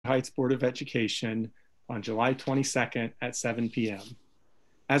Heights Board of Education on July 22nd at 7 p.m.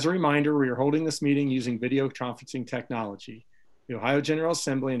 As a reminder, we are holding this meeting using video conferencing technology. The Ohio General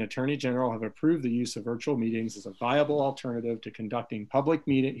Assembly and Attorney General have approved the use of virtual meetings as a viable alternative to conducting public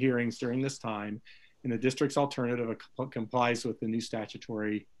hearings during this time, and the district's alternative complies with the new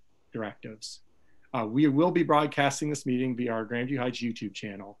statutory directives. We will be broadcasting this meeting via our Grandview Heights YouTube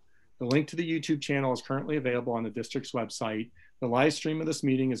channel. The link to the YouTube channel is currently available on the district's website. The live stream of this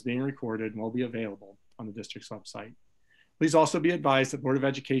meeting is being recorded and will be available on the district's website. Please also be advised that Board of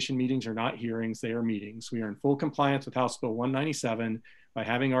Education meetings are not hearings, they are meetings. We are in full compliance with House Bill 197 by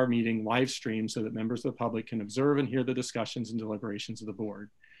having our meeting live streamed so that members of the public can observe and hear the discussions and deliberations of the board.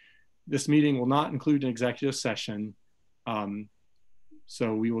 This meeting will not include an executive session,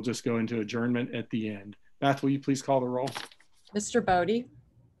 so we will just go into adjournment at the end. Beth, will you please call the roll? Mr. Bodie?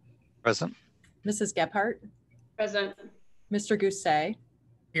 Present. Mrs. Gephardt? Present. Mr. Gousset?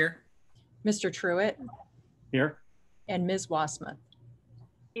 Here. Mr. Truitt? Here. And Ms. Wassmuth?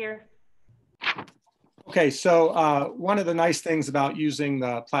 Here. Okay, so one of the nice things about using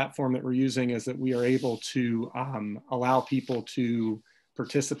the platform that we're using is that we are able to allow people to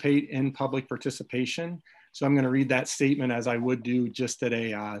participate in public participation. So I'm going to read that statement as I would do just at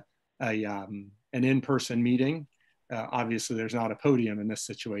an in-person meeting. Obviously, there's not a podium in this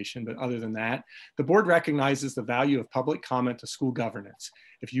situation, but other than that, the board recognizes the value of public comment to school governance.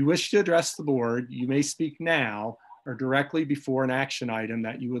 If you wish to address the board, you may speak now or directly before an action item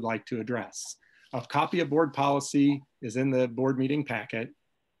that you would like to address. A copy of board policy is in the board meeting packet.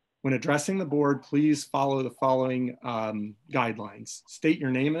 When addressing the board, please follow the following guidelines. State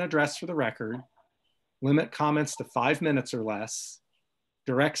your name and address for the record. Limit comments to 5 minutes or less.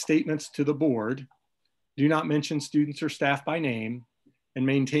 Direct statements to the board. Do not mention students or staff by name, and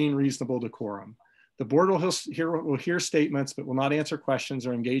maintain reasonable decorum. The board will hear statements but will not answer questions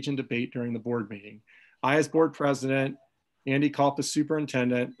or engage in debate during the board meeting. I, as board president, Andy Culp as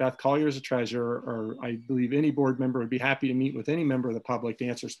superintendent, Beth Collier as a treasurer, or I believe any board member would be happy to meet with any member of the public to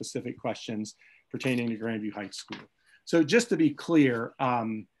answer specific questions pertaining to Grandview Heights School. So just to be clear,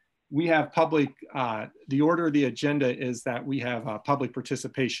 we have public, the order of the agenda is that we have public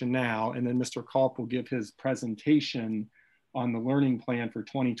participation now, and then Mr. Culp will give his presentation on the learning plan for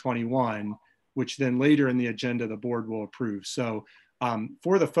 2021, which then later in the agenda the board will approve. So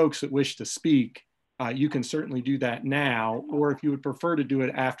for the folks that wish to speak, you can certainly do that now, or if you would prefer to do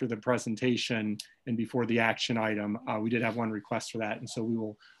it after the presentation and before the action item, we did have one request for that. And so we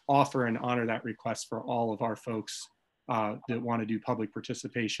will offer and honor that request for all of our folks that want to do public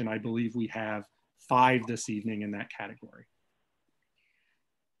participation. I believe we have 5 this evening in that category.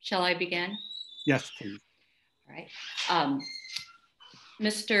 Shall I begin? Yes, please. All right.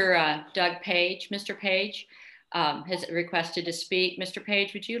 Mr. Doug Page, Mr. Page has requested to speak. Mr.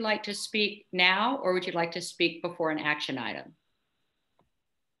 Page, would you like to speak now or would you like to speak before an action item?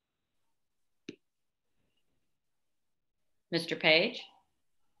 Mr. Page?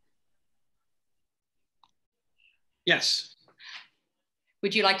 Yes.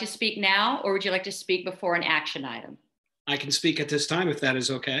 Would you like to speak now or would you like to speak before an action item? I can speak at this time if that is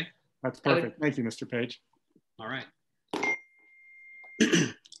okay. That's perfect. Thank you, Mr. Page. All right.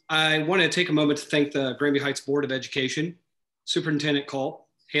 I want to take a moment to thank the Grandview Heights Board of Education, Superintendent Culp,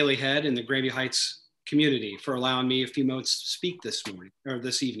 Haley Head, and the Grandview Heights community for allowing me a few moments to speak this morning or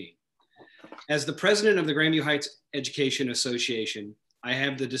this evening. As the president of the Grandview Heights Education Association, I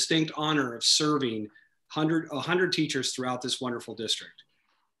have the distinct honor of serving 100 teachers throughout this wonderful district.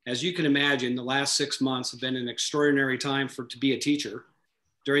 As you can imagine, the last 6 months have been an extraordinary time to be a teacher.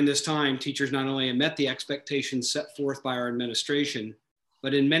 During this time, teachers not only have met the expectations set forth by our administration,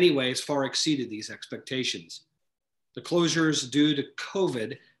 but in many ways far exceeded these expectations. The closures due to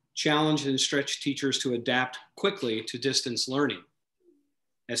COVID challenged and stretched teachers to adapt quickly to distance learning.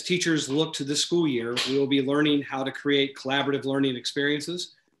 As teachers look to this school year, we will be learning how to create collaborative learning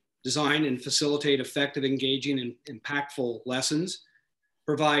experiences, design and facilitate effective, engaging, and impactful lessons,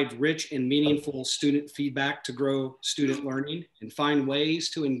 provide rich and meaningful student feedback to grow student learning, and find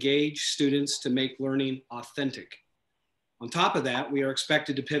ways to engage students to make learning authentic. On top of that, we are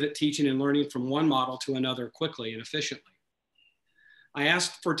expected to pivot teaching and learning from one model to another quickly and efficiently. I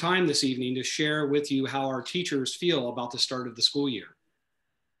asked for time this evening to share with you how our teachers feel about the start of the school year.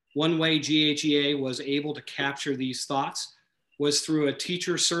 One way GHEA was able to capture these thoughts was through a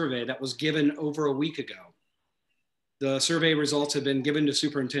teacher survey that was given over a week ago. The survey results have been given to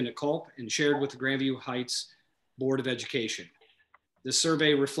Superintendent Culp and shared with the Grandview Heights Board of Education. This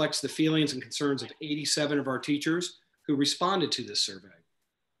survey reflects the feelings and concerns of 87 of our teachers who responded to this survey.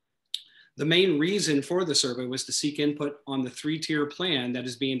 The main reason for the survey was to seek input on the 3-tier plan that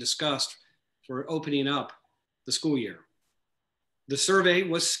is being discussed for opening up the school year. The survey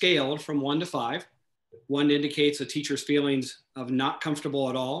was scaled from 1 to 5. 1 indicates a teacher's feelings of not comfortable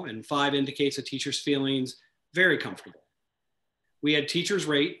at all, and 5 indicates a teacher's feelings very comfortable. We had teachers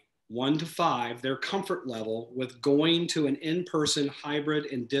rate 1 to 5 their comfort level with going to an in-person hybrid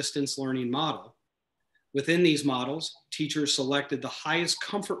and distance learning model. Within these models, teachers selected the highest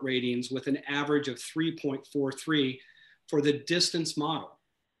comfort ratings with an average of 3.43 for the distance model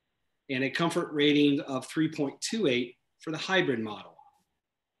and a comfort rating of 3.28 for the hybrid model.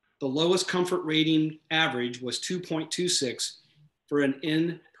 The lowest comfort rating average was 2.26 for an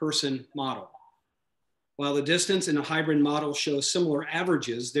in-person model. While the distance in a hybrid model shows similar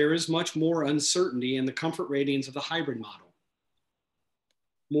averages, there is much more uncertainty in the comfort ratings of the hybrid model.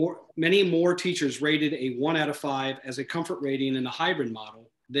 Many more teachers rated a 1 out of 5 as a comfort rating in the hybrid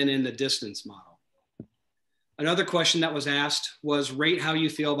model than in the distance model. Another question that was asked was rate how you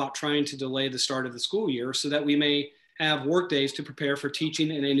feel about trying to delay the start of the school year so that we may have work days to prepare for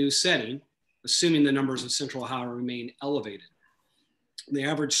teaching in a new setting, assuming the numbers of Central Ohio remain elevated. The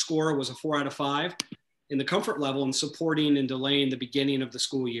average score was a 4 out of 5 in the comfort level in supporting and delaying the beginning of the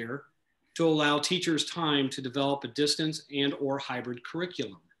school year to allow teachers time to develop a distance and or hybrid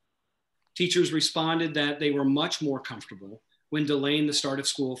curriculum. Teachers responded that they were much more comfortable when delaying the start of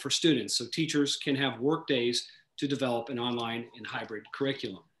school for students so teachers can have work days to develop an online and hybrid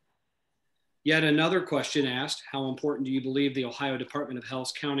curriculum. Yet another question asked, how important do you believe the Ohio Department of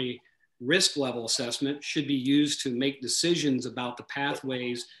Health's county risk level assessment should be used to make decisions about the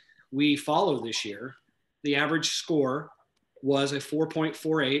pathways we follow this year? The average score was a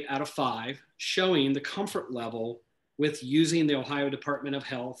 4.48 out of 5, showing the comfort level with using the Ohio Department of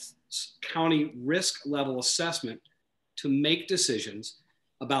Health's county risk level assessment to make decisions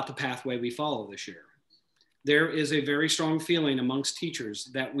about the pathway we follow this year. There is a very strong feeling amongst teachers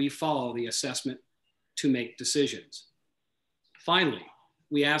that we follow the assessment to make decisions. Finally,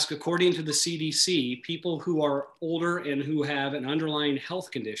 we ask, according to the CDC, people who are older and who have an underlying health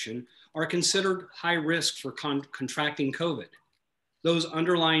condition are considered high risk for contracting COVID. Those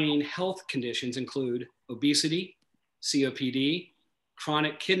underlying health conditions include obesity, COPD,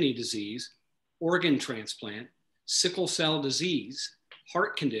 chronic kidney disease, organ transplant, sickle cell disease,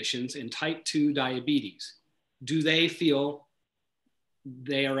 heart conditions, and type 2 diabetes. Do they feel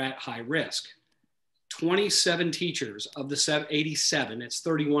they are at high risk? 27 teachers of the 87, it's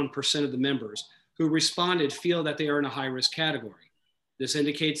 31% of the members who responded feel that they are in a high risk category. This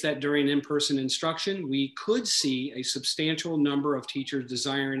indicates that during in-person instruction, we could see a substantial number of teachers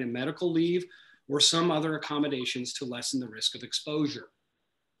desiring a medical leave or some other accommodations to lessen the risk of exposure.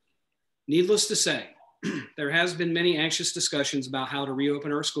 Needless to say, there has been many anxious discussions about how to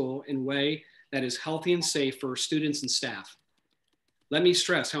reopen our school in a way that is healthy and safe for students and staff. Let me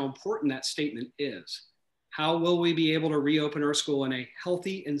stress how important that statement is. How will we be able to reopen our school in a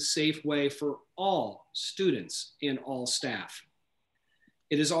healthy and safe way for all students and all staff?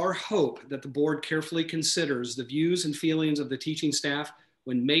 It is our hope that the board carefully considers the views and feelings of the teaching staff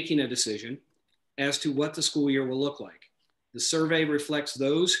when making a decision as to what the school year will look like. The survey reflects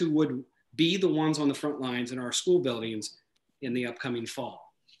those who would be the ones on the front lines in our school buildings in the upcoming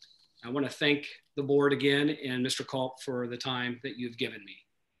fall. I want to thank the board again and Mr. Culp for the time that you've given me.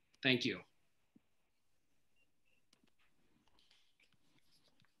 Thank you.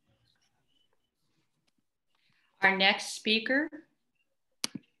 Our next speaker.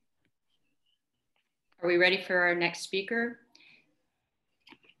 Are we ready for our next speaker?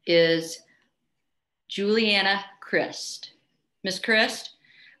 Is Juliana Christ. Ms. Christ,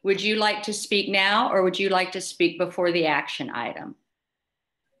 would you like to speak now or would you like to speak before the action item?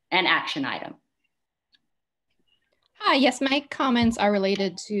 An action item. Hi, yes, my comments are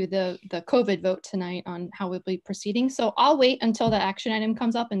related to the COVID vote tonight on how we'll be proceeding. So I'll wait until the action item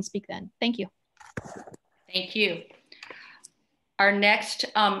comes up and speak then. Thank you. Thank you. Our next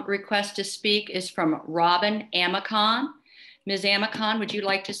request to speak is from Robin Amicon. Ms. Amicon, would you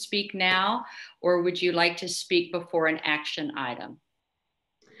like to speak now or would you like to speak before an action item?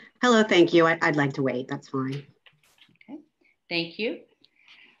 Hello, thank you. I'd like to wait, that's fine. Okay, thank you.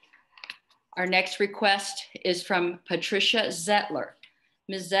 Our next request is from Patricia Zettler.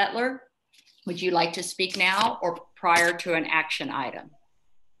 Ms. Zettler, would you like to speak now or prior to an action item?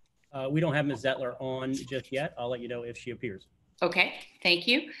 We don't have Ms. Zettler on just yet. I'll let you know if she appears. Okay, thank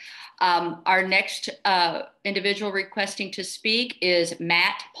you. Our next individual requesting to speak is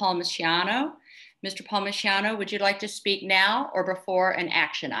Matt Palmiciano. Mr. Palmiciano, would you like to speak now or before an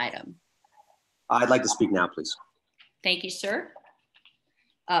action item? I'd like to speak now, please. Thank you, sir.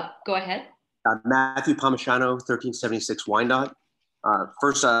 Go ahead. Matthew Palmisano, 1376 Wyandotte.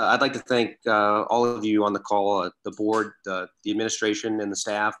 First, I'd like to thank all of you on the call, the board, the administration, and the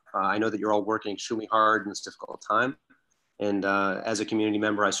staff. I know that you're all working extremely hard in this difficult time. And as a community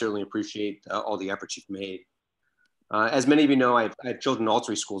member, I certainly appreciate all the efforts you've made. As many of you know, I have children in all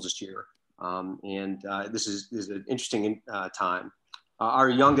three schools this year. This is an interesting time. Our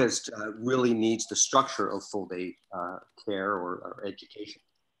youngest really needs the structure of full day care or education.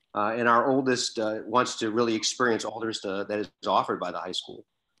 And our oldest wants to really experience all there is that is offered by the high school.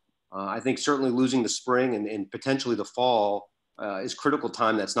 I think certainly losing the spring and potentially the fall is critical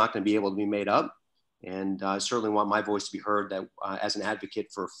time that's not going to be able to be made up. And I certainly want my voice to be heard that as an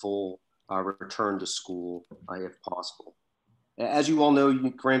advocate for a full return to school if possible. As you all know,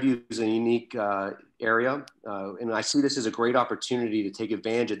 Grandview is a unique area, and I see this as a great opportunity to take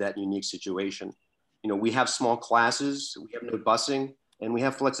advantage of that unique situation. You know, we have small classes, we have no busing, and we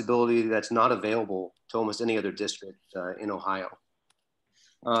have flexibility that's not available to almost any other district in Ohio.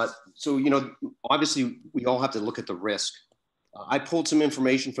 So, you know, obviously we all have to look at the risk. I pulled some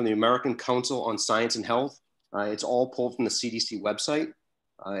information from the American Council on Science and Health. It's all pulled from the CDC website.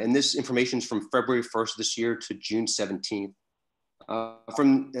 And this information is from February 1st this year to June 17th.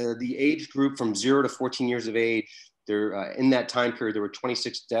 From the age group from 0 to 14 years of age, in that time period, there were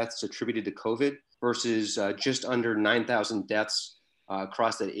 26 deaths attributed to COVID versus just under 9,000 deaths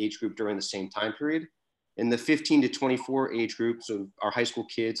across that age group during the same time period. In the 15 to 24 age group, so our high school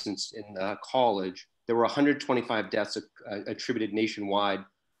kids in college, there were 125 deaths attributed nationwide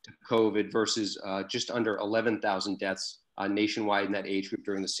to COVID versus just under 11,000 deaths nationwide in that age group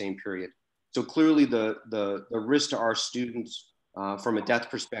during the same period. So clearly the risk to our students from a death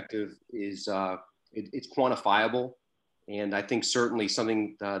perspective is it's quantifiable. And I think certainly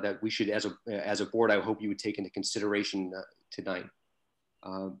something that we should, as a board, I hope you would take into consideration tonight.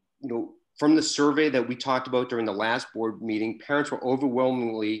 You know, from the survey that we talked about during the last board meeting, parents were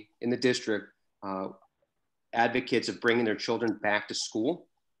overwhelmingly in the district advocates of bringing their children back to school.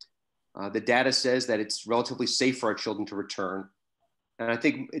 The data says that it's relatively safe for our children to return. And I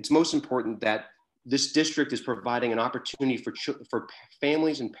think it's most important that this district is providing an opportunity for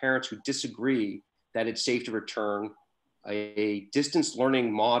families and parents who disagree that it's safe to return a distance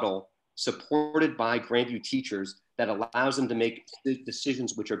learning model supported by Grandview teachers that allows them to make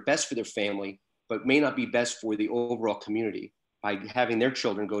decisions which are best for their family, but may not be best for the overall community by having their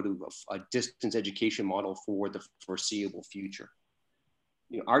children go to a distance education model for the foreseeable future.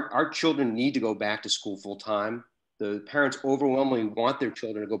 You know, our children need to go back to school full time. The parents overwhelmingly want their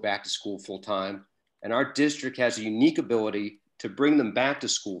children to go back to school full time. And our district has a unique ability to bring them back to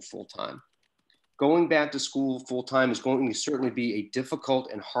school full time. Going back to school full time is going to certainly be a difficult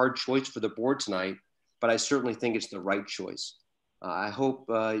and hard choice for the board tonight, but I certainly think it's the right choice. I hope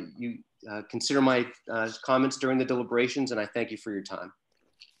you consider my comments during the deliberations, and I thank you for your time.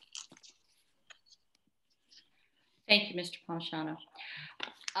 Thank you, Mr. Palmisano.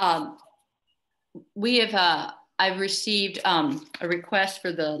 I've received a request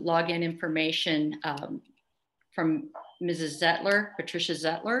for the login information from Mrs. Zettler, Patricia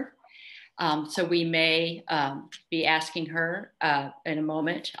Zettler. So we may be asking her in a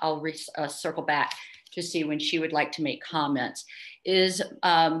moment. I'll circle back to see when she would like to make comments.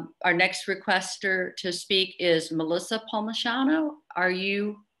 Our next requester to speak is Melissa Palmisano. Are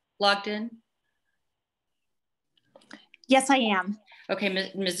you logged in? Yes, I am. Okay,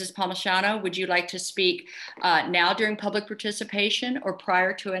 Mrs. Palmisano, would you like to speak now during public participation or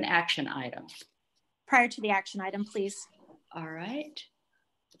prior to an action item? Prior to the action item, please. All right,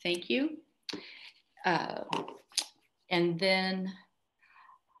 thank you. And then,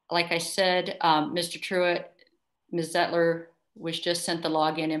 like I said, Mr. Truitt, Ms. Zettler was just sent the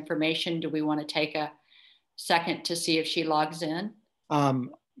login information. Do we want to take a second to see if she logs in?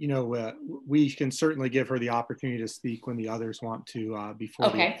 You know, we can certainly give her the opportunity to speak when the others want to before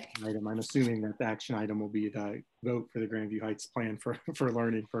the action item. I'm assuming that the action item will be the vote for the Grandview Heights plan for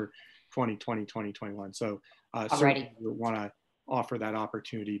learning for 2020-2021. So certainly we want to offer that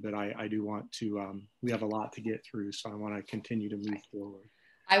opportunity, but I do want to, we have a lot to get through, so I want to continue to move forward.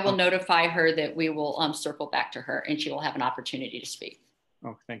 I will notify her that we will circle back to her and she will have an opportunity to speak.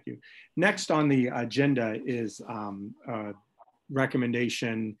 Oh, thank you. Next on the agenda is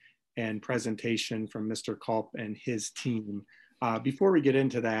recommendation and presentation from Mr. Culp and his team. Before we get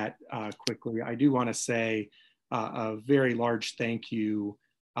into that quickly, I do want to say a very large thank you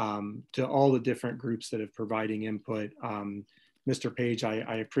to all the different groups that have providing input. Mr. Page,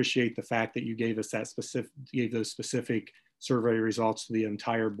 I appreciate the fact that you gave us that those specific survey results to the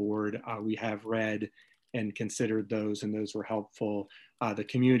entire board. We have read and considered those, and those were helpful. The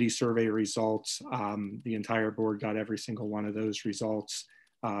community survey results, the entire board got every single one of those results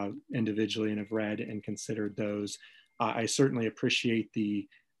individually and have read and considered those. I certainly appreciate the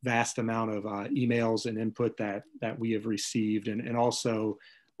vast amount of emails and input that we have received, and also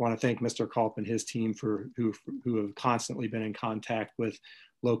want to thank Mr. Culp and his team for who have constantly been in contact with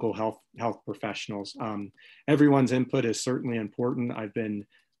local health professionals. Everyone's input is certainly important. I've been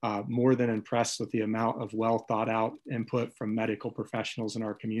more than impressed with the amount of well thought out input from medical professionals in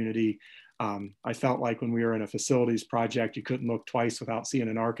our community. I felt like when we were in a facilities project, you couldn't look twice without seeing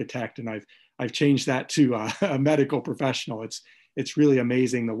an architect, and I've changed that to a medical professional. It's really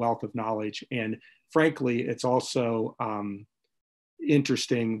amazing, the wealth of knowledge, and frankly, it's also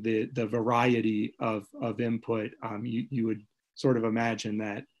interesting the variety of input. You would sort of imagine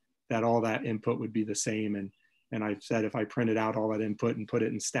that all that input would be the same, and I've said if I printed out all that input and put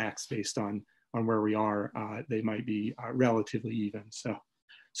it in stacks based on where we are, they might be relatively even. So,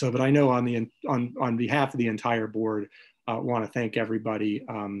 but I know on behalf of the entire board, want to thank everybody.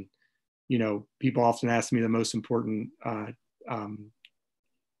 You know, people often ask me the most important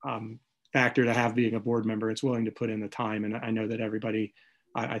factor to have being a board member. It's willing to put in the time, and I know that everybody.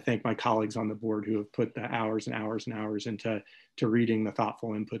 I thank my colleagues on the board who have put the hours and hours and hours into reading the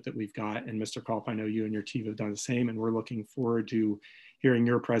thoughtful input that we've got. And Mr. Culp, I know you and your team have done the same, and we're looking forward to hearing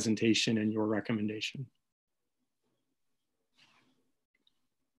your presentation and your recommendation.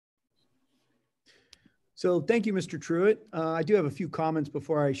 So thank you, Mr. Truitt. I do have a few comments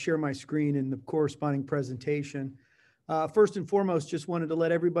before I share my screen and the corresponding presentation. First and foremost, just wanted to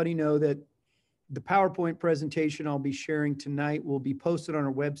let everybody know that the PowerPoint presentation I'll be sharing tonight will be posted on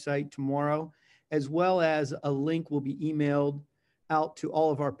our website tomorrow, as well as a link will be emailed out to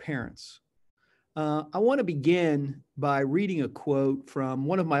all of our parents. I want to begin by reading a quote from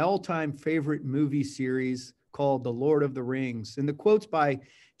one of my all-time favorite movie series called The Lord of the Rings, and the quote's by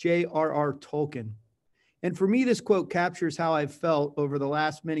J.R.R. Tolkien. And for me, this quote captures how I've felt over the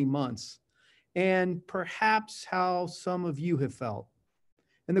last many months, and perhaps how some of you have felt.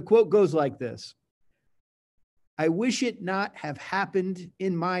 And the quote goes like this: "I wish it not have happened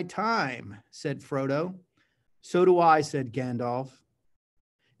in my time," said Frodo. "So do I," said Gandalf.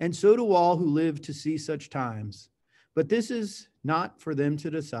 "And so do all who live to see such times. But this is not for them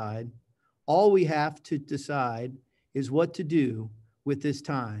to decide. All we have to decide is what to do with this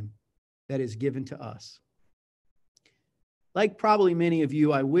time that is given to us." Like probably many of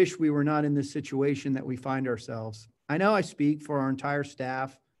you, I wish we were not in this situation that we find ourselves. I know I speak for our entire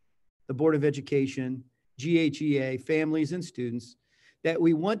staff, the Board of Education, GHEA, families, and students, that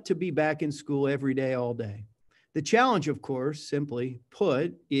we want to be back in school every day, all day. The challenge, of course, simply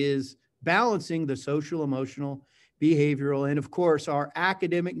put, is balancing the social, emotional, behavioral, and of course, our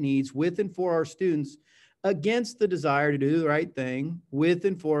academic needs with and for our students against the desire to do the right thing with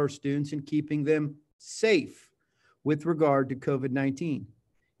and for our students and keeping them safe with regard to COVID-19.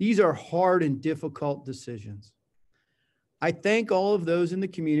 These are hard and difficult decisions. I thank all of those in the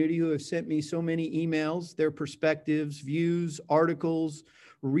community who have sent me so many emails, their perspectives, views, articles,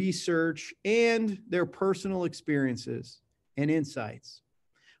 research, and their personal experiences and insights.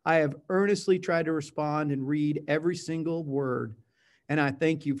 I have earnestly tried to respond and read every single word, and I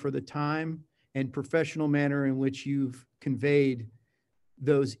thank you for the time and professional manner in which you've conveyed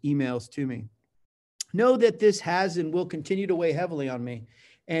those emails to me. Know that this has and will continue to weigh heavily on me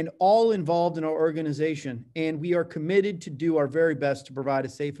and all involved in our organization, and we are committed to do our very best to provide a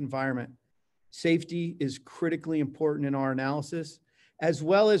safe environment. Safety is critically important in our analysis, as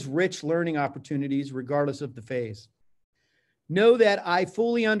well as rich learning opportunities regardless of the phase. Know that I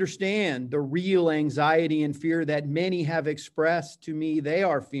fully understand the real anxiety and fear that many have expressed to me they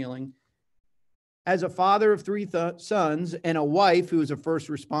are feeling. As a father of three sons and a wife who is a first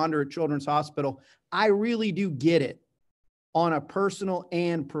responder at Children's Hospital, I really do get it on a personal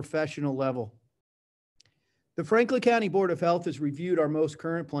and professional level. The Franklin County Board of Health has reviewed our most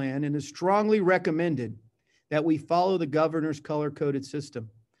current plan and has strongly recommended that we follow the governor's color-coded system.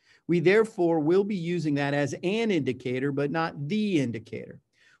 We therefore will be using that as an indicator, but not the indicator.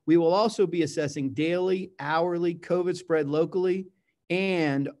 We will also be assessing daily, hourly COVID spread locally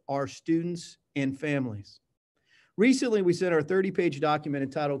and our students and families. Recently, we sent our 30-page document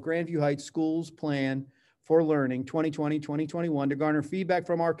entitled Grandview Heights Schools Plan for Learning 2020-2021 to garner feedback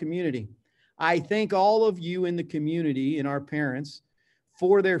from our community. I thank all of you in the community and our parents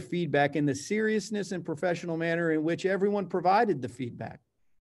for their feedback and the seriousness and professional manner in which everyone provided the feedback.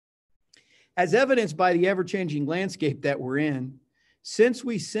 As evidenced by the ever-changing landscape that we're in, since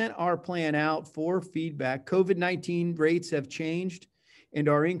we sent our plan out for feedback, COVID-19 rates have changed and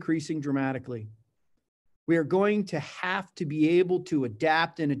are increasing dramatically. We are going to have to be able to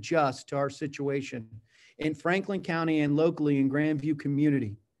adapt and adjust to our situation in Franklin County and locally in Grandview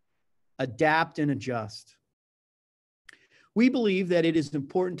community. Adapt and adjust. We believe that it is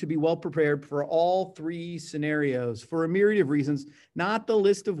important to be well prepared for all three scenarios for a myriad of reasons, not the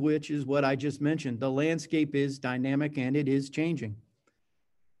list of which is what I just mentioned. The landscape is dynamic and it is changing.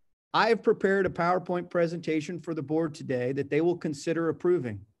 I have prepared a PowerPoint presentation for the board today that they will consider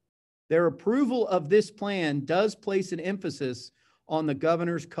approving. Their approval of this plan does place an emphasis on the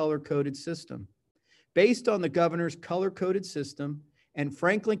governor's color-coded system. Based on the governor's color-coded system and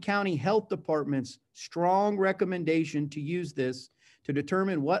Franklin County Health Department's strong recommendation to use this to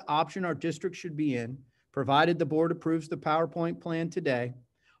determine what option our district should be in, provided the board approves the PowerPoint plan today,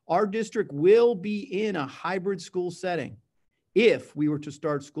 our district will be in a hybrid school setting if we were to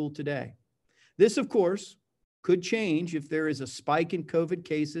start school today. This, of course, could change if there is a spike in COVID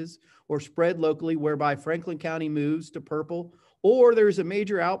cases or spread locally whereby Franklin County moves to purple, or there's a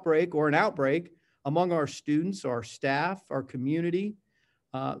major outbreak or an outbreak among our students, our staff, our community.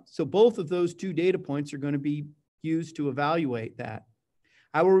 So both of those two data points are going to be used to evaluate that.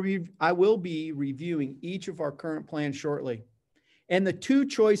 I will be reviewing each of our current plans shortly. And the two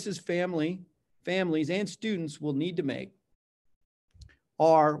choices families and students will need to make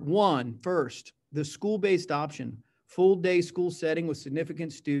are one, first, the school-based option, full day school setting with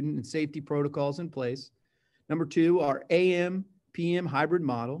significant student and safety protocols in place. Number two, our AM, PM hybrid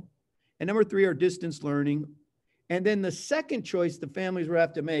model. And number three, our distance learning. And then the second choice the families will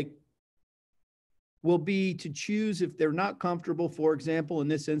have to make will be to choose if they're not comfortable, for example, in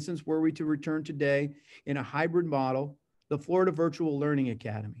this instance, were we to return today in a hybrid model, the Florida Virtual Learning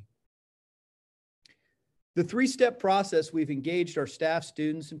Academy. The three-step process we've engaged our staff,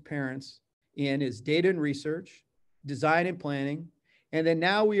 students, and parents in is data and research, design and planning, and then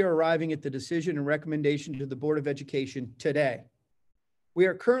now we are arriving at the decision and recommendation to the Board of Education today. We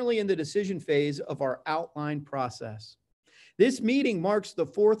are currently in the decision phase of our outline process. This meeting marks the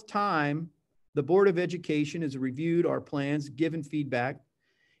fourth time the Board of Education has reviewed our plans, given feedback,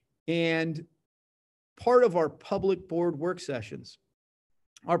 and part of our public board work sessions.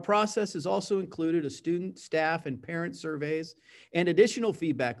 Our process has also included a student, staff, and parent surveys and additional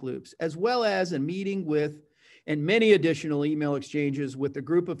feedback loops, as well as a meeting with and many additional email exchanges with the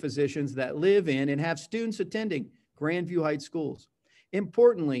group of physicians that live in and have students attending Grandview Heights schools.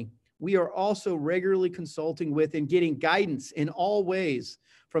 Importantly, we are also regularly consulting with and getting guidance in all ways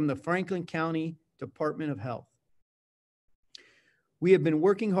from the Franklin County Department of Health. We have been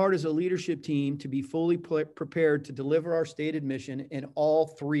working hard as a leadership team to be fully prepared to deliver our stated mission in all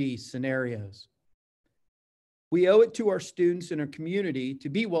three scenarios. We owe it to our students and our community to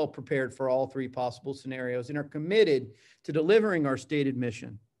be well prepared for all three possible scenarios and are committed to delivering our stated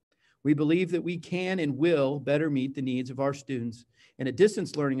mission. We believe that we can and will better meet the needs of our students in a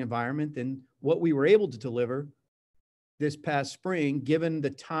distance learning environment than what we were able to deliver this past spring, given the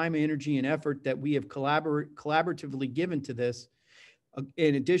time, energy, and effort that we have collaboratively given to this,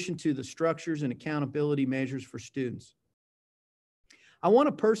 in addition to the structures and accountability measures for students. I want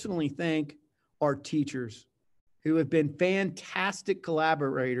to personally thank our teachers who have been fantastic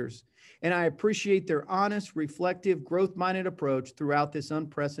collaborators, and I appreciate their honest, reflective, growth-minded approach throughout this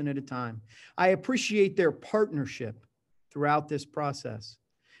unprecedented time. I appreciate their partnership throughout this process.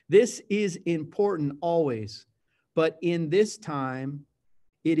 This is important always, but in this time,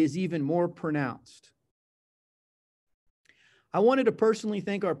 it is even more pronounced. I wanted to personally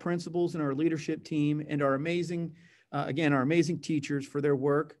thank our principals and our leadership team and our amazing, our amazing teachers for their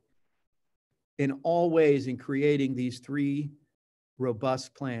work in all ways in creating these three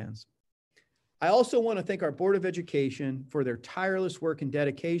robust plans. I also want to thank our Board of Education for their tireless work and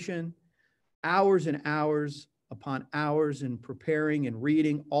dedication, hours and hours upon hours in preparing and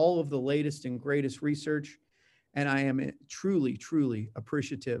reading all of the latest and greatest research. And I am truly, truly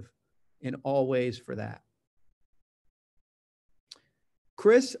appreciative in all ways for that.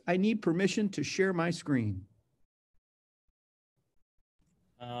 Chris, I need permission to share my screen.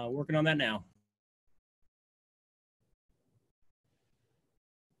 Working on that now.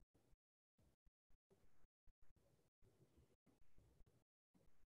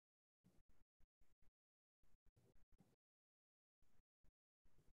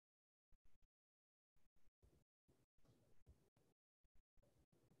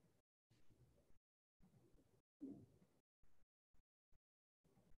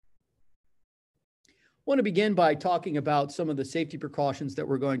 I want to begin by talking about some of the safety precautions that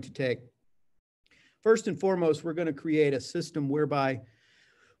we're going to take. First and foremost, we're going to create a system whereby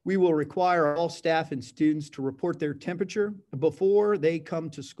we will require all staff and students to report their temperature before they come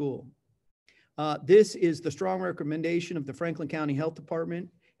to school. This is the strong recommendation of the Franklin County Health Department,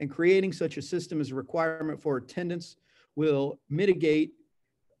 and creating such a system as a requirement for attendance will mitigate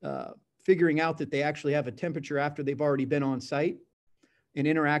figuring out that they actually have a temperature after they've already been on site and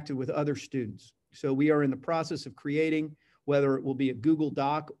interacted with other students. So we are in the process of creating, whether it will be a Google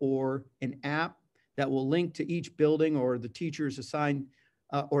Doc or an app that will link to each building or the teacher's assigned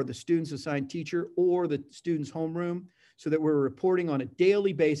or the student's assigned teacher or the student's homeroom, so that we're reporting on a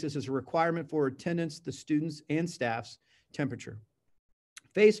daily basis as a requirement for attendance, the students and staff's temperature.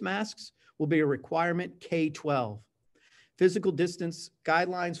 Face masks will be a requirement K-12. Physical distance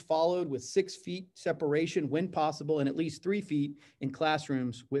guidelines followed with 6 feet separation when possible and at least 3 feet in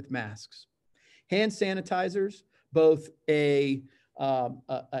classrooms with masks. Hand sanitizers, both a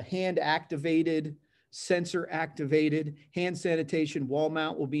hand activated, sensor activated hand sanitation wall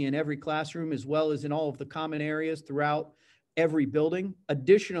mount will be in every classroom as well as in all of the common areas throughout every building.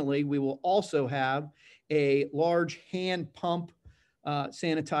 Additionally, we will also have a large hand pump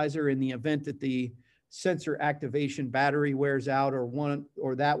sanitizer in the event that the sensor activation battery wears out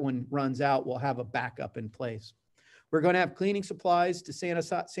or that one runs out. We'll have a backup in place. We're going to have cleaning supplies to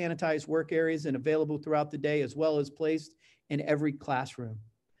sanitize work areas and available throughout the day, as well as placed in every classroom.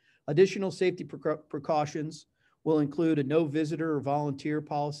 Additional safety precautions will include a no visitor or volunteer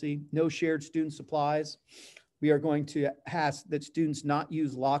policy, no shared student supplies. We are going to ask that students not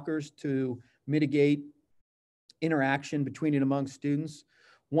use lockers to mitigate interaction between and among students.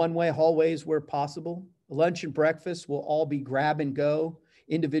 One-way hallways where possible. Lunch and breakfast will all be grab and go,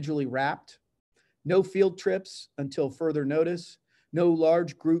 individually wrapped. No field trips until further notice. No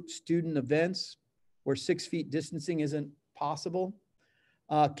large group student events where 6 feet distancing isn't possible.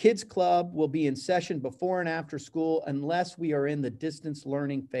 Kids Club will be in session before and after school unless we are in the distance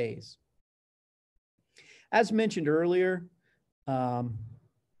learning phase. As mentioned earlier, and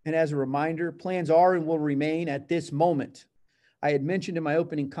as a reminder, plans are and will remain at this moment. I had mentioned in my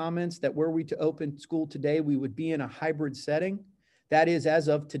opening comments that were we to open school today, we would be in a hybrid setting. That is as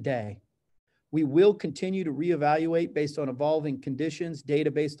of today. We will continue to reevaluate based on evolving conditions, data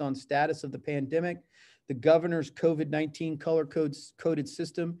based on status of the pandemic, the governor's COVID-19 color-coded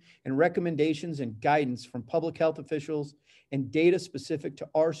system, and recommendations and guidance from public health officials and data specific to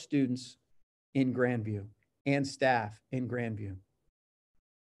our students in Grandview and staff in Grandview.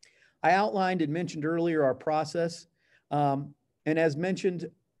 I outlined and mentioned earlier our process. And as mentioned,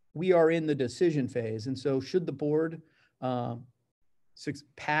 we are in the decision phase. And so should the board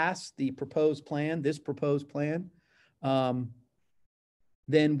pass the proposed plan, this proposed plan,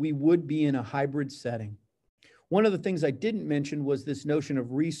 then we would be in a hybrid setting. One of the things I didn't mention was this notion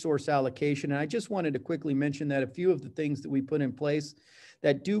of resource allocation. And I just wanted to quickly mention that a few of the things that we put in place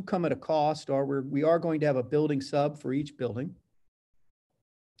that do come at a cost are we are going to have a building sub for each building.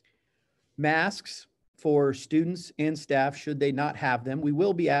 Masks for students and staff, should they not have them. We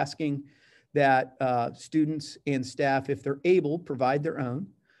will be asking that students and staff, if they're able, provide their own,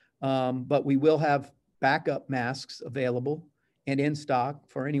 but we will have backup masks available and in stock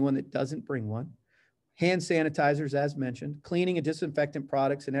for anyone that doesn't bring one. Hand sanitizers, as mentioned, cleaning and disinfectant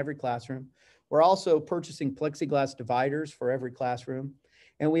products in every classroom. We're also purchasing plexiglass dividers for every classroom,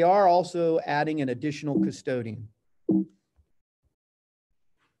 and we are also adding an additional custodian.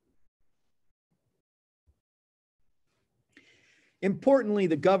 Importantly,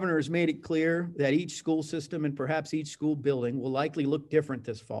 the governor has made it clear that each school system and perhaps each school building will likely look different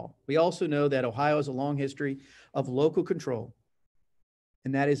this fall. We also know that Ohio has a long history of local control,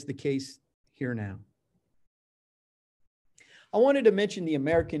 and that is the case here now. I wanted to mention the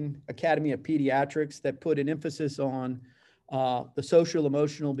American Academy of Pediatrics that put an emphasis on the social,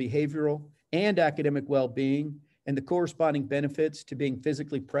 emotional, behavioral, and academic well-being and the corresponding benefits to being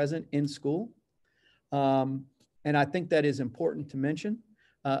physically present in school. And I think that is important to mention.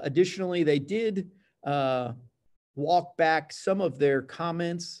 Additionally, they did walk back some of their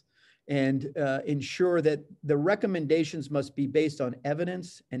comments and ensure that the recommendations must be based on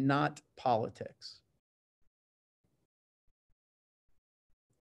evidence and not politics.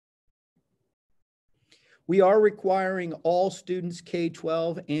 We are requiring all students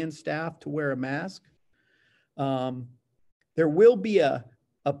K-12 and staff to wear a mask. There will be a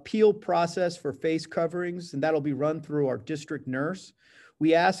appeal process for face coverings, and that'll be run through our district nurse.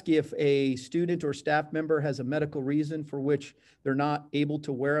 We ask if a student or staff member has a medical reason for which they're not able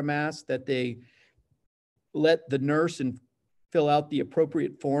to wear a mask, that they let the nurse and fill out the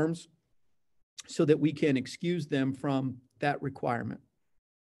appropriate forms so that we can excuse them from that requirement.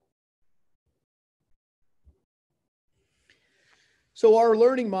 So our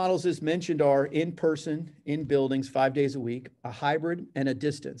learning models, as mentioned, are in person, in buildings, 5 days a week, a hybrid, and a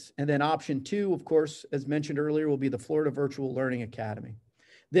distance. And then option 2, of course, as mentioned earlier, will be the Florida Virtual Learning Academy.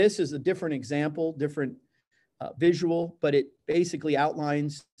 This is a different example, different visual, but it basically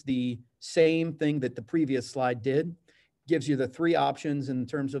outlines the same thing that the previous slide did. Gives you the 3 options in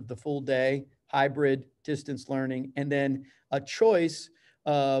terms of the full day, hybrid, distance learning, and then a choice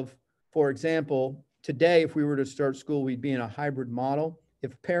of, for example, today, if we were to start school, we'd be in a hybrid model.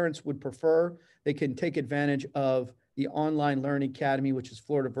 If parents would prefer, they can take advantage of the Online Learning Academy, which is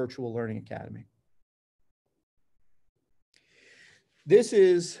Florida Virtual Learning Academy. This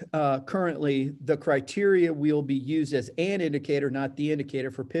is currently the criteria will be used as an indicator, not the indicator,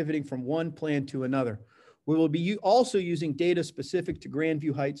 for pivoting from one plan to another. We will be also using data specific to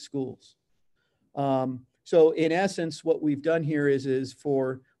Grandview Heights schools. So in essence, what we've done here is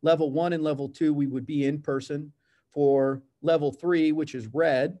for level 1 and level 2, we would be in person. For level 3, which is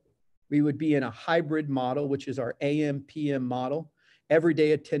red, we would be in a hybrid model, which is our AM, PM model.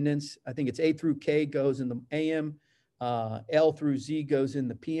 Everyday attendance, I think it's A through K goes in the AM, L through Z goes in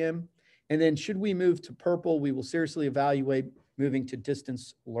the PM. And then should we move to purple, we will seriously evaluate moving to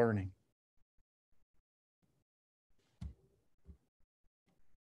distance learning.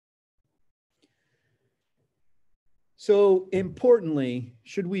 So importantly,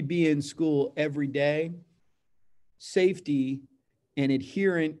 should we be in school every day? Safety and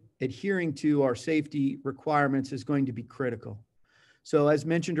adhering to our safety requirements is going to be critical. So as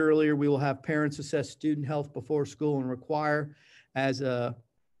mentioned earlier, we will have parents assess student health before school and require in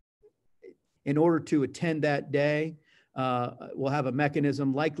order to attend that day, we'll have a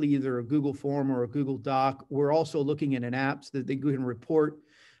mechanism, likely either a Google form or a Google Doc. We're also looking at an app so that they can report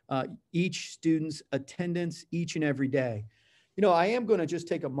each student's attendance each and every day. You know, I am going to just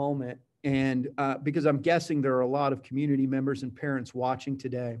take a moment and because I'm guessing there are a lot of community members and parents watching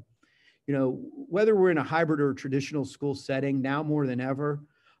today. You know, whether we're in a hybrid or a traditional school setting, now more than ever,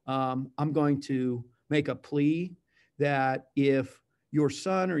 I'm going to make a plea that if your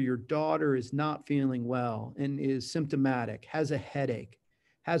son or your daughter is not feeling well and is symptomatic, has a headache,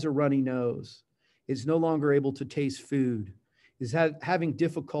 has a runny nose, is no longer able to taste food, is having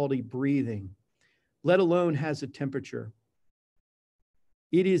difficulty breathing, let alone has a temperature,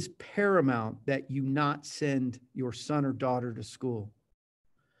 it is paramount that you not send your son or daughter to school.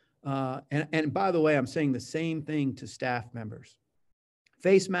 And by the way, I'm saying the same thing to staff members.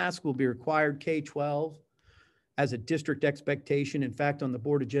 Face mask will be required K-12 as a district expectation. In fact, on the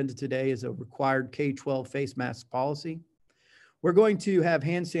board agenda today is a required K-12 face mask policy. We're going to have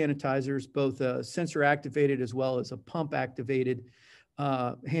hand sanitizers, both sensor activated as well as a pump activated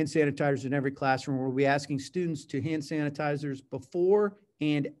hand sanitizers in every classroom. We'll be asking students to hand sanitizers before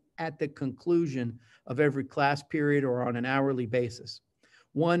and at the conclusion of every class period or on an hourly basis.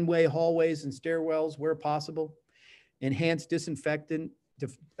 One-way hallways and stairwells where possible. Enhanced disinfectant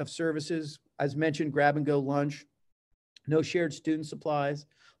of services. As mentioned, grab and go lunch. No shared student supplies.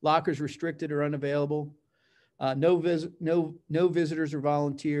 Lockers restricted or unavailable. No visitors or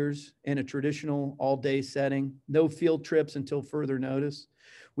volunteers in a traditional all-day setting. No field trips until further notice.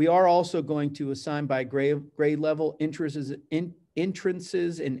 We are also going to assign by grade level entrances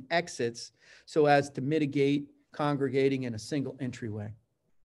and exits so as to mitigate congregating in a single entryway.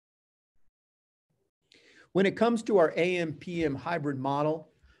 When it comes to our AM-PM hybrid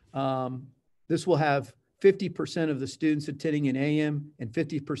model, this will have 50% of the students attending in AM and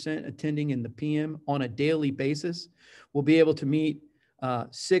 50% attending in the PM on a daily basis. We'll be able to meet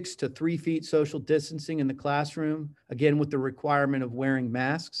 6 to 3 feet social distancing in the classroom, again with the requirement of wearing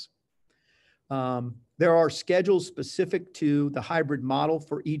masks. There are schedules specific to the hybrid model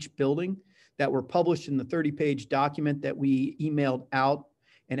for each building that were published in the 30-page document that we emailed out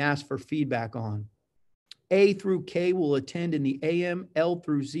and asked for feedback on. A through K will attend in the AM, L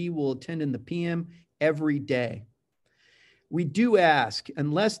through Z will attend in the PM every day. We do ask,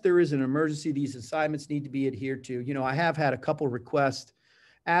 unless there is an emergency, these assignments need to be adhered to. You know, I have had a couple requests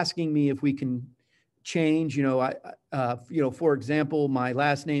asking me if we can change, for example, my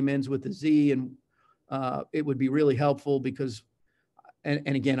last name ends with a Z and it would be really helpful because, and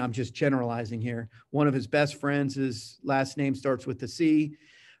again, I'm just generalizing here. One of his best friends, his last name starts with a C.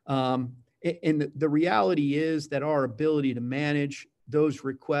 And the reality is that our ability to manage those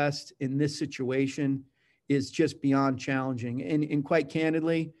requests in this situation is just beyond challenging. And quite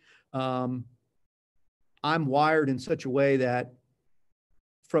candidly, I'm wired in such a way that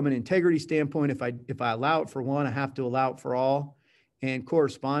from an integrity standpoint, if I allow it for one, I have to allow it for all. And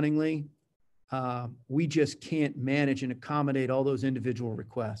correspondingly, we just can't manage and accommodate all those individual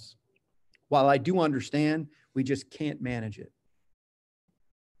requests. While I do understand, we just can't manage it.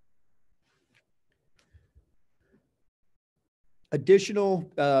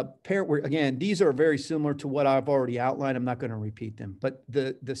 Additional again, these are very similar to what I've already outlined. I'm not going to repeat them, but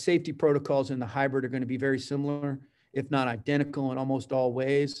the safety protocols in the hybrid are going to be very similar, if not identical in almost all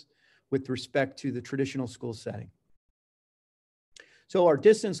ways with respect to the traditional school setting. So our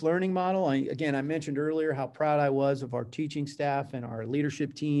distance learning model, again, I mentioned earlier how proud I was of our teaching staff and our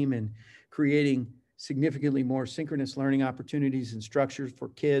leadership team and creating significantly more synchronous learning opportunities and structures for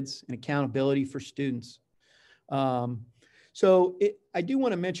kids and accountability for students. I do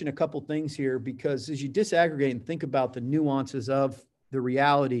want to mention a couple things here, because as you disaggregate and think about the nuances of the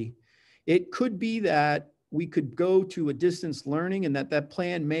reality, it could be that we could go to a distance learning and that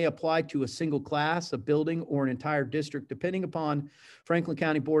plan may apply to a single class, a building, or an entire district, depending upon Franklin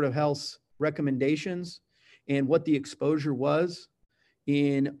County Board of Health's recommendations and what the exposure was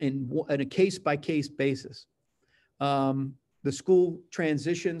in a case-by-case basis. The school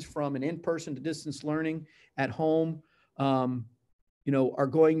transitions from an in-person to distance learning at home,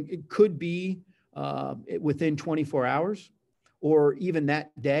 it could be within 24 hours or even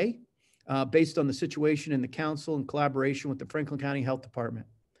that day, based on the situation in the council in collaboration with the Franklin County Health Department.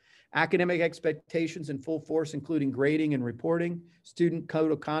 Academic expectations in full force, including grading and reporting. Student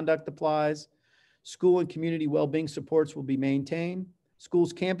code of conduct applies. School and community well-being supports will be maintained.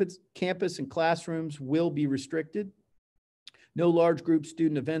 Schools' campus and classrooms will be restricted. No large group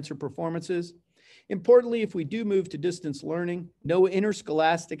student events or performances. Importantly, if we do move to distance learning, no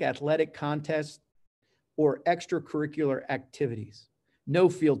interscholastic athletic contests or extracurricular activities. No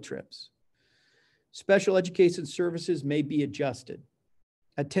field trips. Special education services may be adjusted.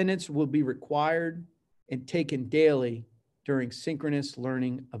 Attendance will be required and taken daily during synchronous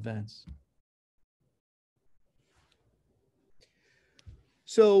learning events.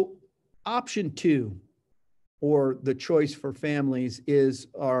 So option 2, or the choice for families, is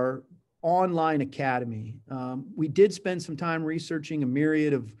our online academy. We did spend some time researching a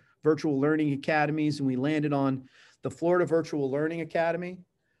myriad of virtual learning academies, and we landed on the Florida Virtual Learning Academy.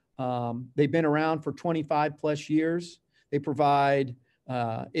 They've been around for 25 plus years. They provide,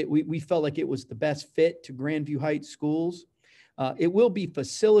 we felt like it was the best fit to Grandview Heights schools. It will be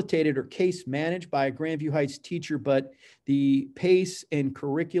facilitated or case managed by a Grandview Heights teacher, but the pace and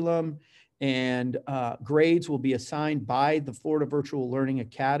curriculum and grades will be assigned by the Florida Virtual Learning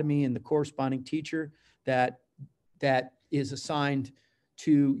Academy and the corresponding teacher that is assigned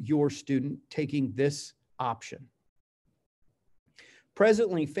to your student taking this option.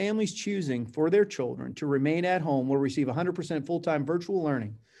 Presently, families choosing for their children to remain at home will receive 100% full-time virtual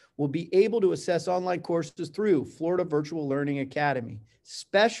learning, will be able to assess online courses through Florida Virtual Learning Academy,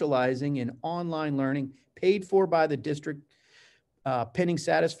 specializing in online learning paid for by the district, pending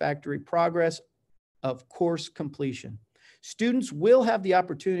satisfactory progress of course completion. Students will have the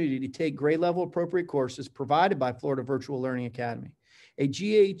opportunity to take grade level appropriate courses provided by Florida Virtual Learning Academy. A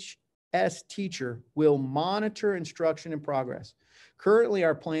GHS teacher will monitor instruction and progress. Currently,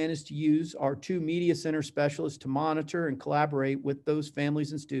 our plan is to use our 2 media center specialists to monitor and collaborate with those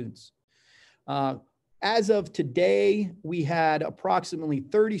families and students. As of today, we had approximately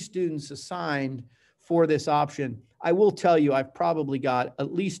 30 students assigned for this option. I will tell you, I've probably got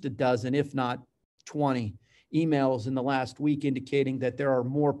at least a dozen, if not 20 emails in the last week indicating that there are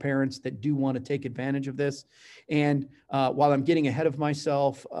more parents that do want to take advantage of this. And while I'm getting ahead of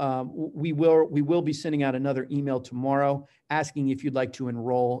myself, we will be sending out another email tomorrow asking if you'd like to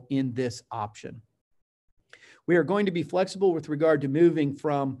enroll in this option. We are going to be flexible with regard to moving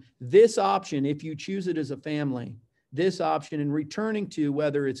from this option, if you choose it as a family, this option, and returning to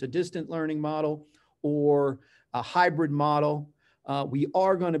whether it's a distant learning model or a hybrid model. We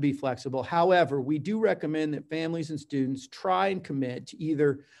are going to be flexible. However, we do recommend that families and students try and commit to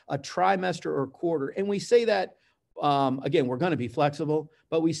either a trimester or a quarter. And we say that, again, we're going to be flexible,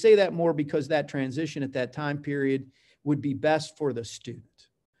 but we say that more because that transition at that time period would be best for the student.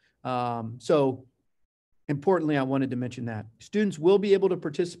 So importantly, I wanted to mention that. Students will be able to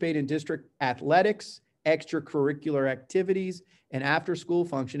participate in district athletics, extracurricular activities, and after-school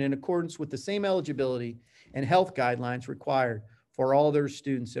function in accordance with the same eligibility and health guidelines required for all their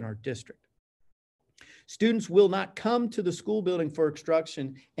students in our district. Students will not come to the school building for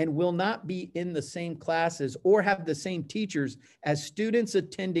instruction and will not be in the same classes or have the same teachers as students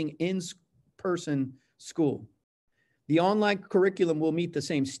attending in-person school. The online curriculum will meet the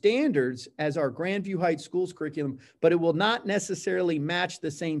same standards as our Grandview Heights schools curriculum, but it will not necessarily match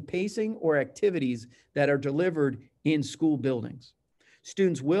the same pacing or activities that are delivered in school buildings.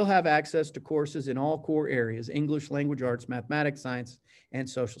 Students will have access to courses in all core areas: English, language arts, mathematics, science, and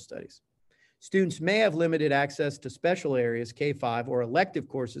social studies. Students may have limited access to special areas, K-5, or elective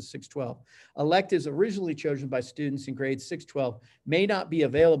courses, 612. Electives originally chosen by students in grades 612 may not be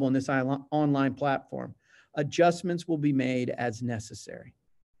available in this online platform. Adjustments will be made as necessary.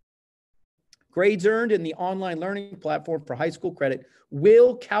 Grades earned in the online learning platform for high school credit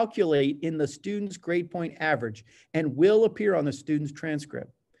will calculate in the student's grade point average and will appear on the student's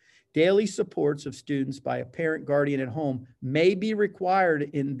transcript. Daily supports of students by a parent, guardian at home may be required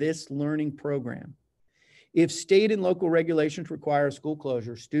in this learning program. If state and local regulations require school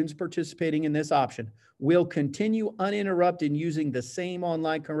closure, students participating in this option will continue uninterrupted using the same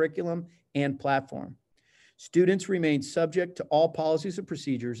online curriculum and platform. Students remain subject to all policies and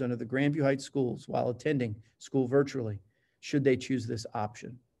procedures under the Grandview Heights schools while attending school virtually, should they choose this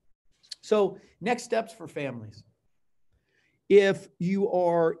option. So, next steps for families. If you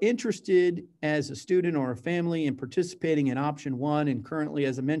are interested as a student or a family in participating in option one, and currently,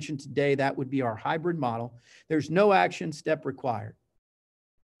 as I mentioned today, that would be our hybrid model, there's no action step required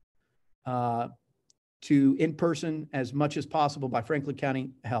to in-person as much as possible by Franklin County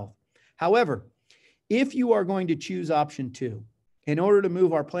Health. However, if you are going to choose option two, in order to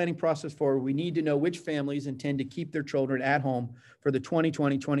move our planning process forward, we need to know which families intend to keep their children at home for the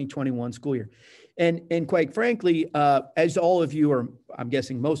 2020-2021 school year. And quite frankly, as all of you, or I'm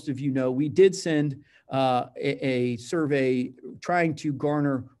guessing most of you know, we did send a survey trying to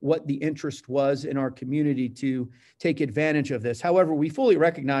garner what the interest was in our community to take advantage of this. However, we fully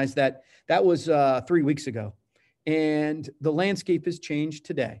recognize that that was 3 weeks ago, and the landscape has changed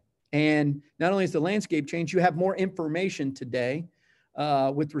today. And not only has the landscape changed, you have more information today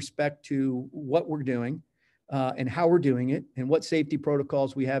with respect to what we're doing and how we're doing it and what safety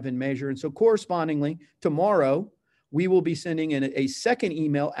protocols we have in measure. And so correspondingly, tomorrow, we will be sending in a second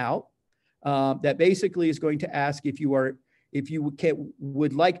email out that basically is going to ask if you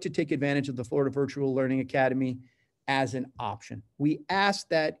would like to take advantage of the Florida Virtual Learning Academy as an option. We ask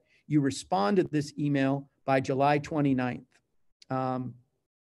that you respond to this email by July 29th.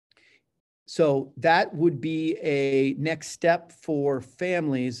 So that would be a next step for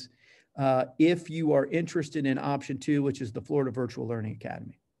families if you are interested in option two, which is the Florida Virtual Learning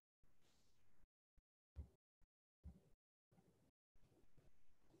Academy.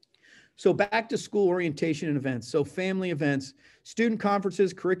 So back to school orientation and events. So family events, student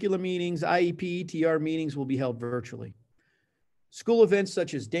conferences, curriculum meetings, IEP, ETR meetings will be held virtually. School events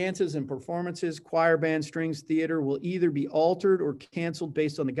such as dances and performances, choir, band, strings, theater will either be altered or canceled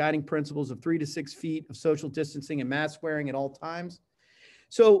based on the guiding principles of 3 to 6 feet of social distancing and mask wearing at all times.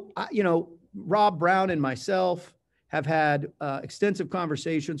 So, Rob Brown and myself have had extensive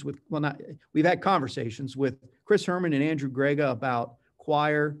conversations with, we've had conversations with Chris Herman and Andrew Grega about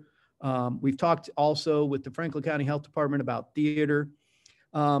choir. We've talked also with the Franklin County Health Department about theater.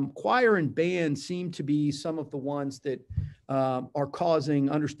 Choir and band seem to be some of the ones that are causing,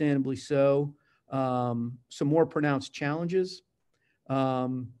 understandably so, some more pronounced challenges.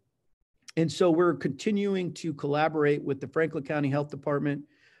 And so we're continuing to collaborate with the Franklin County Health Department,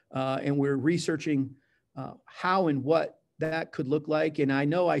 and we're researching how and what that could look like. And I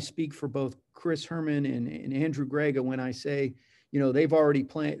know I speak for both Chris Herman and Andrew Grega when I say, they've already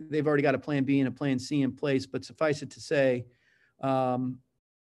got a plan B and a plan C in place, but suffice it to say,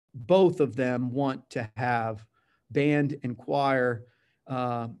 both of them want to have band and choir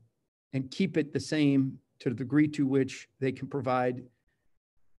and keep it the same to the degree to which they can provide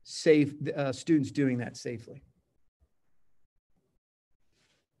safe students doing that safely.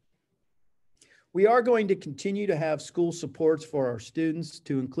 We are going to continue to have school supports for our students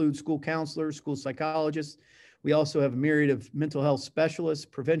to include school counselors, school psychologists. We also have a myriad of mental health specialists,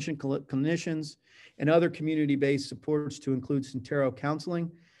 prevention clinicians, and other community-based supports to include Centero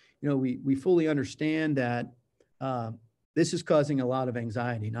counseling. We fully understand that this is causing a lot of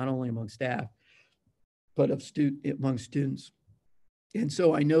anxiety, not only among staff, but among students. And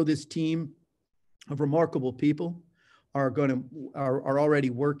so I know this team of remarkable people are already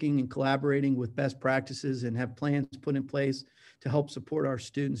working and collaborating with best practices and have plans put in place to help support our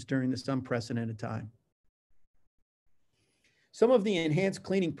students during this unprecedented time. Some of the enhanced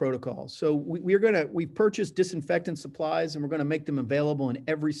cleaning protocols. So we've purchased disinfectant supplies and we're gonna make them available in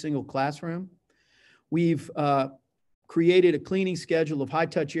every single classroom. We've created a cleaning schedule of high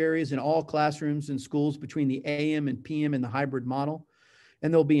touch areas in all classrooms and schools between the AM and PM in the hybrid model.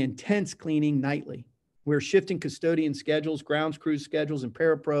 And there'll be intense cleaning nightly. We're shifting custodian schedules, grounds crew schedules, and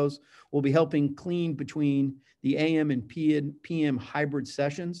parapros will be helping clean between the AM and PM hybrid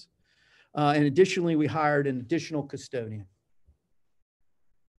sessions. And additionally, we hired an additional custodian.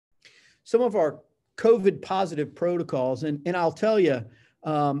 Some of our COVID positive protocols, and I'll tell you,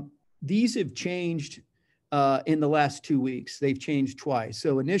 these have changed in the last 2 weeks. They've changed twice.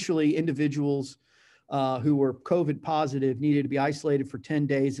 So initially, individuals who were COVID positive needed to be isolated for 10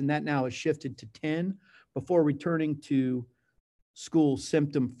 days, and that now has shifted to 10 before returning to school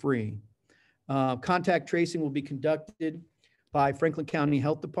symptom-free. Contact tracing will be conducted by Franklin County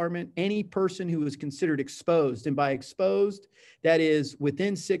Health Department. Any person who is considered exposed, and by exposed, that is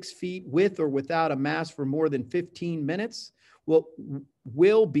within 6 feet with or without a mask for more than 15 minutes,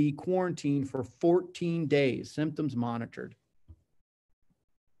 will be quarantined for 14 days, symptoms monitored.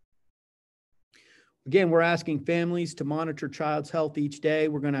 Again, we're asking families to monitor child's health each day.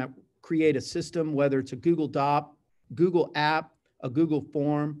 We're going to create a system, whether it's a Google Doc, Google app, a Google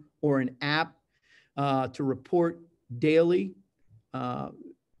form, or an app to report daily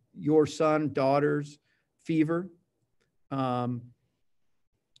your son, daughter's fever.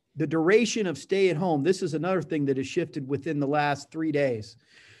 The duration of stay at home, this is another thing that has shifted within the last 3 days.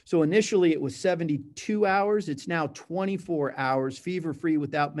 So initially it was 72 hours. It's now 24 hours, fever-free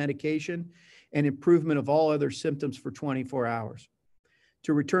without medication, and improvement of all other symptoms for 24 hours.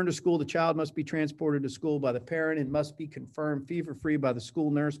 To return to school, the child must be transported to school by the parent and must be confirmed fever-free by the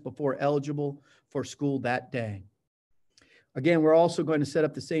school nurse before eligible for school that day. Again, we're also going to set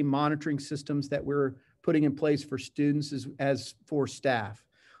up the same monitoring systems that we're putting in place for students as for staff.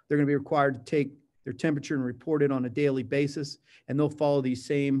 They're going to be required to take their temperature and report it on a daily basis, and they'll follow these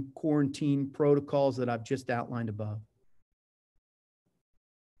same quarantine protocols that I've just outlined above.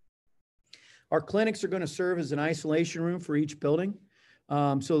 Our clinics are going to serve as an isolation room for each building.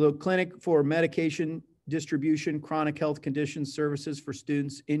 So the clinic for medication distribution, chronic health conditions services for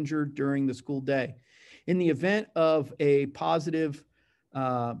students injured during the school day. In the event of a positive,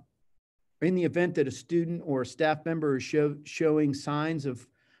 in the event that a student or a staff member is showing signs of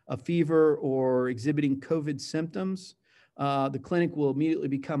a fever or exhibiting COVID symptoms, the clinic will immediately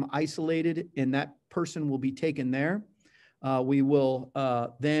become isolated and that person will be taken there. We will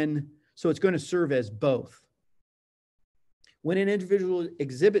so it's going to serve as both. When an individual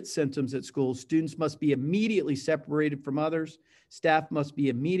exhibits symptoms at school, students must be immediately separated from others. Staff must be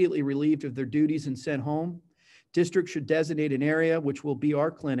immediately relieved of their duties and sent home. District should designate an area, which will be our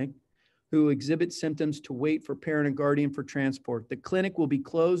clinic, who exhibit symptoms to wait for parent and guardian for transport. The clinic will be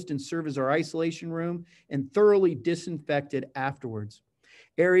closed and serve as our isolation room and thoroughly disinfected afterwards.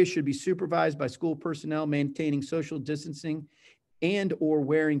 Areas should be supervised by school personnel maintaining social distancing and or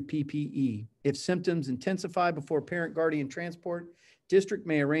wearing PPE. If symptoms intensify before parent guardian transport, district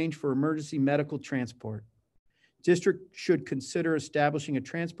may arrange for emergency medical transport. District should consider establishing a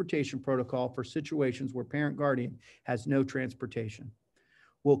transportation protocol for situations where parent guardian has no transportation.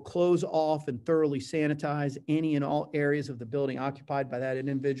 We'll close off and thoroughly sanitize any and all areas of the building occupied by that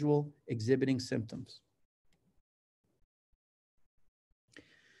individual exhibiting symptoms.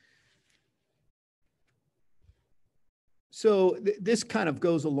 So this kind of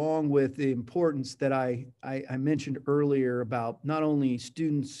goes along with the importance that I mentioned earlier about not only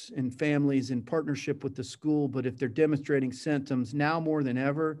students and families in partnership with the school, but if they're demonstrating symptoms, now more than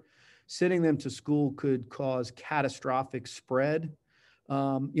ever, sending them to school could cause catastrophic spread.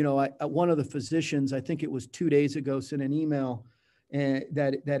 One of the physicians, I think it was 2 days ago, sent an email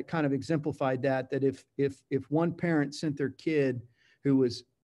that kind of exemplified that if one parent sent their kid who was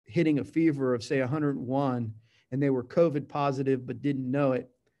hitting a fever of say 101 and they were COVID positive but didn't know it,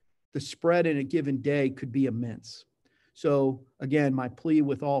 the spread in a given day could be immense. So again, my plea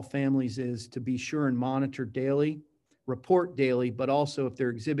with all families is to be sure and monitor daily, report daily, but also if they're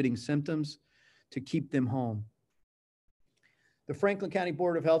exhibiting symptoms, to keep them home. The Franklin County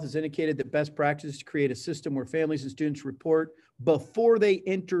Board of Health has indicated that best practice is to create a system where families and students report before they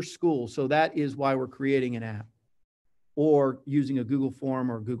enter school. So that is why we're creating an app or using a Google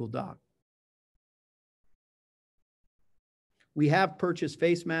form or a Google Doc. We have purchased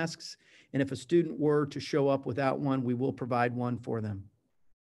face masks, and if a student were to show up without one, we will provide one for them.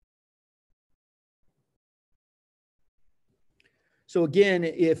 So again,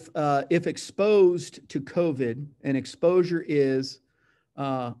 if exposed to COVID and exposure is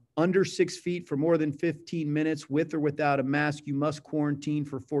under 6 feet for more than 15 minutes with or without a mask, you must quarantine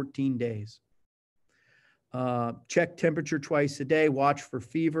for 14 days. Check temperature twice a day, watch for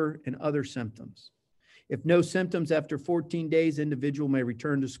fever and other symptoms. If no symptoms after 14 days, individual may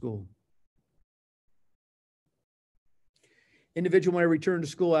return to school. Individual may return to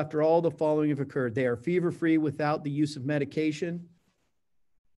school after all the following have occurred. They are fever-free without the use of medication.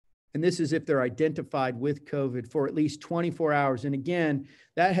 And this is if they're identified with COVID for at least 24 hours. And again,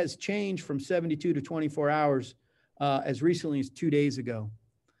 that has changed from 72 to 24 hours as recently as 2 days ago.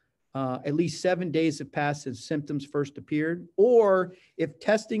 at least 7 days have passed since symptoms first appeared, or if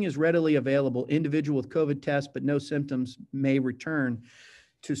testing is readily available, individual with COVID test but no symptoms may return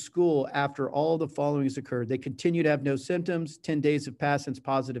to school after all the following has occurred. They continue to have no symptoms, 10 days have passed since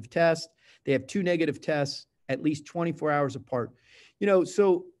positive test, they have 2 negative tests at least 24 hours apart.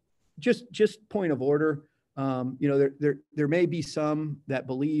 So just point of order, there may be some that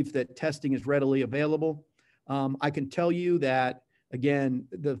believe that testing is readily available. I can tell you that, again,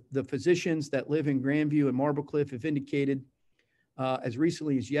 the physicians that live in Grandview and Marble Cliff have indicated as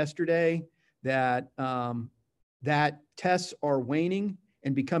recently as yesterday that that tests are waning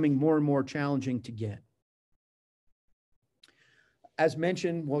and becoming more and more challenging to get. As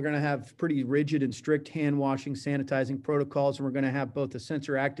mentioned, we're going to have pretty rigid and strict hand washing, sanitizing protocols, and we're going to have both a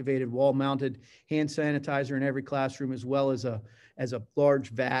sensor activated wall mounted hand sanitizer in every classroom, as well as a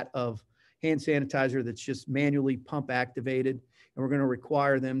large vat of hand sanitizer that's just manually pump activated. And we're going to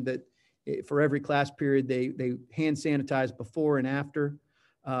require them that for every class period, they hand sanitize before and after,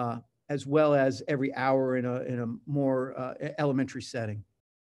 as well as every hour in a more elementary setting.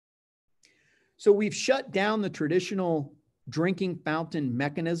 So we've shut down the traditional drinking fountain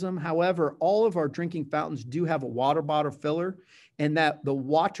mechanism. However, all of our drinking fountains do have a water bottle filler, and that the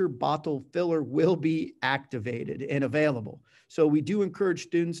water bottle filler will be activated and available. So we do encourage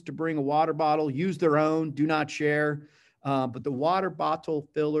students to bring a water bottle, use their own, do not share, but the water bottle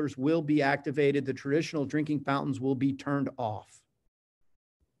fillers will be activated. The traditional drinking fountains will be turned off.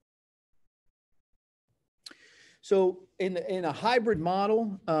 So in a hybrid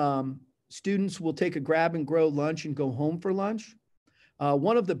model, students will take a grab and go lunch and go home for lunch.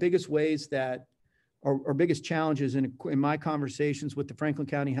 One of the biggest ways that, or biggest challenges in my conversations with the Franklin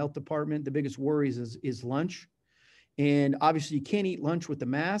County Health Department, the biggest worries is lunch. And obviously you can't eat lunch with a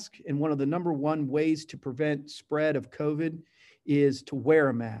mask. And one of the number one ways to prevent spread of COVID is to wear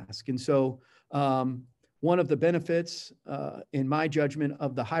a mask. And so one of the benefits, in my judgment,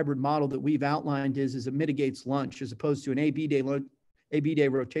 of the hybrid model that we've outlined is it mitigates lunch as opposed to an AB day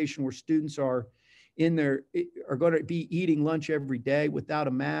rotation where students are going to be eating lunch every day without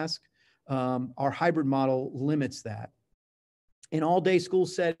a mask. Our hybrid model limits that. In all day school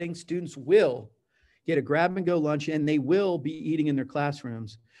settings, students will get a grab and go lunch and they will be eating in their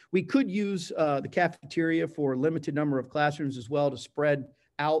classrooms. We could use the cafeteria for a limited number of classrooms as well to spread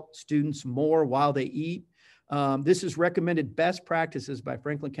out students more while they eat. This is recommended best practices by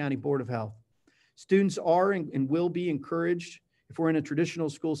Franklin County Board of Health. Students are and will be encouraged, if we're in a traditional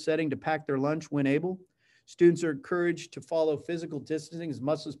school setting, to pack their lunch when able. Students are encouraged to follow physical distancing as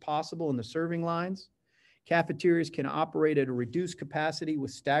much as possible in the serving lines. Cafeterias can operate at a reduced capacity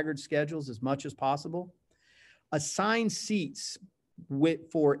with staggered schedules as much as possible. Assign seats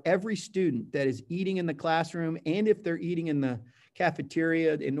for every student that is eating in the classroom, and if they're eating in the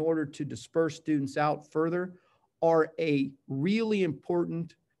cafeteria, in order to disperse students out further, are a really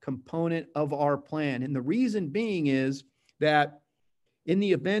important component of our plan. And the reason being is that in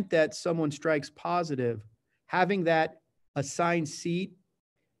the event that someone strikes positive, having that assigned seat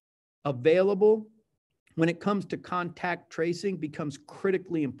available when it comes to contact tracing becomes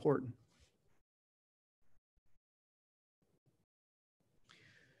critically important.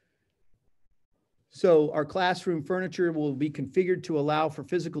 So our classroom furniture will be configured to allow for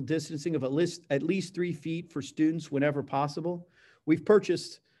physical distancing of at least 3 feet for students whenever possible. We've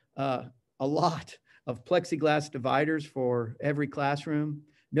purchased a lot of plexiglass dividers for every classroom,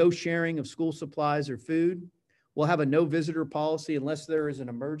 no sharing of school supplies or food. We'll have a no visitor policy unless there is an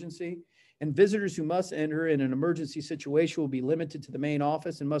emergency. And visitors who must enter in an emergency situation will be limited to the main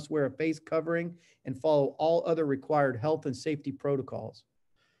office and must wear a face covering and follow all other required health and safety protocols.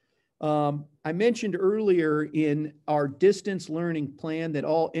 I mentioned earlier in our distance learning plan that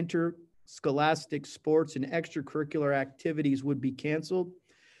all interscholastic sports and extracurricular activities would be canceled.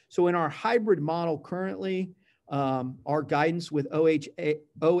 So in our hybrid model currently, our guidance with OHSAA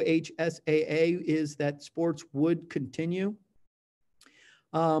is that sports would continue.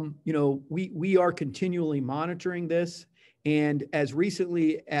 We are continually monitoring this, and as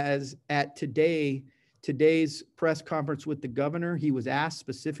recently as at today's press conference with the governor, he was asked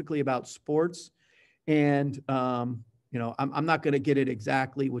specifically about sports, and I'm not going to get it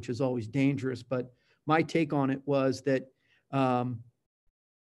exactly, which is always dangerous, but my take on it was that we're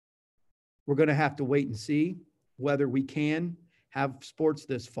going to have to wait and see whether we can have sports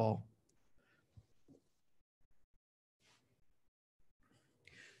this fall.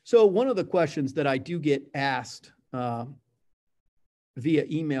 So one of the questions that I do get asked via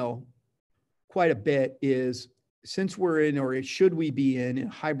email quite a bit is, since we're in, or should we be in a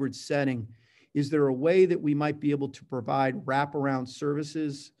hybrid setting, is there a way that we might be able to provide wraparound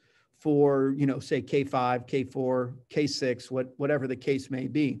services for, say K5, K4, K6, whatever the case may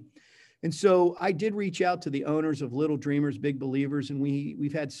be. And so I did reach out to the owners of Little Dreamers, Big Believers, and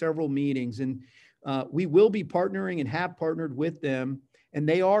we've had several meetings, and we will be partnering and have partnered with them, and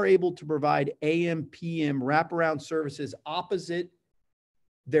they are able to provide AM, PM wraparound services opposite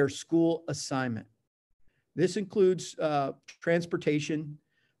their school assignment. This includes transportation.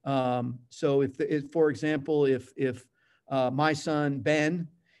 So if, for example, if my son, Ben,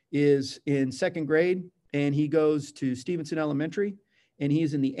 is in second grade and he goes to Stevenson Elementary and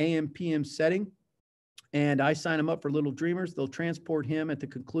he's in the AM PM setting, and I sign him up for Little Dreamers, they'll transport him at the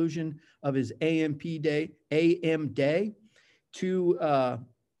conclusion of his AM day to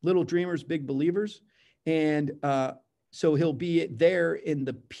Little Dreamers, Big Believers. And so he'll be there in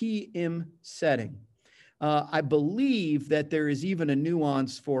the PM setting. I believe that there is even a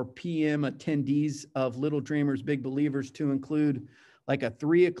nuance for PM attendees of Little Dreamers, Big Believers to include like a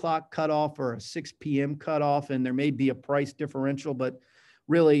 3 o'clock cutoff or a 6 p.m. cutoff, and there may be a price differential, but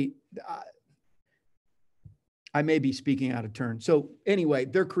really, I may be speaking out of turn. So anyway,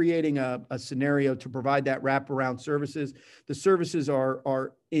 they're creating a scenario to provide that wraparound services. The services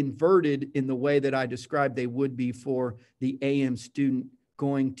are inverted in the way that I described they would be for the AM student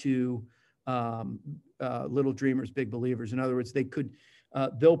going to Little Dreamers, Big Believers. In other words,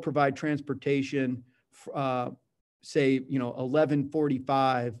 they'll provide transportation, say,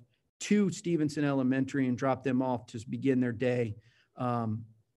 11:45 to Stevenson Elementary and drop them off to begin their day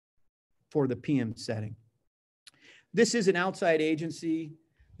for the PM setting. This is an outside agency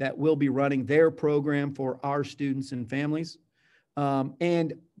that will be running their program for our students and families.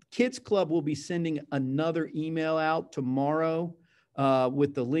 And Kids Club will be sending another email out tomorrow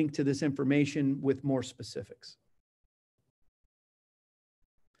with the link to this information with more specifics.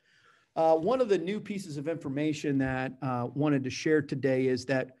 One of the new pieces of information that I wanted to share today is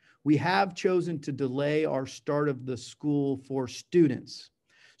that we have chosen to delay our start of the school for students.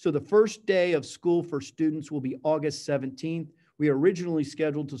 So the first day of school for students will be August 17th. We originally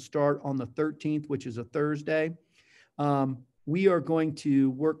scheduled to start on the 13th, which is a Thursday. We are going to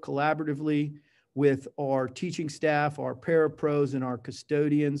work collaboratively with our teaching staff, our parapros, and our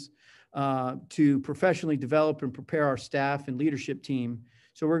custodians to professionally develop and prepare our staff and leadership team.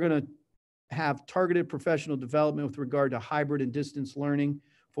 So we're going to have targeted professional development with regard to hybrid and distance learning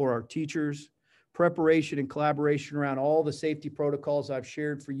for our teachers, preparation and collaboration around all the safety protocols I've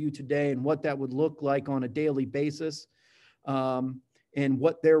shared for you today and what that would look like on a daily basis, and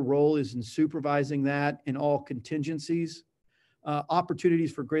what their role is in supervising that in all contingencies.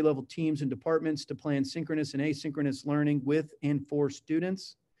 Opportunities for grade level teams and departments to plan synchronous and asynchronous learning with and for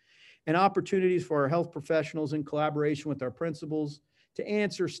students, and opportunities for our health professionals in collaboration with our principals to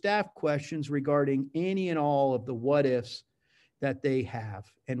answer staff questions regarding any and all of the what ifs that they have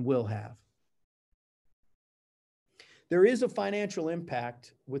and will have. There is a financial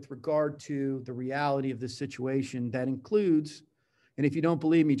impact with regard to the reality of this situation that includes, and if you don't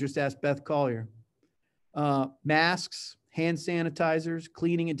believe me, just ask Beth Collier, masks, hand sanitizers,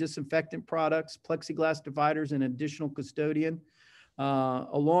 cleaning and disinfectant products, plexiglass dividers, and additional custodian,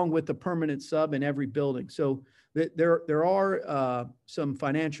 along with a permanent sub in every building. So there are some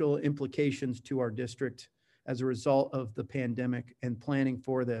financial implications to our district as a result of the pandemic and planning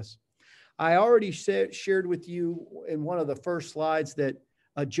for this. I already shared with you in one of the first slides that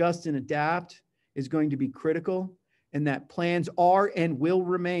adjust and adapt is going to be critical, and that plans are and will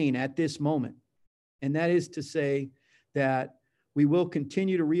remain at this moment. And that is to say that we will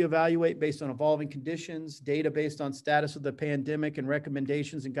continue to reevaluate based on evolving conditions, data based on status of the pandemic, and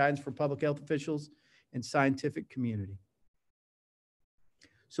recommendations and guidance for public health officials and scientific community.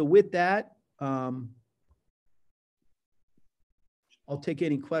 So with that, I'll take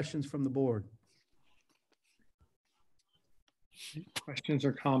any questions from the board. Questions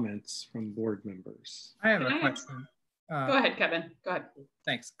or comments from board members? I have a question. Go ahead, Kevin. Go ahead.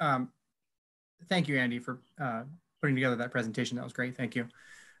 Thanks. Thank you, Andy, for putting together that presentation. That was great. Thank you.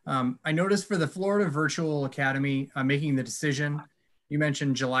 I noticed for the Florida Virtual Academy making the decision, you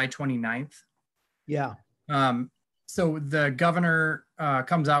mentioned July 29th. Yeah. So the governor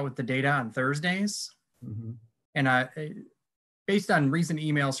comes out with the data on Thursdays. Mm-hmm. And based on recent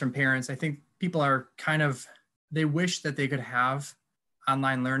emails from parents, I think people are they wish that they could have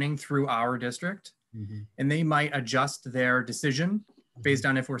online learning through our district. Mm-hmm. And they might adjust their decision based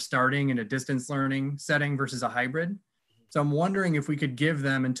on if we're starting in a distance learning setting versus a hybrid. So I'm wondering if we could give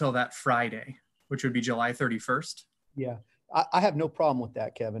them until that Friday, which would be July 31st. Yeah, I have no problem with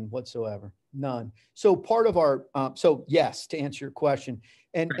that, Kevin, whatsoever. None. So part of our, so yes, to answer your question.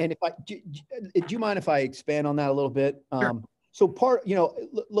 And if do you mind if I expand on that a little bit? Sure. So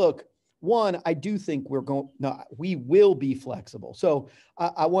look, one, I do think we will be flexible. So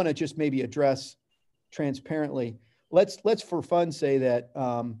I want to just maybe address transparently. Let's for fun say that,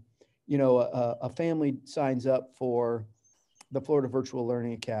 a family signs up for the Florida Virtual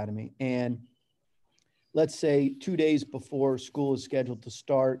Learning Academy, and let's say 2 days before school is scheduled to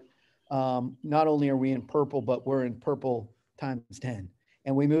start, not only are we in purple, but we're in purple times 10,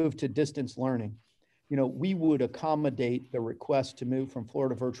 and we move to distance learning. We would accommodate the request to move from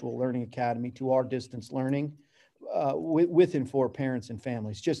Florida Virtual Learning Academy to our distance learning with informed parents and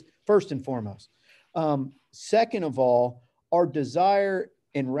families, just first and foremost. Second of all, our desire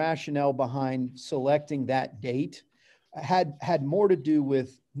and rationale behind selecting that date had more to do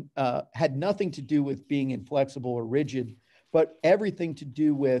with, had nothing to do with being inflexible or rigid, but everything to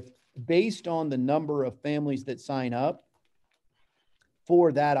do with, based on the number of families that sign up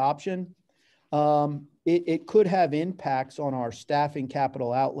for that option, it could have impacts on our staffing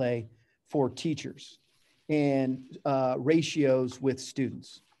capital outlay for teachers and ratios with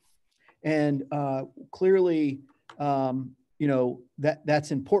students. And clearly,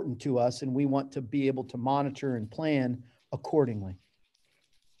 that's important to us, and we want to be able to monitor and plan accordingly.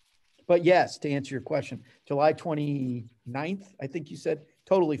 But yes, to answer your question, July 29th, I think you said,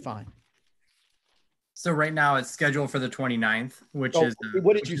 totally fine. So right now it's scheduled for the 29th, which is.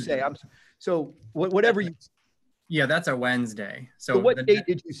 What did you say? Whatever you. Yeah, that's a Wednesday. So what date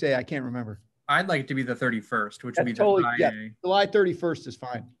did you say? I can't remember. I'd like it to be the 31st, which would be totally, the Friday. Yeah, July 31st is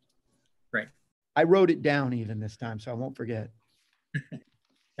fine. Right. I wrote it down even this time, so I won't forget.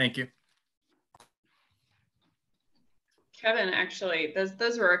 Thank you. Kevin, actually,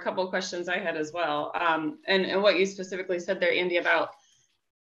 those were a couple of questions I had as well. And what you specifically said there, Andy, about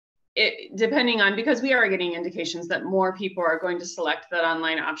it, depending on, because we are getting indications that more people are going to select that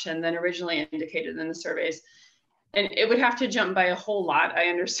online option than originally indicated in the surveys. And it would have to jump by a whole lot, I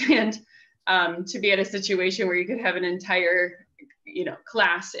understand, to be at a situation where you could have an entire,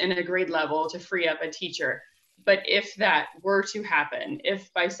 class in a grade level to free up a teacher. But if that were to happen,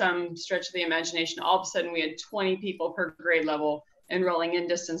 if by some stretch of the imagination, all of a sudden we had 20 people per grade level enrolling in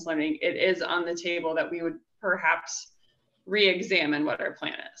distance learning, it is on the table that we would perhaps re-examine what our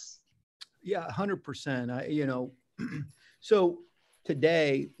plan is. Yeah, 100%. So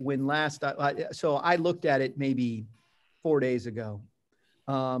today, when I looked at it maybe 4 days ago.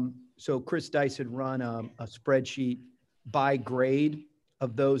 So Chris Dice had run a spreadsheet by grade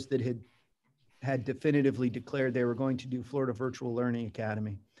of those that had definitively declared they were going to do Florida Virtual Learning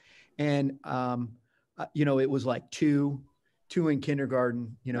Academy. And, it was like two in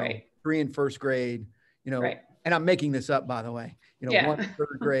kindergarten, right. 3 in first grade, right. And I'm making this up, by the way, yeah. 1 in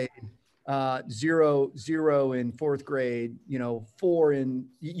third grade, 0 in fourth grade, 4 in,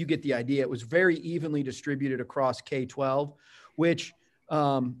 you get the idea. It was very evenly distributed across K-12, which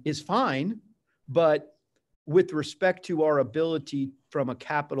is fine, but with respect to our ability from a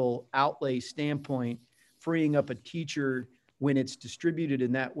capital outlay standpoint, freeing up a teacher when it's distributed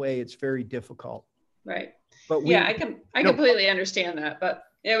in that way, it's very difficult. Right. But I completely understand that. But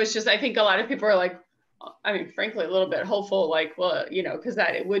it was just, I think a lot of people are like, frankly, a little bit hopeful, like, well, because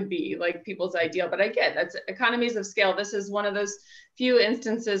that it would be like people's ideal. But I get that's economies of scale. This is one of those few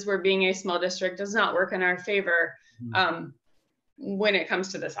instances where being a small district does not work in our favor when it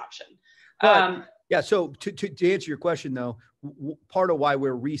comes to this option. Yeah. So to answer your question, though, part of why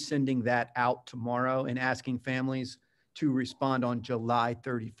we're resending that out tomorrow and asking families to respond on July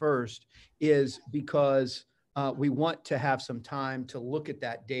 31st is because we want to have some time to look at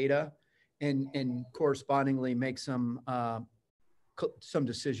that data and correspondingly make some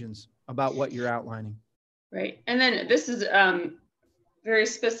decisions about what you're outlining. Right. And then this is very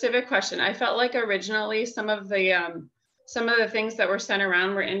specific question. I felt like originally some of the things that were sent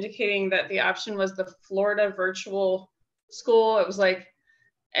around were indicating that the option was the Florida Virtual School. It was like,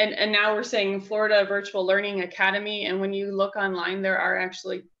 and now we're saying Florida Virtual Learning Academy. And when you look online, there are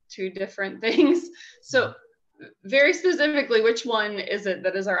actually 2 different things. So very specifically, which one is it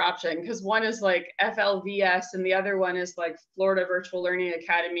that is our option? Because one is like FLVS and the other one is like Florida Virtual Learning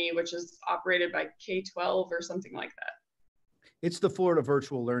Academy, which is operated by K-12 or something like that. It's the Florida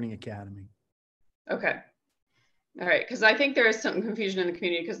Virtual Learning Academy. Okay. All right, because I think there is some confusion in the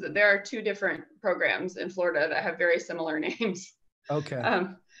community because there are 2 different programs in Florida that have very similar names. Okay.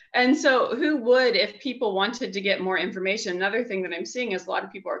 And so who would, if people wanted to get more information, another thing that I'm seeing is a lot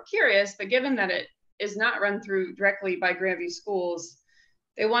of people are curious, but given that it is not run through directly by Grandview Schools,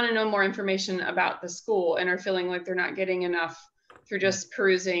 they want to know more information about the school and are feeling like they're not getting enough through just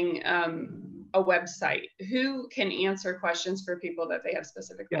perusing a website? Who can answer questions for people that they have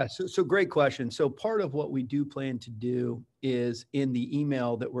specific? Yeah, so great question. So part of what we do plan to do is in the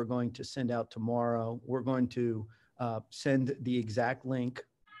email that we're going to send out tomorrow, we're going to send the exact link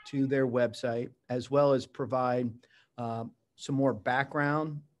to their website, as well as provide some more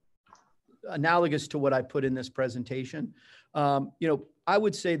background analogous to what I put in this presentation. I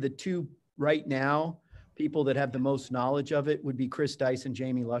would say the two right now, people that have the most knowledge of it would be Chris Dice and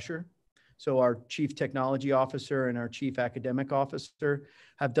Jamie Lusher. So our Chief Technology Officer and our Chief Academic Officer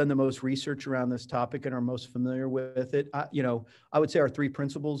have done the most research around this topic and are most familiar with it. I would say our three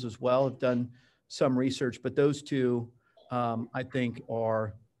principals as well have done some research, but those two, I think,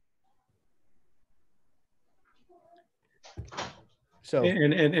 are. So.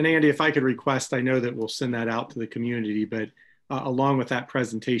 And Andy, if I could request, I know that we'll send that out to the community, but along with that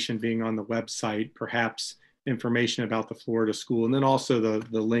presentation being on the website, perhaps information about the Florida school, and then also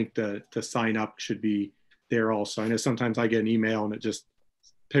the link to sign up should be there also. I know sometimes I get an email and it just,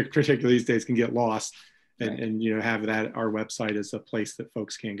 particularly these days, can get lost, and have that our website is a place that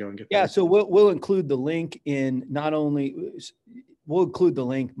folks can go and get. Yeah, so we'll include the link in we'll include the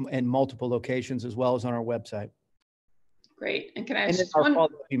link in multiple locations as well as on our website. Great. And can I ask just one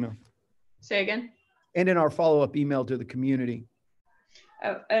email? Say again? And in our follow-up email to the community.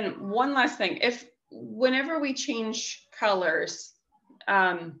 And one last thing, whenever we change colors,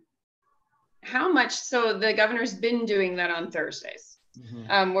 how much, so the governor's been doing that on Thursdays,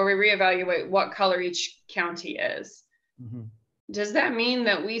 where we reevaluate what color each county is. Does that mean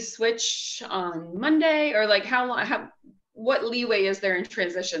that we switch on Monday, or like what leeway is there in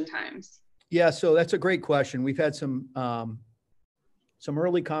transition times? Yeah, so that's a great question. We've had some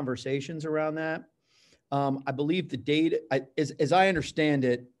early conversations around that. I believe the data, as I understand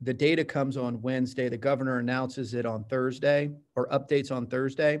it, the data comes on Wednesday. The governor announces it on Thursday, or updates on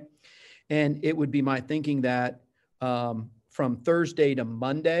Thursday. And it would be my thinking that from Thursday to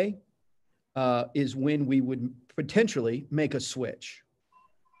Monday is when we would potentially make a switch.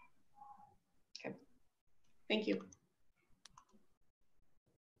 Okay, thank you.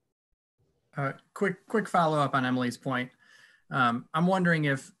 Quick follow-up on Emily's point. I'm wondering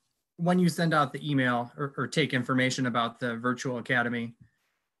if when you send out the email or take information about the virtual academy,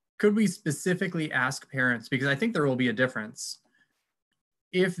 could we specifically ask parents, because I think there will be a difference,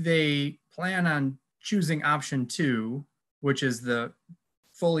 if they plan on choosing option 2, which is the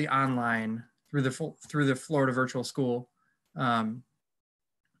fully online through the Florida Virtual School,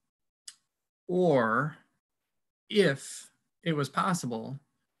 or if it was possible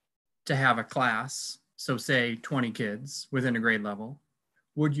to have a class, so say 20 kids within a grade level,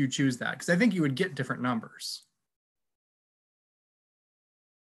 would you choose that? Because I think you would get different numbers.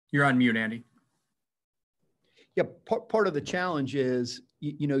 You're on mute, Andy. Yeah, part of the challenge is,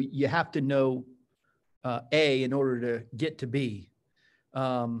 you have to know A in order to get to B.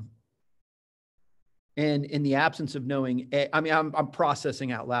 And in the absence of knowing A, I mean, I'm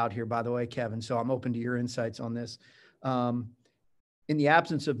processing out loud here, by the way, Kevin, so I'm open to your insights on this. In the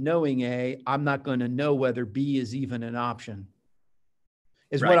absence of knowing A, I'm not going to know whether B is even an option,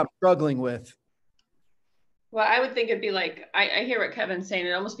 is what I'm struggling with. Well, I would think it'd be like, I hear what Kevin's saying,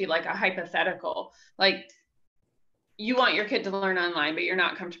 it'd almost be like a hypothetical. Like, you want your kid to learn online, but you're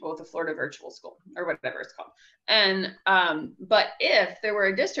not comfortable with the Florida Virtual School or whatever it's called. And, but if there were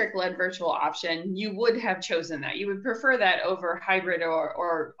a district-led virtual option, you would have chosen that. You would prefer that over hybrid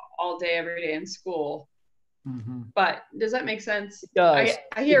or all day, every day in school. But does that make sense? It does.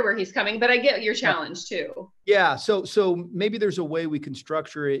 I hear where he's coming, but I get your challenge too. Yeah. So maybe there's a way we can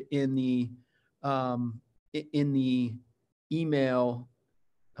structure it in the email.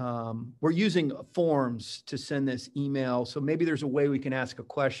 We're using forms to send this email. So maybe there's a way we can ask a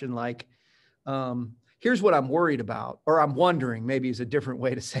question like, here's what I'm worried about, or I'm wondering, maybe is a different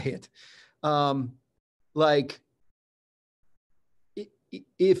way to say it. One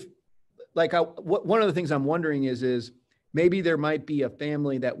of the things I'm wondering is maybe there might be a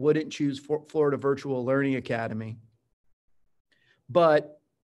family that wouldn't choose Florida Virtual Learning Academy. But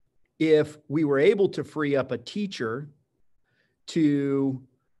if we were able to free up a teacher to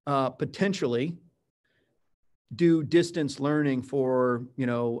potentially do distance learning for,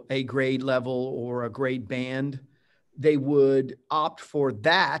 a grade level or a grade band, they would opt for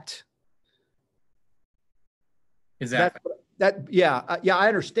that. Exactly. Yeah, I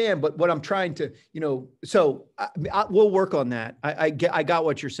understand. But what I'm trying to, we'll work on that. I got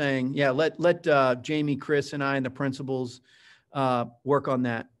what you're saying. Yeah, let Jamie, Chris, and I and the principals work on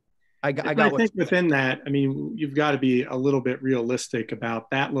that. I think within that, I mean, you've got to be a little bit realistic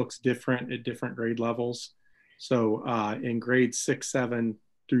about that. Looks different at different grade levels. So in grades 6, 7,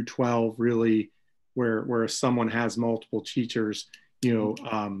 through 12 really, where someone has multiple teachers,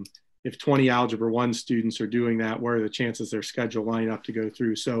 if 20 Algebra 1 students are doing that, what are the chances their schedule line up to go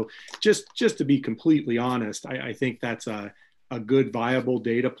through? So just to be completely honest, I think that's a good viable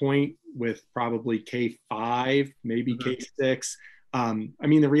data point with probably K5, maybe K6. I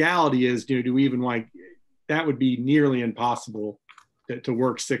mean, the reality is, do we even like, that would be nearly impossible to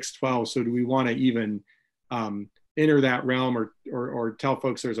work 6-12. So do we want to even enter that realm or tell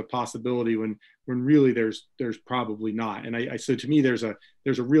folks there's a possibility when really there's probably not? And so to me, there's a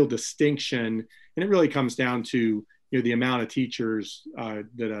real distinction, and it really comes down to the amount of teachers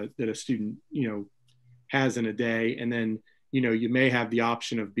that a student has in a day, and then you may have the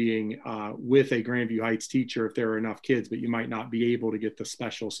option of being with a Grandview Heights teacher if there are enough kids, but you might not be able to get the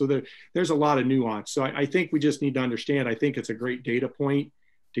special. So there's a lot of nuance. So I think we just need to understand. I think it's a great data point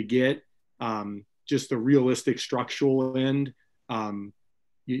to get. Just the realistic structural end.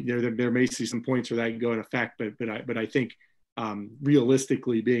 There may be some points where that can go in effect, but I think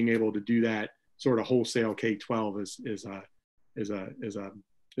realistically being able to do that sort of wholesale K-12 is a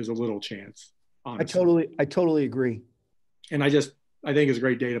little chance. Honestly. I totally agree. And I think it's a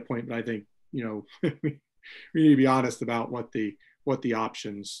great data point, but I think we need to be honest about what the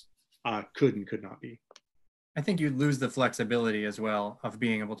options could and could not be. I think you'd lose the flexibility as well of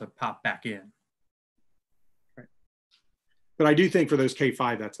being able to pop back in. But I do think for those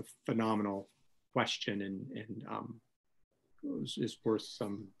K5, that's a phenomenal question, and is worth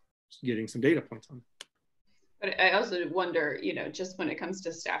getting some data points on. But I also wonder, just when it comes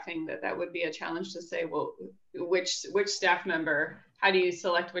to staffing, that would be a challenge to say, well, which staff member, how do you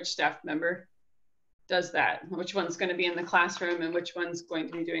select which staff member does that? Which one's going to be in the classroom and which one's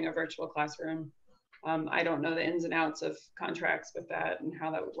going to be doing a virtual classroom? I don't know the ins and outs of contracts with that and how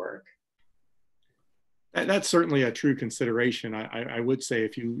that would work. That's certainly a true consideration. I would say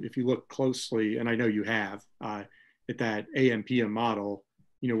if you look closely, and I know you have, at that AM/PM model,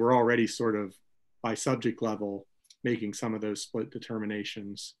 we're already sort of by subject level making some of those split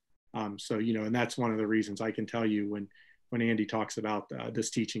determinations. So and that's one of the reasons I can tell you when Andy talks about this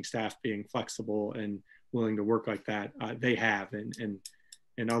teaching staff being flexible and willing to work like that, they have, and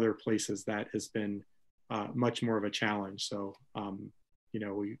in other places that has been much more of a challenge. So.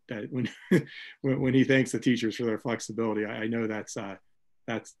 When he thanks the teachers for their flexibility, I know that's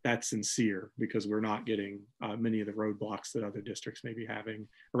sincere, because we're not getting many of the roadblocks that other districts may be having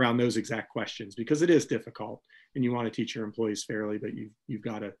around those exact questions, because it is difficult and you want to teach your employees fairly, but you've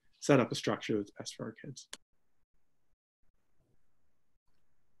got to set up a structure that's best for our kids.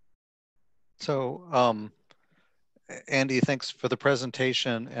 So Andy, thanks for the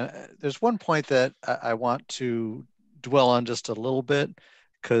presentation. And there's one point that I want to dwell on just a little bit,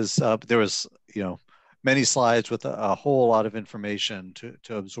 because there was, many slides with a whole lot of information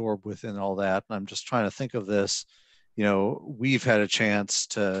to absorb within all that. And I'm just trying to think of this, we've had a chance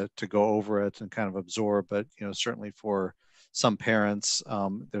to go over it and kind of absorb, but, certainly for some parents,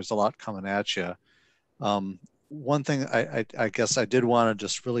 there's a lot coming at you. One thing I guess I did want to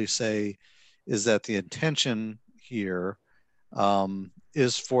just really say is that the intention here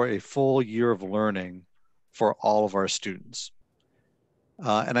is for a full year of learning for all of our students.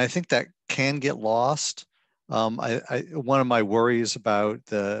 And I think that can get lost. One of my worries about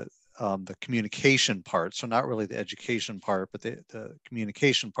the communication part, so not really the education part, but the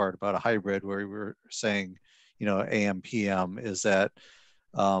communication part about a hybrid where we were saying, AM, PM, is that,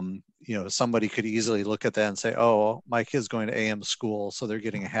 somebody could easily look at that and say, oh, my kid's going to AM school, so they're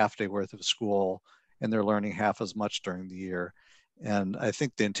getting a half day worth of school and they're learning half as much during the year. And I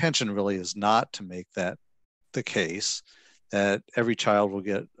think the intention really is not to make that the case, that every child will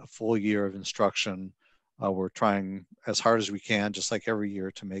get a full year of instruction. We're trying as hard as we can, just like every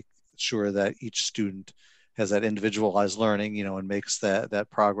year, to make sure that each student has that individualized learning, and makes that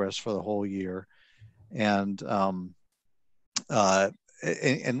progress for the whole year. And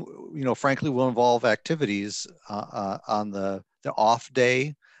frankly, will involve activities on the off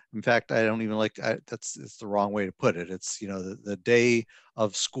day. In fact, I don't even like, it's the wrong way to put it. It's, the day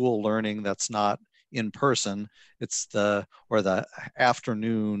of school learning that's not in person, it's the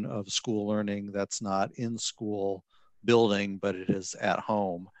afternoon of school learning that's not in school building, but it is at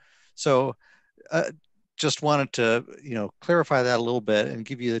home. So just wanted to, clarify that a little bit and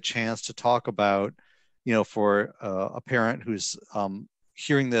give you the chance to talk about, for a parent who's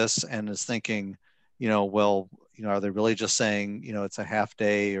hearing this and is thinking, well, are they really just saying, it's a half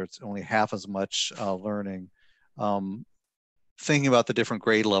day or it's only half as much learning? Thinking about the different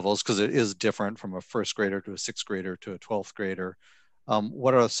grade levels, because it is different from a first grader to a sixth grader to a 12th grader.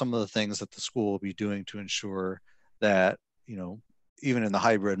 What are some of the things that the school will be doing to ensure that, even in the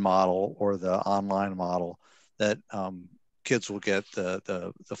hybrid model or the online model, that kids will get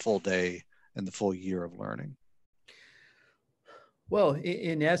the full day and the full year of learning. Well,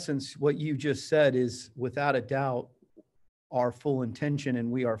 in essence, what you just said is without a doubt our full intention,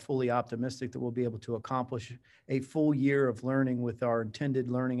 and we are fully optimistic that we'll be able to accomplish a full year of learning with our intended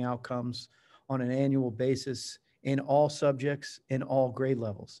learning outcomes on an annual basis in all subjects in all grade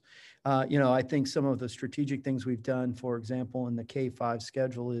levels. I think some of the strategic things we've done, for example, in the K-5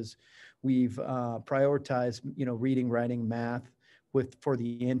 schedule is we've prioritized, reading, writing, math for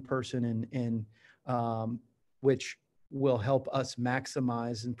the in-person and which will help us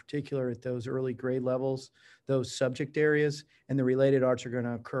maximize, in particular at those early grade levels, those subject areas, and the related arts are going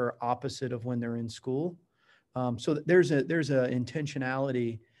to occur opposite of when they're in school. So there's a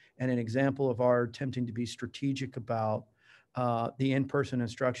intentionality and an example of our attempting to be strategic about the in-person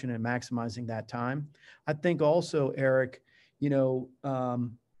instruction and maximizing that time. I think also, Eric,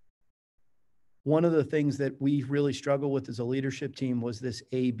 one of the things that we really struggle with as a leadership team was this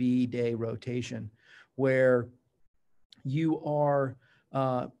A-B day rotation, where you are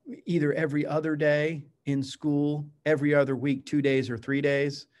either every other day in school, every other week, 2 days or 3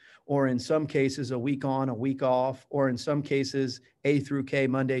 days, or in some cases, a week on, a week off, or in some cases, A through K,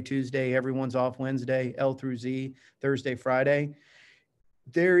 Monday, Tuesday, everyone's off Wednesday, L through Z, Thursday, Friday.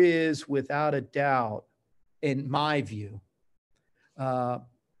 There is, without a doubt, in my view,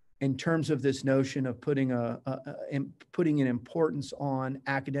 in terms of this notion of putting an importance on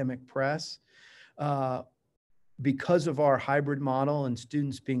academic press, because of our hybrid model and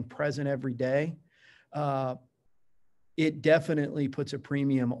students being present every day, it definitely puts a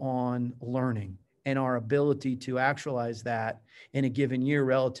premium on learning and our ability to actualize that in a given year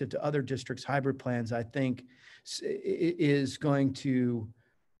relative to other districts' hybrid plans. I think is going to,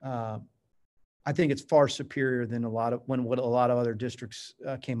 I think it's far superior than what a lot of other districts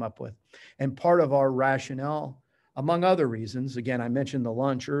came up with. And part of our rationale, among other reasons, again, I mentioned the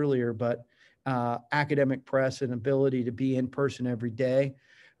lunch earlier, but academic press and ability to be in person every day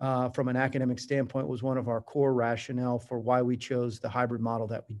from an academic standpoint was one of our core rationale for why we chose the hybrid model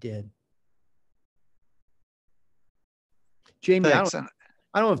that we did. Jamie, I don't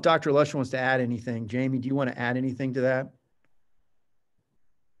know if Dr. Lusher wants to add anything. Jamie, do you want to add anything to that?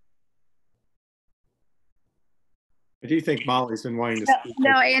 I do think Molly's been wanting to speak.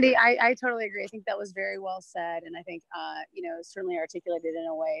 No, Andy, I totally agree. I think that was very well said. And I think, certainly articulated in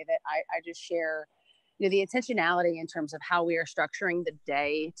a way that I just share, the intentionality in terms of how we are structuring the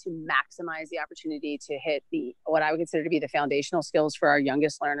day to maximize the opportunity to hit what I would consider to be the foundational skills for our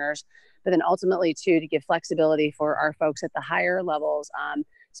youngest learners, but then ultimately too, to give flexibility for our folks at the higher levels,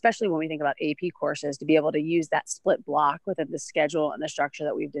 especially when we think about AP courses, to be able to use that split block within the schedule and the structure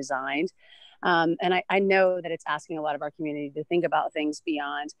that we've designed. And I know that it's asking a lot of our community to think about things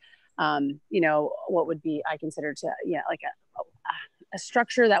beyond, what would be, I consider to, like a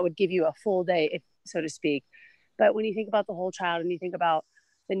structure that would give you a full day, so to speak. But when you think about the whole child and you think about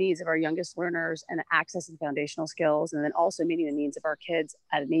the needs of our youngest learners and access and foundational skills, and then also meeting the needs of our kids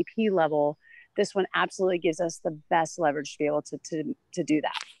at an AP level, this one absolutely gives us the best leverage to be able to do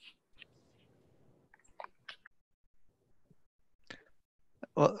that.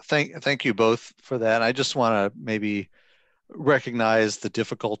 Well, thank you both for that. I just want to maybe recognize the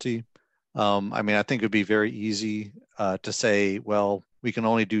difficulty. I think it would be very easy to say, well, we can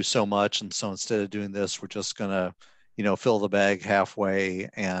only do so much, and so instead of doing this, we're just going to, fill the bag halfway,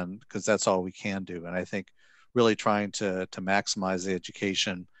 and because that's all we can do. And I think really trying to maximize the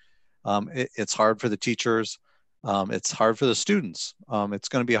education, it's hard for the teachers, it's hard for the students. It's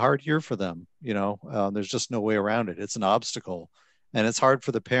going to be a hard year for them. There's just no way around it. It's an obstacle. And it's hard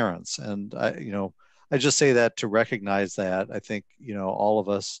for the parents. And I just say that to recognize that. I think, all of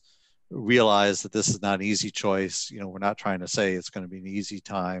us realize that this is not an easy choice. We're not trying to say it's going to be an easy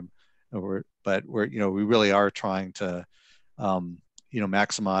time, but we really are trying to,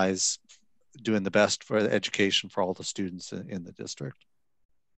 maximize doing the best for the education for all the students in the district.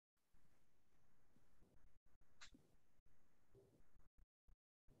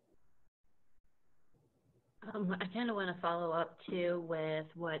 I kind of want to follow up too with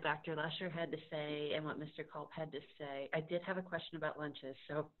what Dr. Lusher had to say and what Mr. Culp had to say. I did have a question about lunches,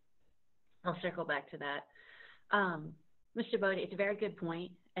 so I'll circle back to that. Mr. Bodie, it's a very good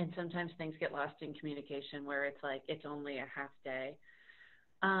point, and sometimes things get lost in communication where it's like it's only a half day.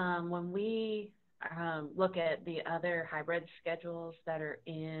 When we look at the other hybrid schedules that are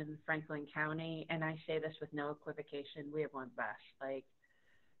in Franklin County, and I say this with no equivocation, we have one best.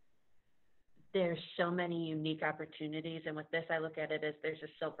 There's so many unique opportunities. And with this, I look at it as there's a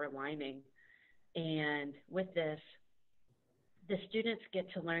silver lining. And with this, the students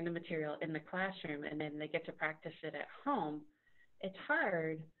get to learn the material in the classroom and then they get to practice it at home. It's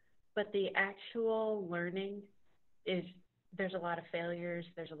hard, but the actual learning is, there's a lot of failures,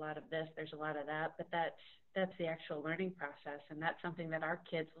 there's a lot of this, there's a lot of that, but that's the actual learning process. And that's something that our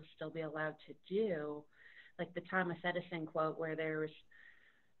kids will still be allowed to do. Like the Thomas Edison quote where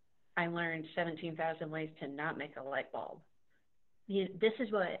I learned 17,000 ways to not make a light bulb. This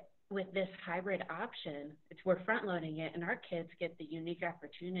is what, with this hybrid option, we're front loading it and our kids get the unique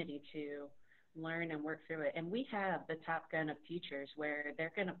opportunity to learn and work through it. And we have the Top Gun of teachers where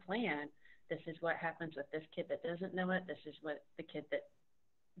they're going to plan, this is what happens with this kid that doesn't know it. This is what the kid that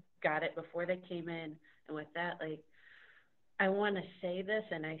got it before they came in. And with that, like, I want to say this,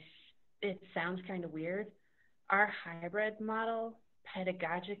 and it sounds kind of weird. Our hybrid model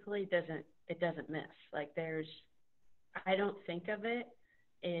pedagogically doesn't miss. Like I don't think of it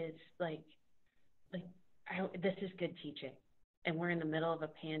as this is good teaching. And we're in the middle of a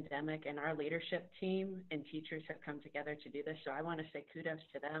pandemic and our leadership team and teachers have come together to do this. So I want to say kudos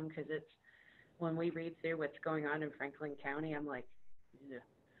to them, because it's, when we read through what's going on in Franklin County, I'm like, yeah.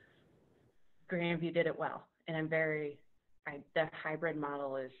 Grandview did it well. And the hybrid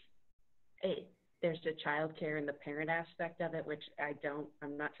model is, there's the childcare and the parent aspect of it, which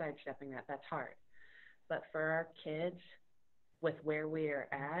I'm not sidestepping that. That's hard. But for our kids, with where we are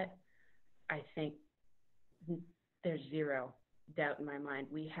at, I think there's zero doubt in my mind.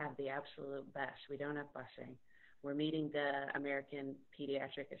 We have the absolute best. We don't have busing. We're meeting the American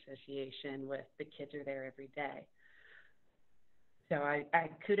Pediatric Association with the kids are there every day. So I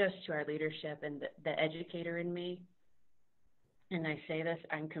kudos to our leadership and the educator in me. And I say this,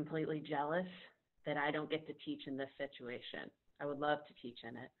 I'm completely jealous that I don't get to teach in this situation. I would love to teach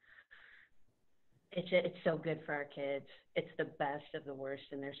in it. It's so good for our kids. It's the best of the worst,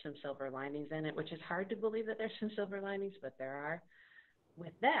 and there's some silver linings in it, which is hard to believe that there's some silver linings, but there are.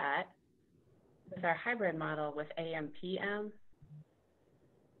 With that, with our hybrid model with AM, PM,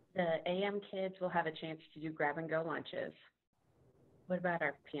 the AM kids will have a chance to do grab and go lunches. What about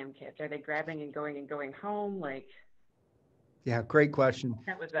our PM kids? Are they grabbing and going home? Yeah, great question.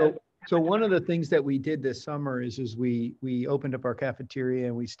 That was So one of the things that we did this summer is we opened up our cafeteria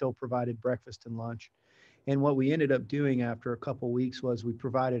and we still provided breakfast and lunch. And what we ended up doing after a couple of weeks was we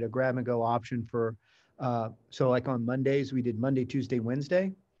provided a grab and go option for, so like on Mondays, we did Monday, Tuesday,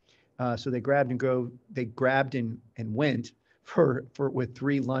 Wednesday. So they grabbed and went with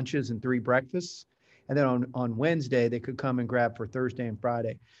 3 lunches and 3 breakfasts. And then on Wednesday, they could come and grab for Thursday and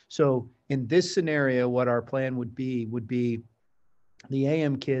Friday. So in this scenario, what our plan would be the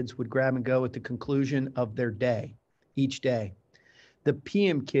AM kids would grab and go at the conclusion of their day, each day. The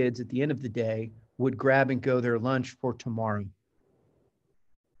PM kids at the end of the day would grab and go their lunch for tomorrow.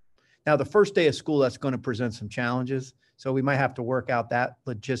 Now, the first day of school, that's going to present some challenges. So we might have to work out that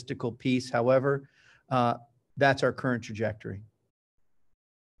logistical piece. However, that's our current trajectory.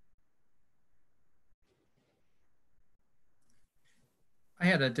 I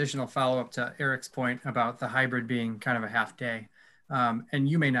had additional follow-up to Eric's point about the hybrid being kind of a half day. And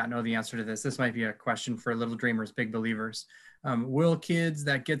you may not know the answer to this. This might be a question for Little Dreamers, Big Believers. Will kids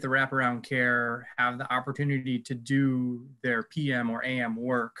that get the wraparound care have the opportunity to do their PM or AM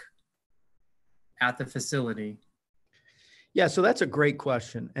work at the facility? Yeah, so that's a great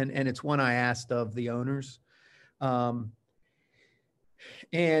question. And it's one I asked of the owners.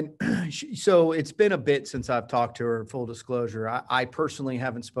 And so it's been a bit since I've talked to her, full disclosure. I personally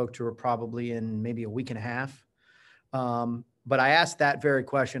haven't spoke to her probably in maybe a week and a half. But I asked that very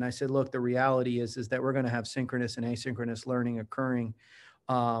question. I said, look, the reality is that we're going to have synchronous and asynchronous learning occurring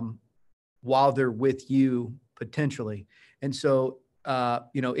while they're with you potentially. And so,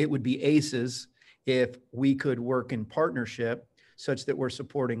 it would be ACEs if we could work in partnership such that we're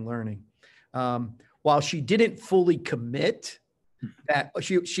supporting learning. While she didn't fully commit, that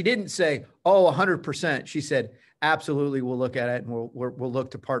she didn't say, oh, 100%. She said, absolutely, we'll look at it and we'll look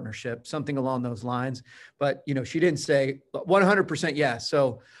to partnership, something along those lines. But, she didn't say 100% yes.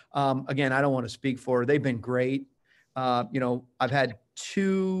 So again, I don't want to speak for her. They've been great. I've had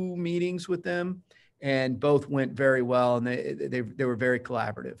 2 meetings with them and both went very well, and they were very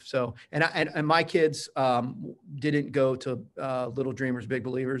collaborative. So, and my kids didn't go to Little Dreamers, Big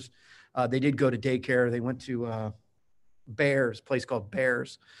Believers. They did go to daycare. They went to Bears, a place called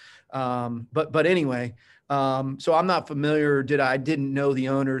Bears. But anyway, so I'm not familiar. I didn't know the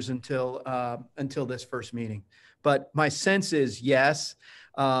owners until this first meeting. But my sense is yes,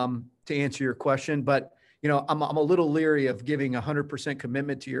 to answer your question. But I'm a little leery of giving 100%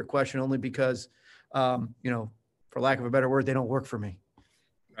 commitment to your question only because, for lack of a better word, they don't work for me.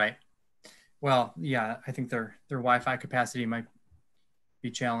 Right. Well, yeah, I think their Wi-Fi capacity might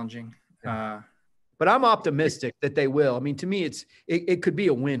be challenging. But I'm optimistic that they will. I mean, to me, it could be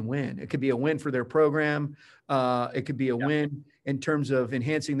a win-win. It could be a win for their program. It could be a win in terms of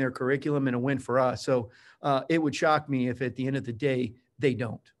enhancing their curriculum, and a win for us. So it would shock me if at the end of the day, they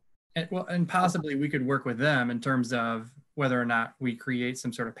don't. And possibly we could work with them in terms of whether or not we create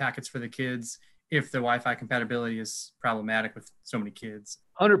some sort of packets for the kids if the Wi-Fi compatibility is problematic with so many kids.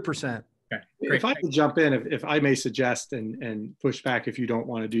 100%. Okay, great. If I could jump in, if I may suggest and push back if you don't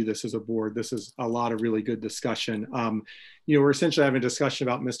want to do this as a board, this is a lot of really good discussion. We're essentially having a discussion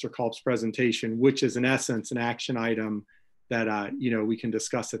about Mr. Culp's presentation, which is in essence an action item that we can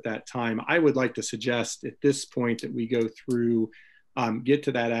discuss at that time. I would like to suggest at this point that we go through, get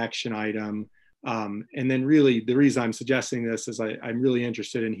to that action item, and then really the reason I'm suggesting this is I'm really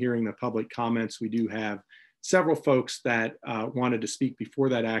interested in hearing the public comments. We do have several folks that wanted to speak before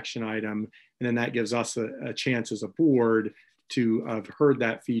that action item, and then that gives us a chance as a board to have heard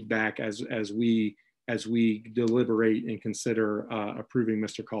that feedback as we deliberate and consider approving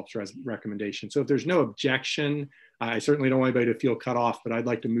Mr. Culp's recommendation. So if there's no objection, I certainly don't want anybody to feel cut off, but I'd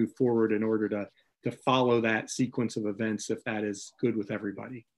like to move forward in order to follow that sequence of events if that is good with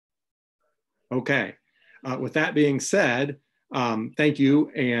everybody. Okay, with that being said, thank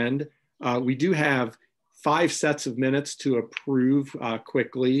you. And we do have 5 sets of minutes to approve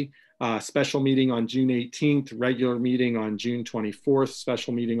quickly. Special meeting on June 18th, regular meeting on June 24th,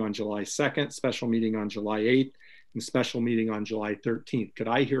 special meeting on July 2nd, special meeting on July 8th, and special meeting on July 13th. Could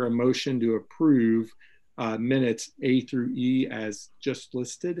I hear a motion to approve minutes A through E as just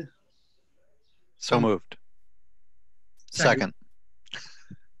listed? So moved. Second.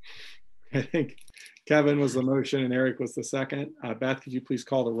 I think Kevin was the motion and Eric was the second. Beth, could you please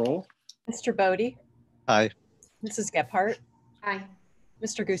call the roll? Mr. Bodie? Aye. Mrs. Gephardt? Aye.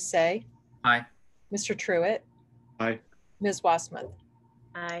 Mr. Gousset? Aye. Mr. Truitt? Aye. Ms. Wassmuth?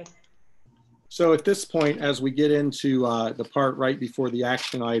 Aye. So at this point, as we get into the part right before the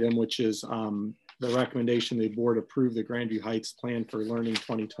action item, which is the recommendation the board approve the Grandview Heights Plan for Learning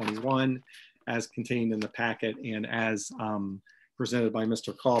 2021 as contained in the packet and as presented by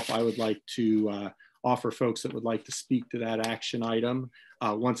Mr. Culp, I would like to offer folks that would like to speak to that action item.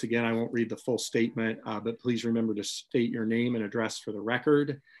 Once again, I won't read the full statement, but please remember to state your name and address for the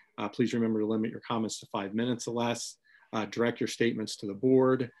record. Please remember to limit your comments to 5 minutes or less. Direct your statements to the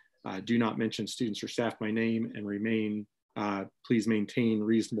board. Do not mention students or staff by name, and please maintain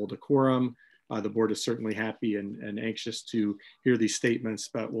reasonable decorum. The board is certainly happy and anxious to hear these statements,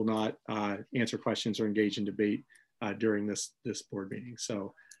 but will not answer questions or engage in debate during this board meeting.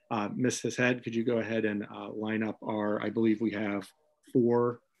 So Mrs. Head, could you go ahead and line up I believe we have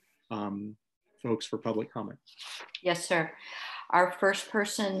 4 folks for public comment. Yes, sir. Our first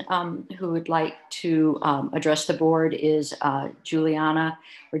person who would like to address the board is Juliana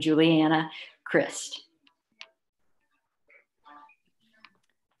Christ.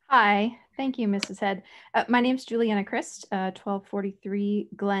 Hi, thank you, Mrs. Head. My name is Juliana Christ, 1243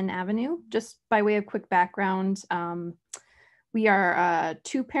 Glen Avenue. Just by way of quick background, we are a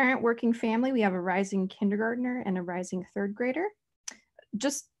 2-parent working family. We have a rising kindergartner and a rising 3rd grader.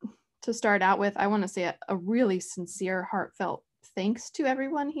 Just to start out with, I want to say a really sincere, heartfelt thanks to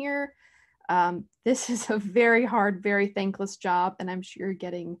everyone here. This is a very hard, very thankless job, and I'm sure you're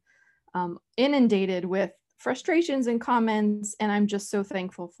getting inundated with frustrations and comments, and I'm just so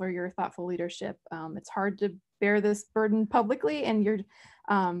thankful for your thoughtful leadership. It's hard to bear this burden publicly, and you're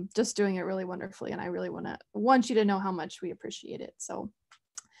just doing it really wonderfully, and I really want you to know how much we appreciate it. So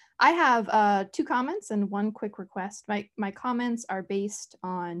I have 2 comments and 1 quick request. My comments are based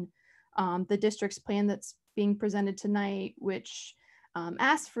on the district's plan that's being presented tonight, which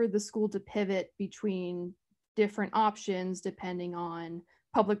asks for the school to pivot between different options depending on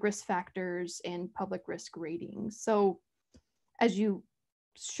public risk factors and public risk ratings. So as you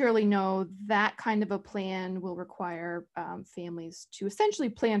surely know, that kind of a plan will require families to essentially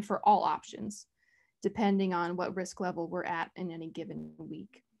plan for all options, depending on what risk level we're at in any given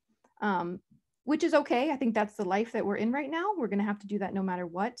week, which is okay. I think that's the life that we're in right now. We're gonna have to do that no matter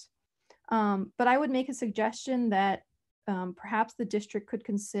what. But I would make a suggestion that perhaps the district could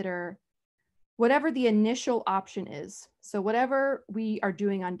consider whatever the initial option is. So whatever we are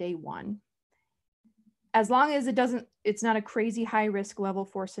doing on day 1, as long as it's not a crazy high risk level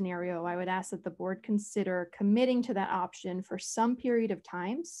 4 scenario, I would ask that the board consider committing to that option for some period of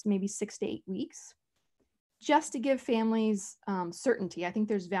time, maybe 6 to 8 weeks, just to give families certainty. I think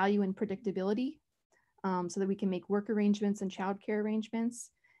there's value in predictability so that we can make work arrangements and childcare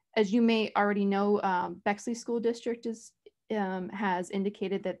arrangements. As you may already know, Bexley School District has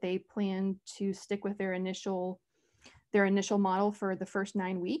indicated that they plan to stick with their initial model for the first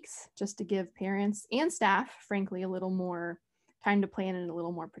 9 weeks, just to give parents and staff, frankly, a little more time to plan and a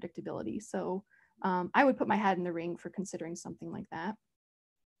little more predictability. So I would put my hat in the ring for considering something like that.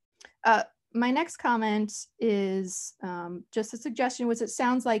 My next comment is just a suggestion, which it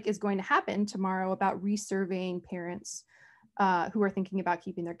sounds like is going to happen tomorrow, about resurveying parents who are thinking about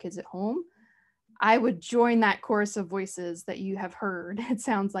keeping their kids at home. I would join that chorus of voices that you have heard, it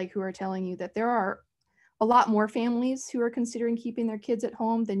sounds like, who are telling you that there are a lot more families who are considering keeping their kids at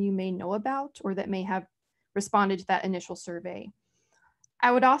home than you may know about, or that may have responded to that initial survey.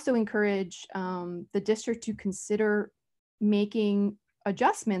 I would also encourage the district to consider making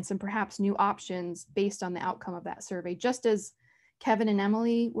adjustments and perhaps new options based on the outcome of that survey. Just as Kevin and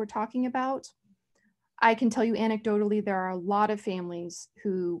Emily were talking about, I can tell you anecdotally, there are a lot of families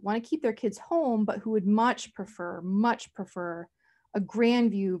who want to keep their kids home, but who would much prefer a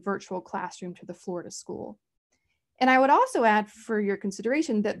Grandview virtual classroom to the Florida school. And I would also add for your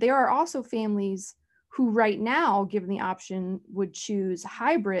consideration that there are also families who right now, given the option, would choose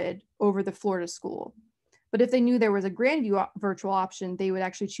hybrid over the Florida school. But if they knew there was a Grandview virtual option, they would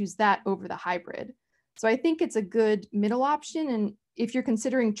actually choose that over the hybrid. So I think it's a good middle option. And if you're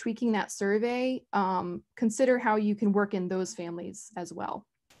considering tweaking that survey, consider how you can work in those families as well.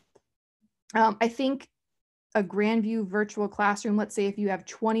 I think a Grandview virtual classroom, let's say if you have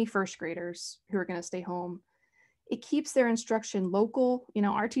 20 first graders who are going to stay home, it keeps their instruction local. You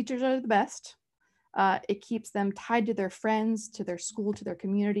know, our teachers are the best. It keeps them tied to their friends, to their school, to their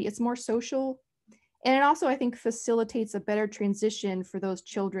community. It's more social. And it also, I think, facilitates a better transition for those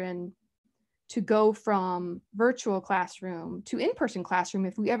children to go from virtual classroom to in-person classroom.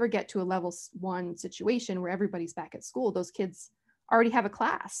 If we ever get to a level 1 situation where everybody's back at school, those kids already have a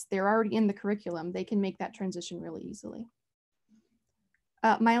class. They're already in the curriculum. They can make that transition really easily.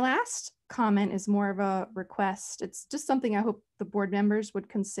 My last comment is more of a request. It's just something I hope the board members would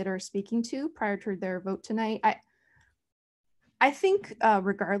consider speaking to prior to their vote tonight. I think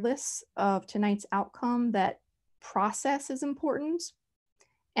regardless of tonight's outcome, that process is important.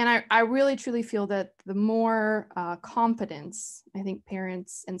 And I really truly feel that the more confidence I think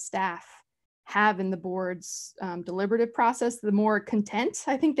parents and staff have in the board's deliberative process, the more content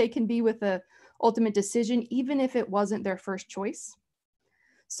I think they can be with the ultimate decision, even if it wasn't their first choice.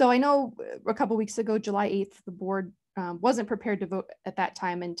 So I know a couple weeks ago, July 8th, the board wasn't prepared to vote at that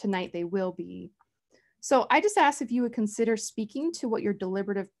time, and tonight they will be. So I just ask if you would consider speaking to what your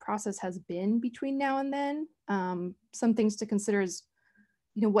deliberative process has been between now and then. Some things to consider is,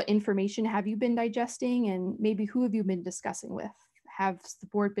 you know, what information have you been digesting, and maybe who have you been discussing with? Have the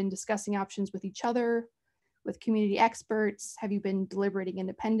board been discussing options with each other, with community experts? Have you been deliberating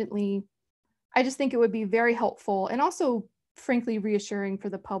independently? I just think it would be very helpful and also frankly reassuring for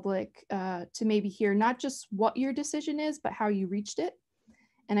the public to maybe hear not just what your decision is, but how you reached it.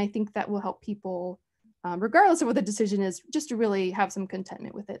 And I think that will help people, regardless of what the decision is, just to really have some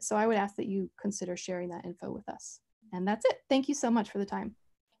contentment with it. So I would ask that you consider sharing that info with us. And that's it. Thank you so much for the time.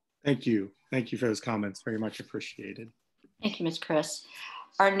 Thank you. Thank you for those comments. Very much appreciated. Thank you, Ms. Chris.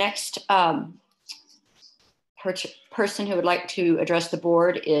 Our next person who would like to address the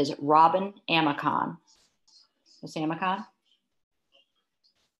board is Robin Amicon. Ms. Amicon?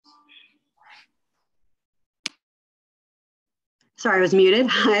 Sorry, I was muted.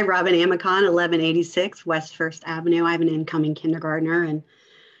 Hi, Robin Amicon, 1186 West First Avenue. I have an incoming kindergartner, and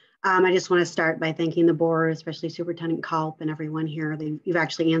I just want to start by thanking the board, especially Superintendent Culp and everyone here. You've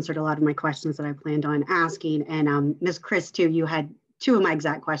actually answered a lot of my questions that I planned on asking. And Ms. Chris, too, you had 2 of my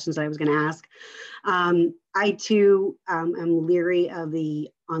exact questions that I was going to ask. I, too, am leery of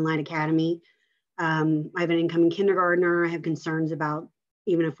the online academy. I have an incoming kindergartner. I have concerns about,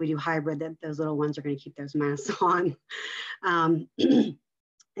 even if we do hybrid, that those little ones are going to keep those masks on. And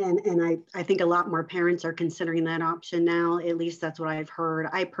I think a lot more parents are considering that option now. At least that's what I've heard.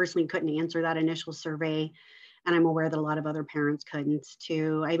 I personally couldn't answer that initial survey, and I'm aware that a lot of other parents couldn't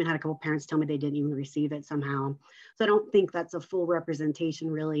too. I even had a couple parents tell me they didn't even receive it somehow. So I don't think that's a full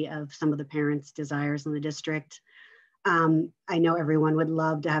representation really of some of the parents' desires in the district. I know everyone would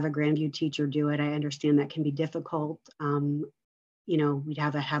love to have a Grandview teacher do it. I understand that can be difficult. You know, we'd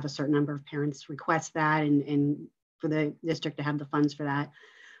have a certain number of parents request that, and for the district to have the funds for that.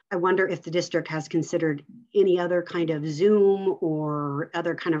 I wonder if the district has considered any other kind of Zoom or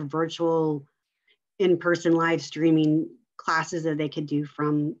other kind of virtual in-person live streaming classes that they could do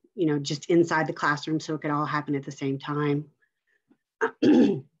from, you know, just inside the classroom so it could all happen at the same time.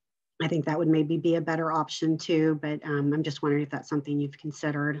 I think that would maybe be a better option too, but I'm just wondering if that's something you've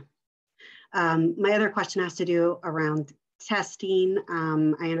considered. My other question has to do around testing.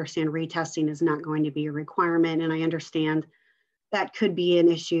 I understand retesting is not going to be a requirement, and I understand that could be an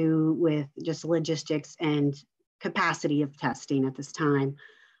issue with just logistics and capacity of testing at this time.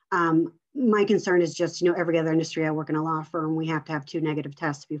 My concern is just, every other industry, I work in a law firm, we have to have 2 negative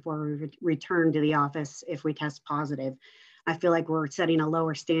tests before we return to the office if we test positive. I feel like we're setting a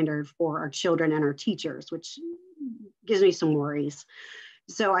lower standard for our children and our teachers, which gives me some worries.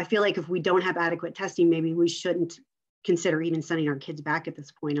 So I feel like if we don't have adequate testing, maybe we shouldn't consider even sending our kids back at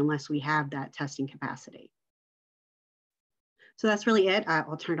this point unless we have that testing capacity. So that's really it.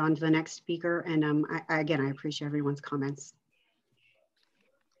 I'll turn it on to the next speaker. And again, I appreciate everyone's comments.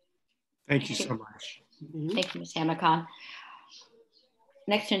 Thank you so much. Thank you, Ms. Hamakan.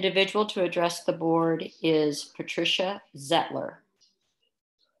 Next individual to address the board is Patricia Zettler.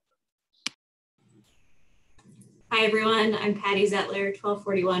 Hi, everyone. I'm Patty Zettler,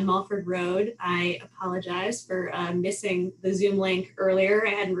 1241 Mulford Road. I apologize for missing the Zoom link earlier.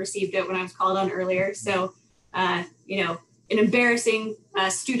 I hadn't received it when I was called on earlier. So, an embarrassing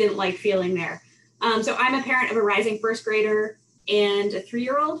student-like feeling there. So I'm a parent of a rising first grader and a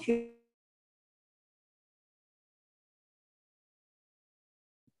 3-year-old who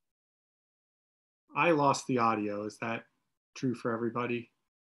I lost the audio. Is that true for everybody?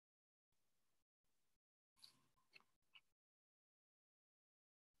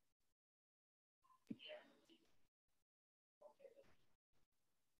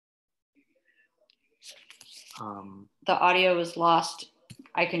 The audio was lost.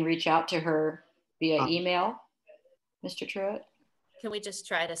 I can reach out to her via email, Mr. Truitt. Can we just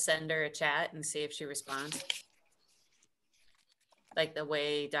try to send her a chat and see if she responds? Like the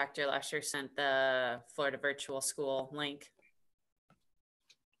way Dr. Lusher sent the Florida Virtual School link.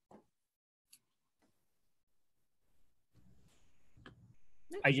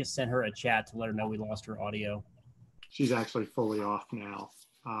 I just sent her a chat to let her know we lost her audio. She's actually fully off now.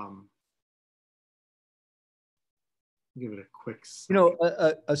 Give it a quick second.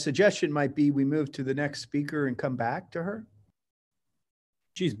 A suggestion might be we move to the next speaker and come back to her.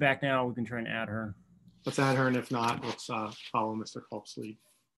 She's back now. We can try and add her. Let's add her, and if not, let's follow Mr. Culp's lead.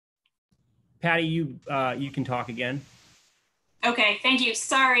 Patty, you can talk again. Okay, thank you.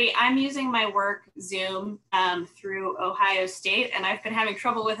 Sorry, I'm using my work Zoom through Ohio State, and I've been having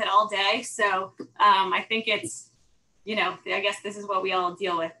trouble with it all day. So I think it's, I guess this is what we all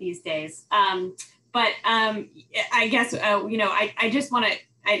deal with these days. But I guess, I just want to,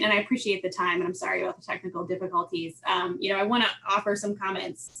 and I appreciate the time, and I'm sorry about the technical difficulties. I want to offer some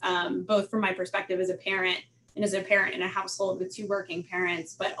comments, both from my perspective as a parent and as a parent in a household with 2 working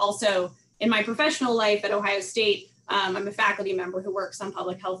parents, but also in my professional life at Ohio State. I'm a faculty member who works on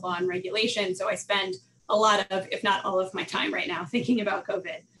public health law and regulation. So I spend a lot of, if not all of my time right now thinking about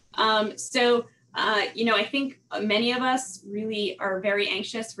COVID. I think many of us really are very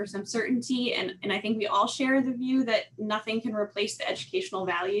anxious for some certainty. And I think we all share the view that nothing can replace the educational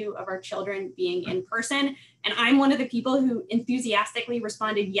value of our children being in person. And I'm one of the people who enthusiastically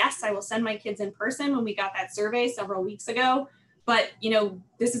responded, yes, I will send my kids in person when we got that survey several weeks ago. But,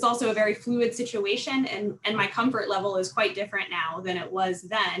 this is also a very fluid situation, and my comfort level is quite different now than it was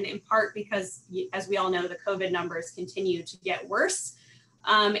then, in part because, as we all know, the COVID numbers continue to get worse.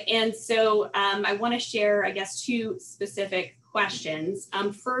 And so I want to share, I guess, 2 specific questions.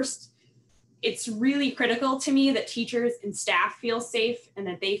 First, it's really critical to me that teachers and staff feel safe and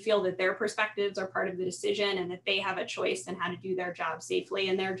that they feel that their perspectives are part of the decision and that they have a choice in how to do their job safely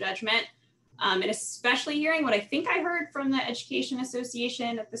in their judgment. And especially hearing what I think I heard from the Education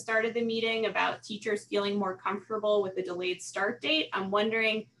Association at the start of the meeting about teachers feeling more comfortable with the delayed start date. I'm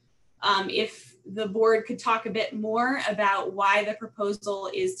wondering if the board could talk a bit more about why the proposal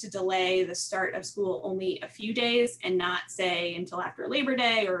is to delay the start of school only a few days and not say until after Labor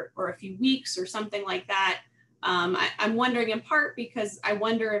Day or a few weeks or something like that. I'm wondering in part because I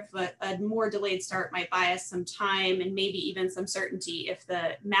wonder if a more delayed start might buy us some time and maybe even some certainty if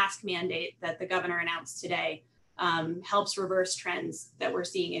the mask mandate that the governor announced today helps reverse trends that we're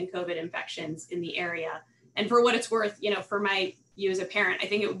seeing in COVID infections in the area. And for what it's worth, for you as a parent, I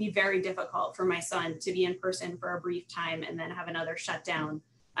think it would be very difficult for my son to be in person for a brief time and then have another shutdown.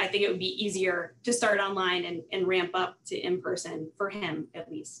 I think it would be easier to start online and ramp up to in person for him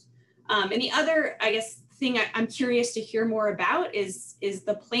at least. And the other, I guess, thing I'm curious to hear more about is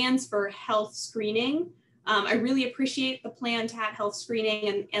the plans for health screening. I really appreciate the plan to have health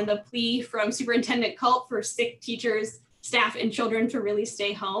screening and the plea from Superintendent Culp for sick teachers, staff, and children to really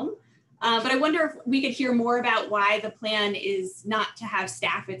stay home. But I wonder if we could hear more about why the plan is not to have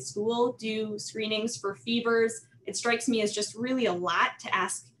staff at school do screenings for fevers. It strikes me as just really a lot to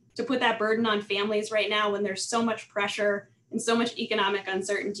ask to put that burden on families right now when there's so much pressure and so much economic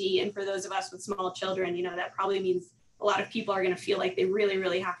uncertainty. And for those of us with small children, you know, that probably means a lot of people are going to feel like they really,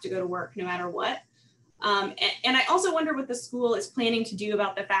 really have to go to work no matter what. And I also wonder what the school is planning to do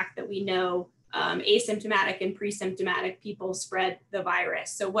about the fact that we know asymptomatic and pre-symptomatic people spread the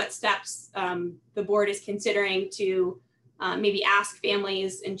virus. So what steps the board is considering to maybe ask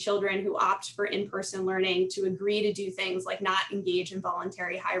families and children who opt for in-person learning to agree to do things like not engage in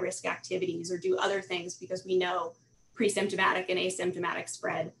voluntary high-risk activities or do other things because we know pre-symptomatic and asymptomatic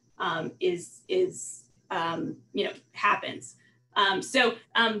spread happens. So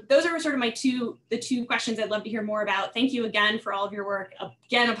those are sort of the two questions I'd love to hear more about. Thank you again for all of your work.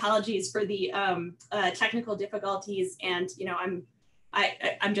 Again, apologies for the technical difficulties, and you know,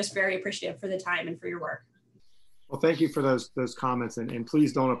 I'm just very appreciative for the time and for your work. Well, thank you for those comments, and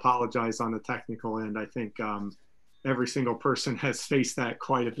please don't apologize on the technical end. I think every single person has faced that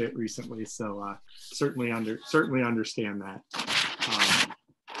quite a bit recently, so certainly understand that.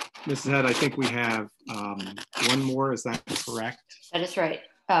 Mrs. Head, I think we have one more. Is that correct? That is right,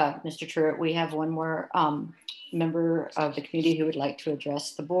 Mr. Truitt. We have one more member of the community who would like to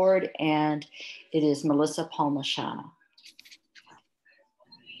address the board, and it is Melissa Palmashano.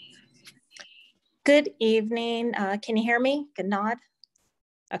 Good evening. Can you hear me? Good nod.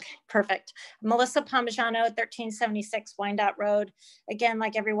 Okay, perfect. Melissa Palmashano, 1376 Wyandotte Road. Again,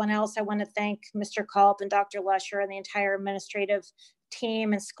 like everyone else, I want to thank Mr. Culp and Dr. Lusher and the entire administrative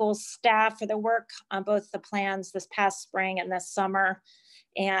team and school staff for the work on both the plans this past spring and this summer.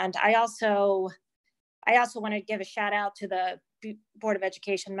 And I also want to give a shout out to the Board of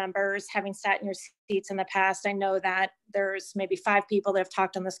Education members. Having sat in your seats in the past, I know that there's maybe 5 people that have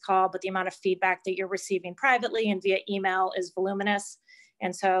talked on this call, but the amount of feedback that you're receiving privately and via email is voluminous.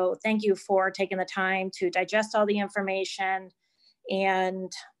 And so thank you for taking the time to digest all the information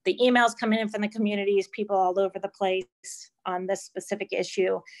and the emails coming in from the communities, people all over the place on this specific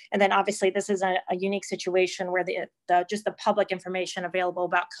issue. And then obviously this is a unique situation where just the public information available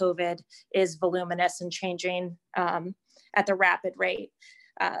about COVID is voluminous and changing at the rapid rate.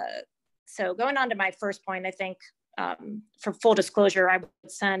 So going on to my first point, I think for full disclosure, I would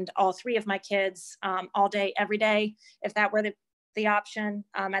send all 3 of my kids all day, every day, if that were the option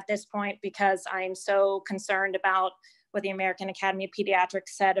at this point, because I'm so concerned about what the American Academy of Pediatrics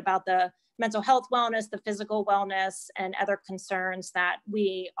said about the mental health wellness, the physical wellness, and other concerns that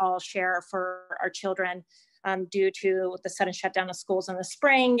we all share for our children due to the sudden shutdown of schools in the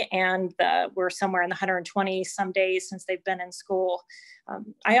spring, and we're somewhere in the 120 some days since they've been in school.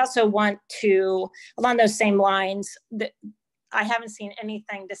 I also want to, along those same lines, I haven't seen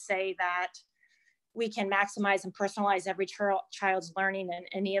anything to say that we can maximize and personalize every child's learning in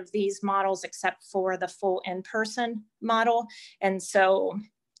any of these models except for the full in-person model. And so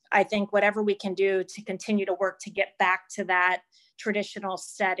I think whatever we can do to continue to work to get back to that traditional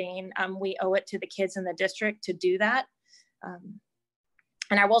setting, we owe it to the kids in the district to do that.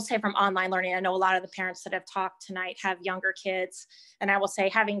 And I will say from online learning, I know a lot of the parents that have talked tonight have younger kids. And I will say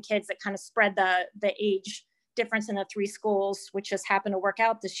having kids that kind of spread the age difference in the 3 schools, which just happened to work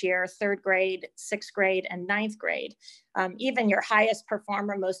out this year, 3rd grade, 6th grade, and 9th grade. Even your highest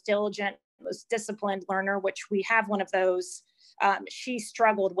performer, most diligent, most disciplined learner, which we have one of those, she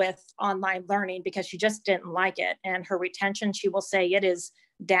struggled with online learning because she just didn't like it. And her retention, she will say, it is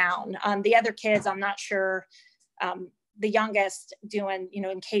down. The other kids, I'm not sure, the youngest doing, in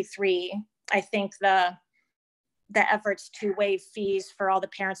K3, I think the efforts to waive fees for all the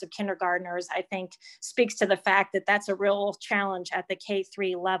parents of kindergartners, I think speaks to the fact that that's a real challenge at the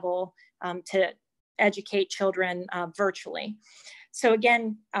K3 level to educate children virtually. So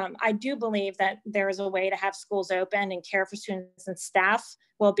again, I do believe that there is a way to have schools open and care for students and staff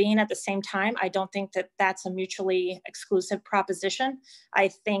well-being at the same time. I don't think that that's a mutually exclusive proposition. I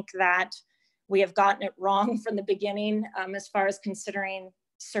think that we have gotten it wrong from the beginning as far as considering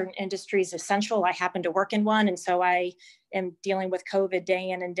certain industries essential. I happen to work in one, and so I am dealing with COVID day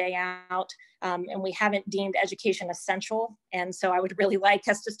in and day out, and we haven't deemed education essential. And so I would really like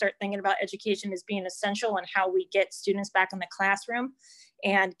us to start thinking about education as being essential and how we get students back in the classroom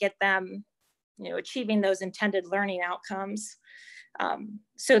and get them, achieving those intended learning outcomes.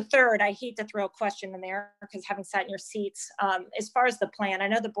 So third, I hate to throw a question in there because having sat in your seats, as far as the plan, I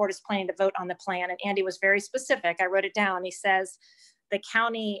know the board is planning to vote on the plan, and Andy was very specific. I wrote it down. He says, the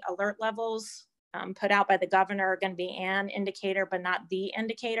county alert levels put out by the governor are going to be an indicator, but not the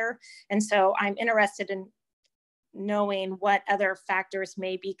indicator. And so I'm interested in knowing what other factors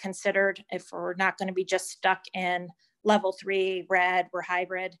may be considered if we're not going to be just stuck in level 3, red, we're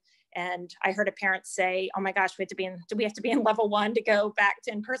hybrid, And I heard a parent say, oh my gosh, do we have to be in level 1 to go back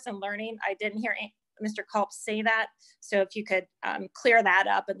to in-person learning? I didn't hear Mr. Culp say that. So if you could clear that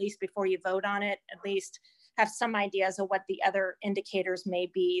up, at least before you vote on it, at least have some ideas of what the other indicators may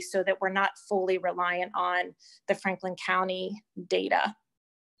be so that we're not fully reliant on the Franklin County data.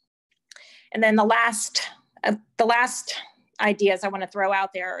 And then the last ideas I want to throw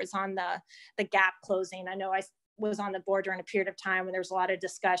out there is on the gap closing. I know I was on the board during a period of time when there was a lot of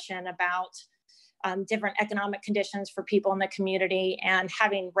discussion about different economic conditions for people in the community, and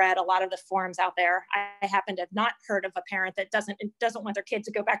having read a lot of the forums out there, I happen to have not heard of a parent that doesn't want their kid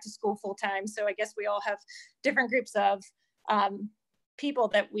to go back to school full time. So I guess we all have different groups of people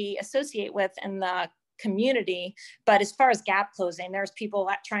that we associate with in the community. But as far as gap closing, there's people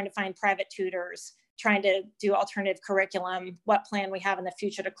trying to find private tutors, trying to do alternative curriculum, what plan we have in the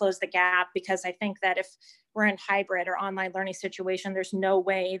future to close the gap. Because I think that if we're in hybrid or online learning situation, there's no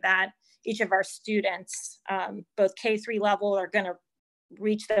way that each of our students, both K-3 level, are going to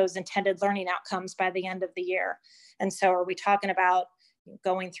reach those intended learning outcomes by the end of the year. And so are we talking about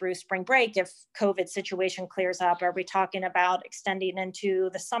going through spring break if COVID situation clears up? Are we talking about extending into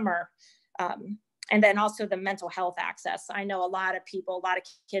the summer? And then also the mental health access. I know a lot of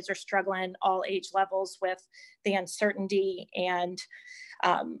kids are struggling all age levels with the uncertainty. And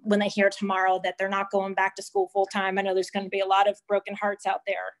when they hear tomorrow that they're not going back to school full time, I know there's going to be a lot of broken hearts out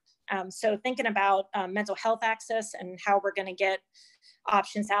there. So thinking about mental health access and how we're going to get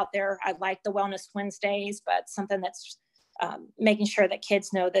options out there. I like the Wellness Wednesdays, but something that's making sure that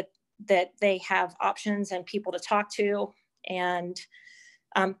kids know that they have options and people to talk to. And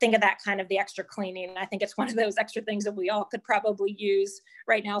think of that kind of the extra cleaning. I think it's one of those extra things that we all could probably use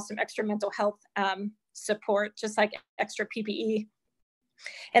right now, some extra mental health support, just like extra PPE.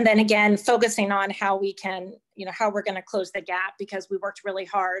 And then again, focusing on how we can, how we're going to close the gap, because we worked really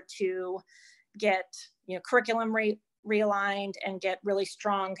hard to get, curriculum realigned and get really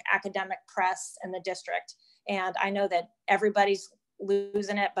strong academic press in the district. And I know that everybody's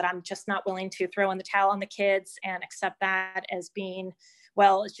losing it, but I'm just not willing to throw in the towel on the kids and accept that as being,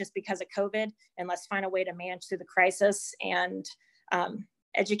 well, it's just because of COVID, and let's find a way to manage through the crisis and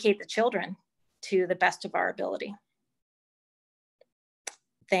educate the children to the best of our ability.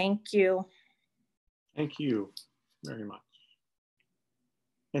 Thank you. Thank you very much.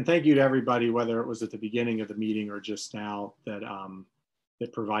 And thank you to everybody, whether it was at the beginning of the meeting or just now, that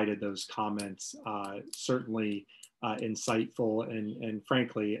that provided those comments. Certainly insightful and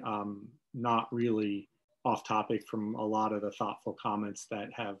frankly, not really off topic from a lot of the thoughtful comments that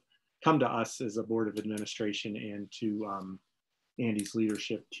have come to us as a Board of Administration and to Andy's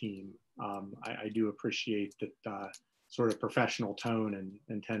leadership team. I do appreciate that sort of professional tone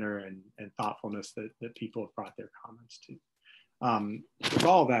and tenor and thoughtfulness that people have brought their comments to. With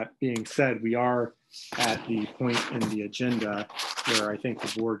all that being said, we are at the point in the agenda where I think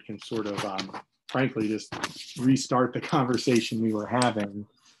the board can sort of, frankly, just restart the conversation we were having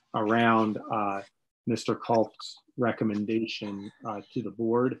around Mr. Culp's recommendation to the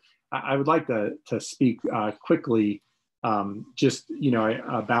board. I would like to speak quickly just,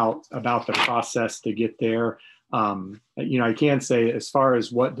 about the process to get there. I can say, as far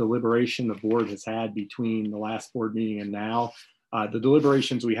as what deliberation the board has had between the last board meeting and now, the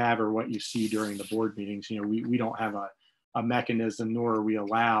deliberations we have are what you see during the board meetings. We don't have a mechanism, nor are we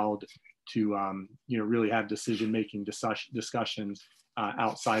allowed to, really have decision-making discussions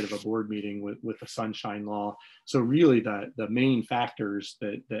outside of a board meeting with the Sunshine Law. So really the main factors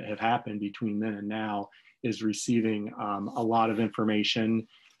that have happened between then and now is receiving a lot of information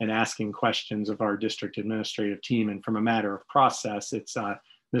and asking questions of our district administrative team. And from a matter of process, it's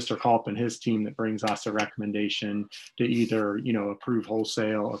Mr. Culp and his team that brings us a recommendation to either, approve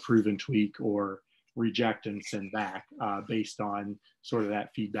wholesale, approve and tweak, or reject and send back based on sort of that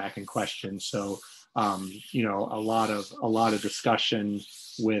feedback and questions. So, a lot of discussion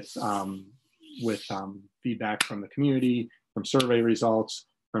with feedback from the community, from survey results,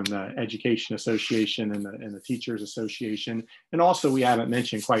 from the Education Association and the Teachers Association. And also, we haven't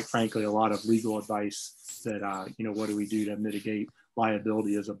mentioned, quite frankly, a lot of legal advice that, what do we do to mitigate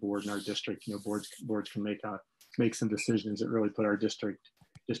liability as a board in our district? Boards can make some decisions that really put our district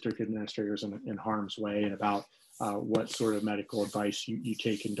administrators in harm's way, and about what sort of medical advice you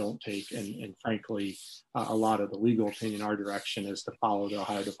take and don't take. And frankly, a lot of the legal opinion, our direction is to follow the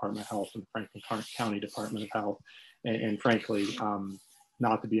Ohio Department of Health and the Franklin County Department of Health. And frankly,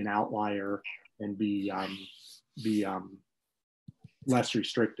 not to be an outlier and be less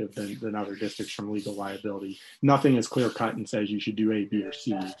restrictive than other districts from legal liability. Nothing is clear cut and says you should do A, B, or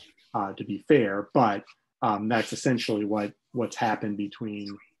C to be fair, but that's essentially what's happened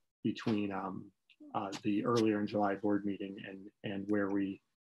between between the earlier in July board meeting and where we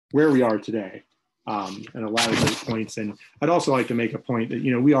are today. And a lot of great points. And I'd also like to make a point that,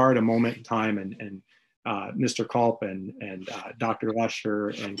 we are at a moment in time, and Mr. Culp and Dr. Lesher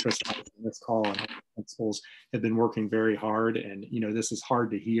and Chris on this call and principals have been working very hard. And, this is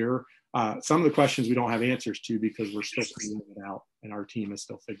hard to hear. Some of the questions we don't have answers to because we're still figuring it out and our team is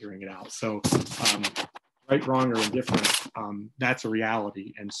still figuring it out. So right, wrong, or indifferent, that's a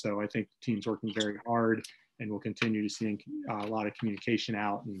reality. And so I think the team's working very hard, and we'll continue to see a lot of communication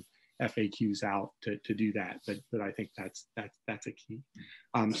out and FAQs out to do that. But I think that's a key.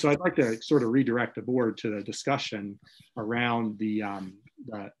 So I'd like to sort of redirect the board to the discussion around the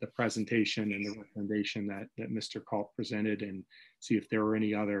presentation and the recommendation that Mr. Culp presented, and see if there were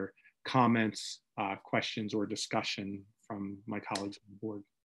any other comments, questions, or discussion from my colleagues on the board.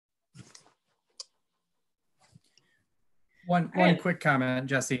 One quick comment,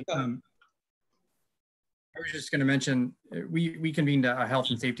 Jesse. I was just going to mention we convened a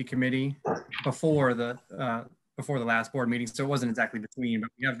health and safety committee before the last board meeting, so it wasn't exactly between, but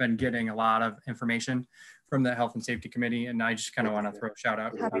we have been getting a lot of information from the health and safety committee, and I just kind of want to throw a shout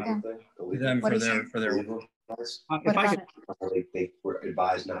out to them for their work. If I could, they were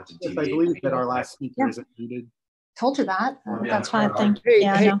advised not to deviate. I believe that our last speaker isn't muted. Told you that. That's fine. Thank you. Hey,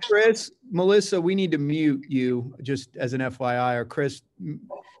 Yeah, hey, no. Chris, Melissa, we need to mute you just as an FYI, or Chris,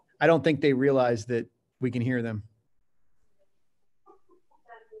 I don't think they realize that we can hear them.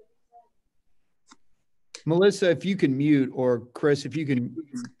 Melissa, if you can mute, or Chris, if you can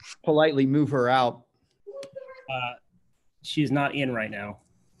politely move her out. She's not in right now.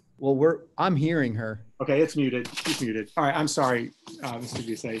 Well, I'm hearing her. Okay, it's muted. She's muted. All right, I'm sorry, Mr.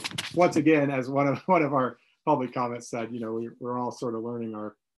 Gusay. Once again, as one of our public comments said, we're all sort of learning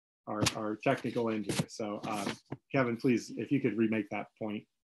our technical end here. So Kevin, please, if you could remake that point.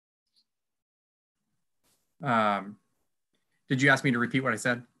 Did you ask me to repeat what I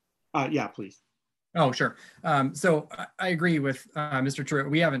said? Yeah, please. Oh, sure. So I agree with Mr. Truitt.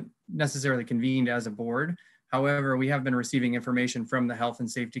 We haven't necessarily convened as a board. However, we have been receiving information from the Health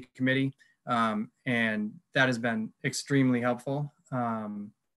and Safety Committee, and that has been extremely helpful.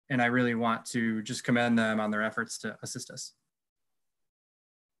 And I really want to just commend them on their efforts to assist us.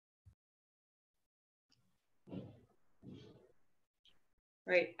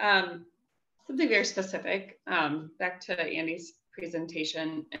 Right. Something very specific, back to Andy's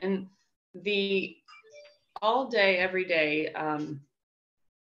presentation, and the all day, every day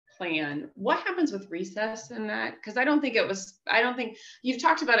plan. What happens with recess in that? Because I don't think you've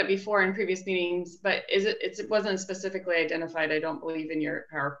talked about it before in previous meetings, but it wasn't specifically identified, I don't believe, in your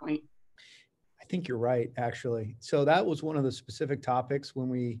PowerPoint. I think you're right, actually. So that was one of the specific topics when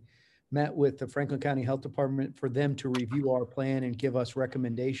we met with the Franklin County Health Department for them to review our plan and give us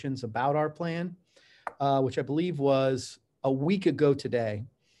recommendations about our plan, which I believe was a week ago today.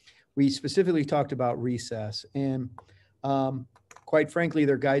 We specifically talked about recess, and quite frankly,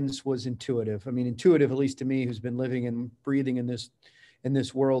 their guidance was intuitive. I mean, intuitive, at least to me, who's been living and breathing in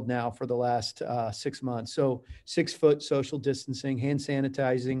this world now for the last 6 months. So 6 foot social distancing, hand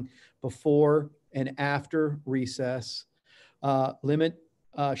sanitizing before and after recess, limit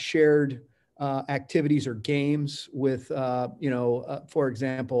shared activities or games with, for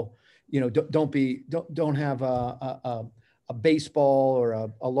example, don't have a baseball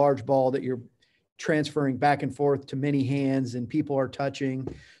or a large ball that you're transferring back and forth to many hands and people are touching.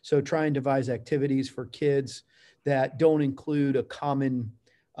 So try and devise activities for kids that don't include a common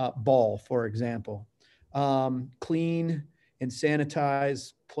ball, for example. Clean and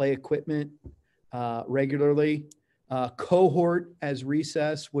sanitize play equipment regularly. Cohort as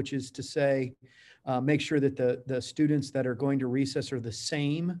recess, which is to say, make sure that the students that are going to recess are the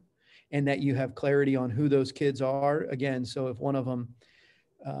same and that you have clarity on who those kids are. Again, so if one of them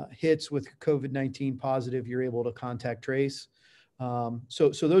hits with COVID-19 positive, you're able to contact trace.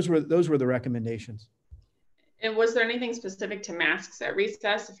 So those were the recommendations. And was there anything specific to masks at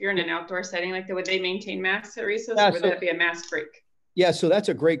recess? If you're in an outdoor setting like that, would they maintain masks at recess, or would that be a mask break? Yeah, so that's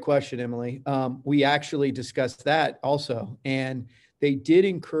a great question, Emily. We actually discussed that also, and they did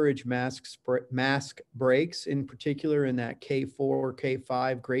encourage mask breaks, in particular in that K4,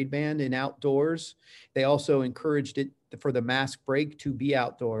 K5 grade band in outdoors. They also encouraged it for the mask break to be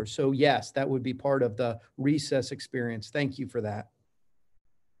outdoors. So yes, that would be part of the recess experience. Thank you for that.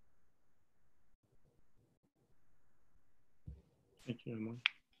 Thank you, Emily.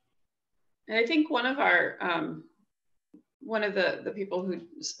 And I think one of our one of the people who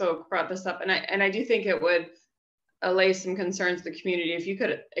spoke brought this up, and I do think it would allay some concerns to the community if you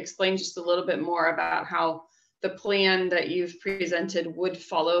could explain just a little bit more about how plan that you've presented would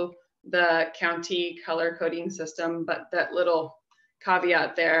follow the county color coding system, but that little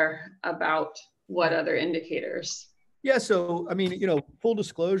caveat there about what other indicators. Yeah, so I mean, full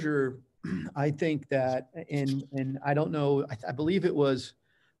disclosure, I think that, and I don't know, I believe it was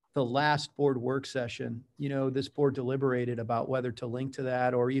the last board work session, this board deliberated about whether to link to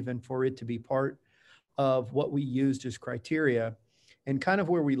that or even for it to be part of what we used as criteria. And kind of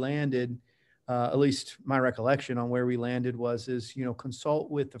where we landed, at least my recollection on where we landed is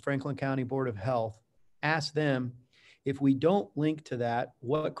consult with the Franklin County Board of Health, ask them, if we don't link to that,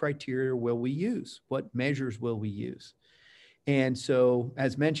 what criteria will we use? What measures will we use? And so,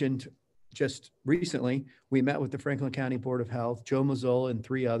 as mentioned, just recently, we met with the Franklin County Board of Health, Joe Mazzola and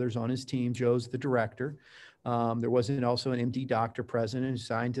 3 others on his team. Joe's the director. There was also an MD doctor present and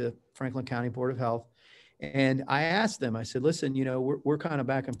assigned to Franklin County Board of Health. And I asked them, I said, listen, we're kind of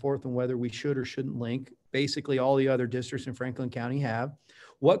back and forth on whether we should or shouldn't link. Basically, all the other districts in Franklin County have.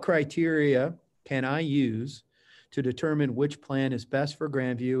 What criteria can I use to determine which plan is best for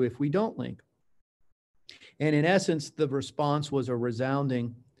Grandview if we don't link? And in essence, the response was a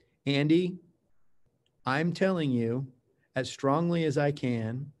resounding, Andy, I'm telling you as strongly as I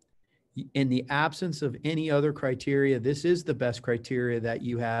can, in the absence of any other criteria, this is the best criteria that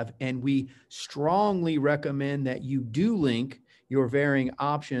you have. And we strongly recommend that you do link your varying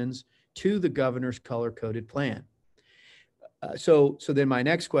options to the governor's color-coded plan. So then my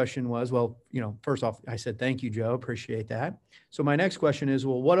next question was, well, first off, I said, thank you, Joe, appreciate that. So my next question is,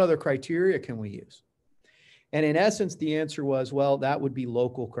 well, what other criteria can we use? And in essence, the answer was, well, that would be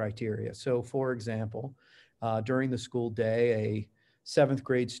local criteria. So for example, during the school day, a 7th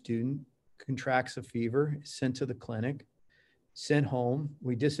grade student contracts a fever, is sent to the clinic, sent home,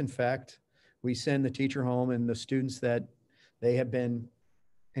 we disinfect, we send the teacher home and the students that they have been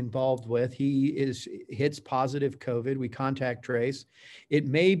involved with, hits positive COVID, we contact trace.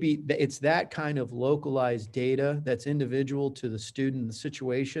 It's that kind of localized data that's individual to the student, the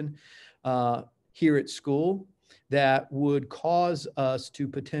situation here at school that would cause us to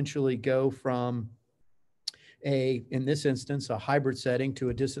potentially go from in this instance, a hybrid setting to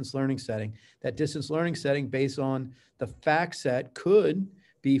a distance learning setting. That distance learning setting based on the fact set could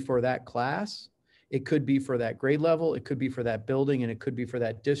be for that class, it could be for that grade level, it could be for that building, and it could be for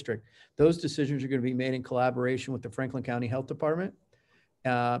that district. Those decisions are going to be made in collaboration with the Franklin County Health Department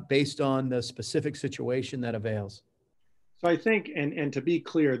based on the specific situation that avails. So I think, and to be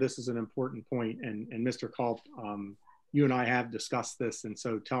clear, this is an important point, and Mr. Culp, you and I have discussed this, and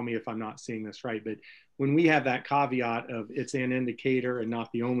so tell me if I'm not seeing this right, but when we have that caveat of it's an indicator and not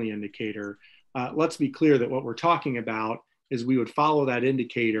the only indicator, let's be clear that what we're talking about is we would follow that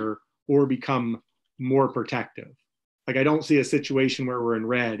indicator or become more protective. Like I don't see a situation where we're in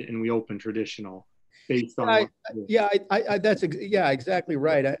red and we open traditional based on that's exactly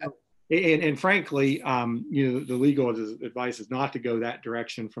right. And frankly, the legal advice is not to go that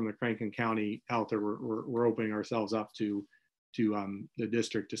direction from the Franklin County Health, or we're opening ourselves up to the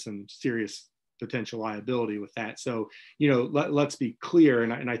district to some serious potential liability with that. So, let's be clear.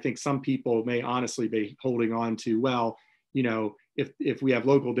 And I think some people may honestly be holding on to, well, if we have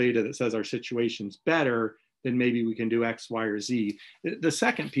local data that says our situation's better, then maybe we can do X, Y, or Z. The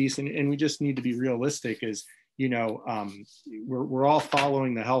second piece, and we just need to be realistic, is we're all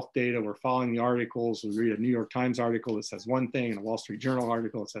following the health data. We're following the articles. We read a New York Times article that says one thing and a Wall Street Journal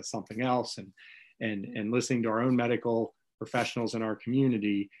article that says something else, and listening to our own medical professionals in our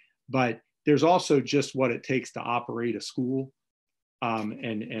community. But there's also just what it takes to operate a school. I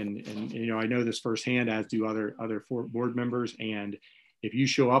know this firsthand, as do other board members. And if you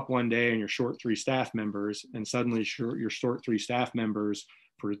show up one day and you're short 3 staff members, and suddenly you're short 3 staff members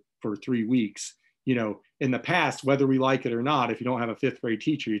for 3 weeks, in the past, whether we like it or not, if you don't have a 5th grade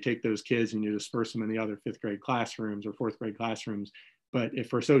teacher, you take those kids and you disperse them in the other 5th grade classrooms or 4th grade classrooms. But if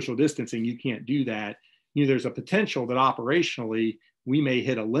for social distancing, you can't do that, there's a potential that operationally we may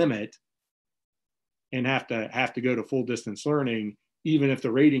hit a limit and have to go to full distance learning, even if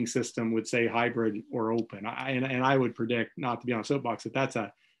the rating system would say hybrid or open. And I would predict, not to be on a soapbox, that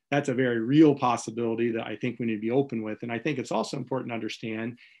that's a very real possibility that I think we need to be open with. And I think it's also important to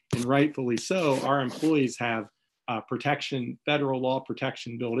understand, and rightfully so, our employees have protection, federal law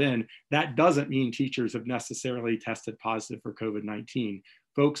protection built in. That doesn't mean teachers have necessarily tested positive for COVID-19.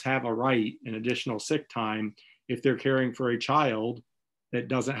 Folks have a right in additional sick time if they're caring for a child that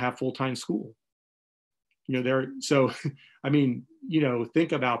doesn't have full-time school.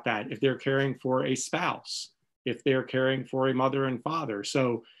 Think about that. If they're caring for a spouse, if they're caring for a mother and father.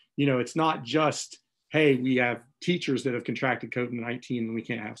 So, it's not just, hey, we have teachers that have contracted COVID-19 and we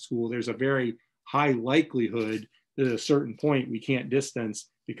can't have school. There's a very high likelihood that at a certain point we can't distance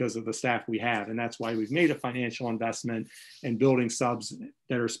because of the staff we have. And that's why we've made a financial investment in building subs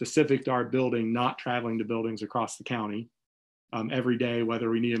that are specific to our building, not traveling to buildings across the county every day, whether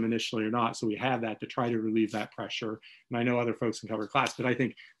we need them initially or not. So we have that to try to relieve that pressure. And I know other folks can cover class, but I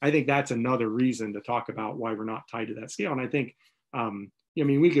think that's another reason to talk about why we're not tied to that scale. And I think, I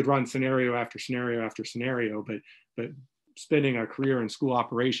mean, we could run scenario after scenario after scenario, but spending a career in school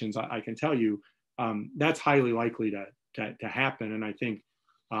operations, I can tell you that's highly likely to happen. And I think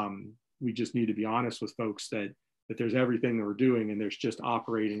we just need to be honest with folks that there's everything that we're doing and there's just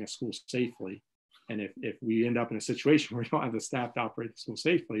operating a school safely. And if we end up in a situation where we don't have the staff to operate the school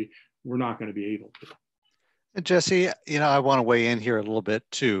safely, we're not going to be able to. And Jesse, I want to weigh in here a little bit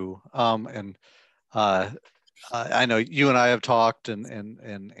too. I know you and I have talked,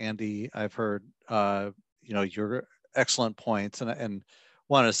 and Andy, I've heard your excellent points, and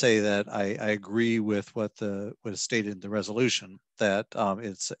want to say that I agree with what is stated in the resolution, that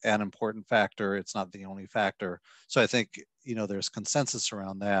it's an important factor. It's not the only factor. So I think there's consensus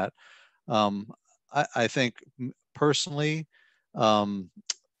around that. I think personally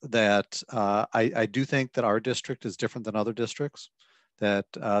that I do think that our district is different than other districts, that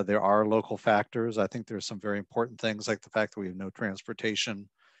there are local factors. I think there's some very important things like the fact that we have no transportation,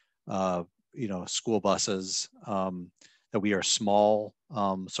 school buses, that we are small,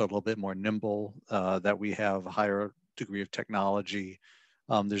 so a little bit more nimble, that we have a higher degree of technology.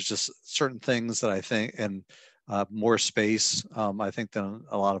 There's just certain things that I think, and more space, I think, than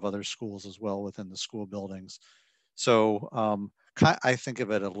a lot of other schools as well within the school buildings. So I think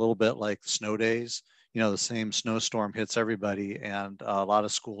of it a little bit like snow days. The same snowstorm hits everybody, and a lot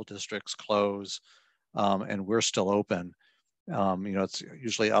of school districts close, and we're still open. It's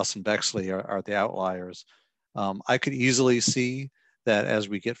usually us and Bexley are the outliers. I could easily see that as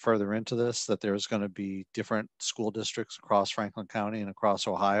we get further into this, that there's going to be different school districts across Franklin County and across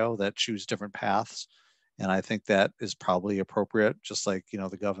Ohio that choose different paths. And I think that is probably appropriate, just like,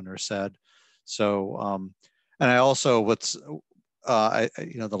 the governor said. So, and I also, the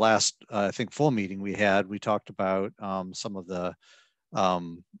last, I think, full meeting we had, we talked about some of the,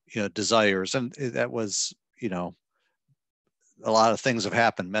 desires, and that was, a lot of things have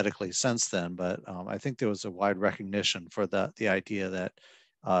happened medically since then, but I think there was a wide recognition for the idea that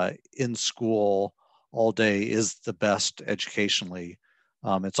in school all day is the best educationally.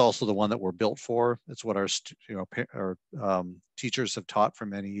 It's also the one that we're built for. It's what our teachers have taught for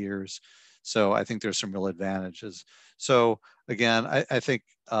many years. So I think there's some real advantages. So again, I think,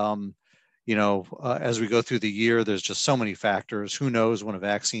 as we go through the year, there's just so many factors. Who knows when a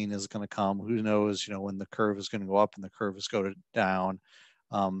vaccine is going to come? Who knows, when the curve is going to go up and the curve is going down?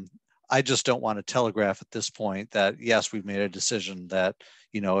 I just don't want to telegraph at this point that, yes, we've made a decision that,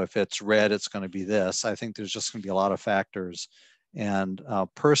 if it's red, it's going to be this. I think there's just going to be a lot of factors. And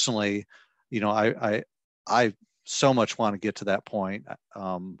personally, I so much want to get to that point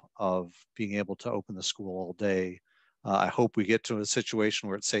of being able to open the school all day. I hope we get to a situation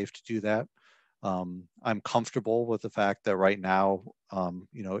where it's safe to do that. I'm comfortable with the fact that right now,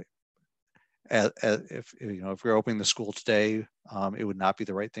 if we're opening the school today, it would not be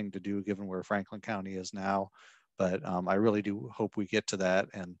the right thing to do given where Franklin County is now. But I really do hope we get to that,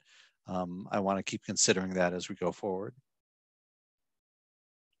 and I want to keep considering that as we go forward.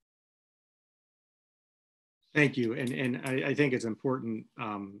 Thank you, and I think it's important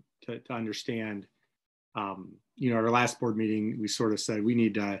to understand. Our last board meeting, we sort of said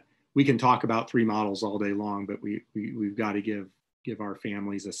we can talk about 3 models all day long, but we've got to give our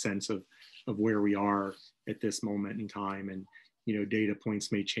families a sense of where we are at this moment in time. And data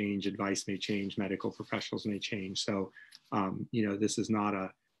points may change, advice may change, medical professionals may change. So this is not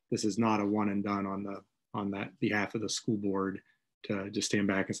a one and done on that behalf of the school board to just stand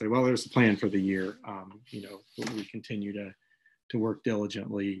back and say, well, there's a plan for the year. We continue to work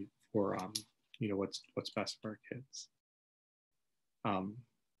diligently for what's best for our kids.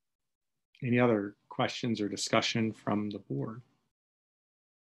 Any other questions or discussion from the board?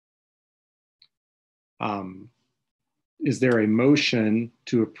 Is there a motion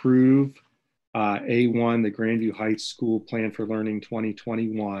to approve A1, the Grandview Heights School Plan for Learning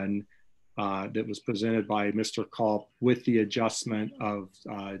 2021 that was presented by Mr. Culp with the adjustment of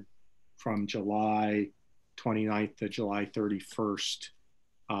from July 29th to July 31st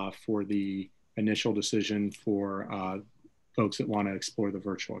for the initial decision for folks that want to explore the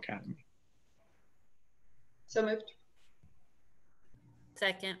virtual academy? So moved.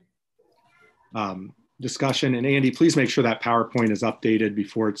 Second. Discussion, and Andy, please make sure that PowerPoint is updated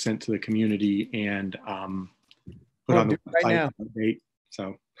before it's sent to the community and put on the website date.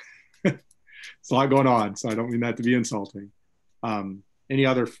 So It's a lot going on, so I don't mean that to be insulting. Any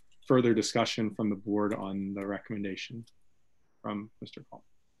other further discussion from the board on the recommendation from Mr. Call?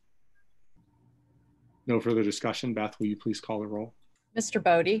 No further discussion. Beth, will you please call the roll? Mr.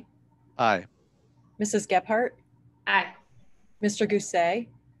 Bodie? Aye. Mrs. Gephardt? Aye. Mr. Gousset?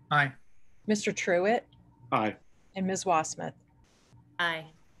 Aye. Mr. Truitt? Aye. And Ms. Wassmuth? Aye.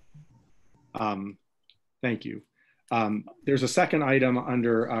 Thank you. There's a second item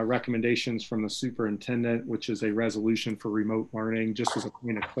under recommendations from the superintendent, which is a resolution for remote learning. Just as a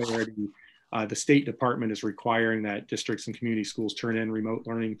point of clarity, the State Department is requiring that districts and community schools turn in remote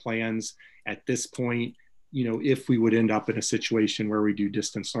learning plans. At this point, you know, if we would end up in a situation where we do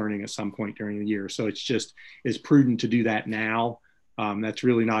distance learning at some point during the year. So it's prudent to do that now. That's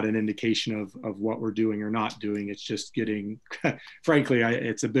really not an indication of what we're doing or not doing. It's just getting, frankly,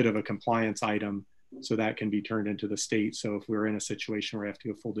 it's a bit of a compliance item, so that can be turned into the state. So if we're in a situation where we have to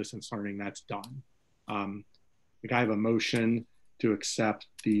go full distance learning, that's done. I have a motion to accept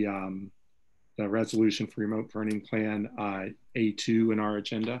the resolution for remote learning plan A2 in our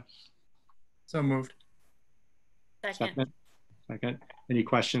agenda. So moved. Second. Second. Any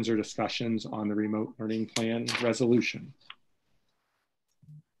questions or discussions on the remote learning plan resolution?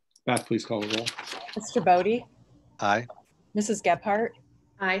 Beth, please call the roll. Mr. Bodie? Aye. Mrs. Gephardt?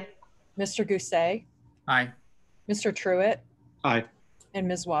 Aye. Mr. Gousset? Aye. Mr. Truitt? Aye. And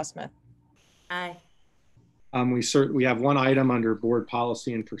Ms. Wassmuth? Aye. We have one item under board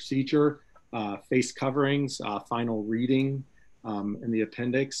policy and procedure, face coverings, final reading in the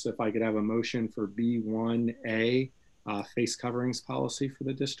appendix. If I could have a motion for B1A, face coverings policy for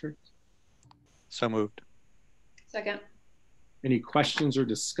the district. So moved. Second. Any questions or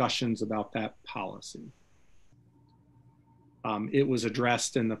discussions about that policy? It was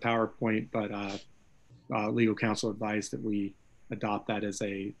addressed in the PowerPoint, but legal counsel advised that we adopt that as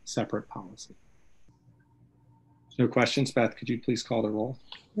a separate policy. No questions. Beth, could you please call the roll?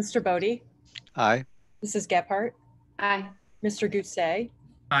 Mr. Bodie? Aye. Mrs. Gephardt? Aye. Mr. Gousset?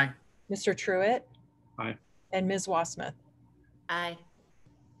 Aye. Mr. Truitt? Aye. And Ms. Wassmuth? Aye.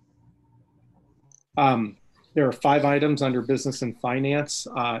 There are 5 items under business and finance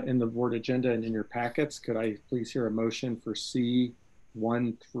in the board agenda and in your packets. Could I please hear a motion for C1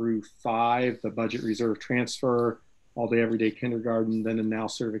 through 5, the budget reserve transfer, all day everyday kindergarten, then and now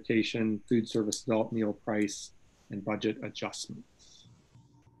certification, food service adult meal price, and budget adjustments?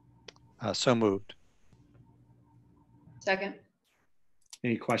 So moved. Second.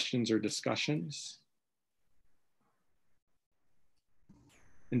 Any questions or discussions?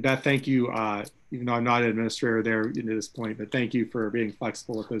 And Beth, thank you. Even though I'm not an administrator there at this point, but thank you for being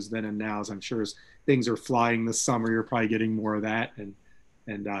flexible with those then and nows. I'm sure as things are flying this summer, you're probably getting more of that, and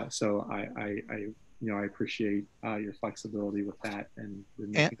so I appreciate your flexibility with that. And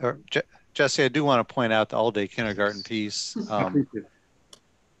Jesse, I do want to point out the all-day kindergarten piece.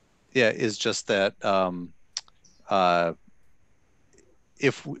 Yeah, is just that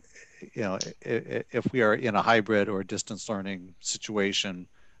if we are in a hybrid or distance learning situation,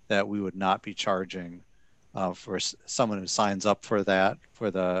 that we would not be charging for someone who signs up for that, for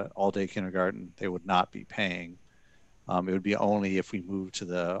the all-day kindergarten. They would not be paying. It would be only if we move to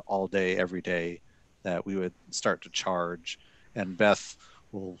the all-day every day that we would start to charge. And Beth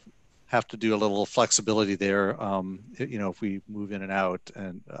will have to do a little flexibility there, if we move in and out,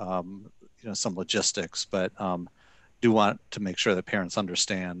 and some logistics, but do want to make sure that parents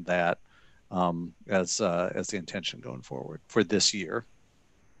understand that as the intention going forward for this year.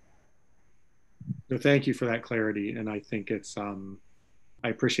 So thank you for that clarity, and I think it's I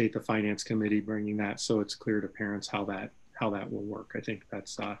appreciate the finance committee bringing that so it's clear to parents how that will work. I think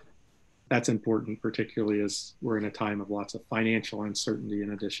that's important, particularly as we're in a time of lots of financial uncertainty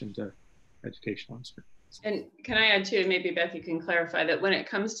in addition to educational uncertainty. And can I add too, maybe Beth, you can clarify that when it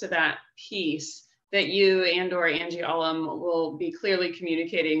comes to that piece, that you and/or Angie Ullum will be clearly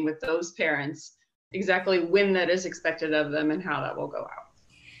communicating with those parents exactly when that is expected of them and how that will go out.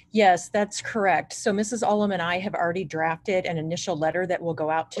 Yes, that's correct. So Mrs. Ullum and I have already drafted an initial letter that will go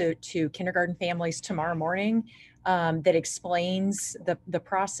out to kindergarten families tomorrow morning that explains the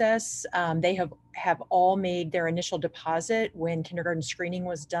process. They have all made their initial deposit when kindergarten screening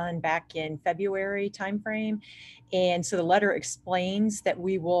was done back in February timeframe. And so the letter explains that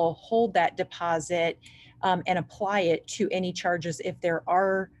we will hold that deposit and apply it to any charges if there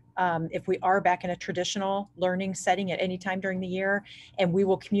are if we are back in a traditional learning setting at any time during the year, and we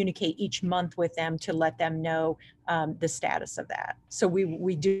will communicate each month with them to let them know the status of that. So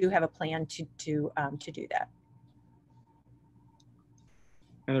we do have a plan to do that.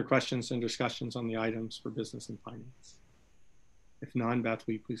 Other questions and discussions on the items for business and finance? If none, Beth,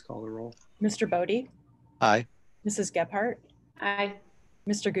 will you please call the roll? Mr. Bodie? Aye. Mrs. Gephardt? Aye.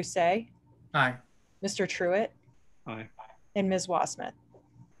 Mr. Gousset? Aye. Mr. Truitt? Aye. And Ms. Wassmuth?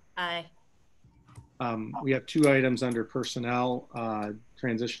 Aye. We have 2 items under personnel,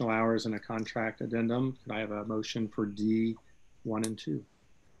 transitional hours and a contract addendum. Could I have a motion for D 1 and 2?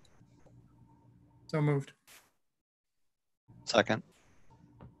 So moved. Second.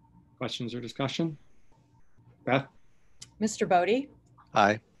 Questions or discussion? Beth? Mr. Bodie?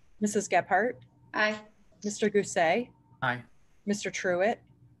 Aye. Mrs. Gephardt? Aye. Mr. Gousset? Aye. Mr. Truitt?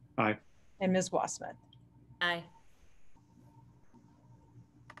 Aye. And Ms. Wassmuth? Aye.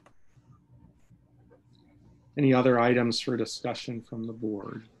 Any other items for discussion from the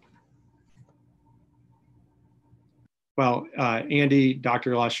board? Well, Andy,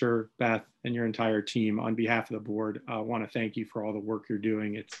 Dr. Lusher, Beth, and your entire team, on behalf of the board, I want to thank you for all the work you're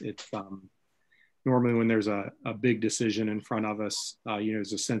doing. It's normally when there's a big decision in front of us,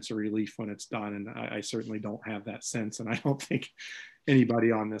 there's a sense of relief when it's done, and I certainly don't have that sense, and I don't think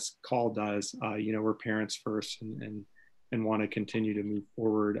anybody on this call does. We're parents first, and want to continue to move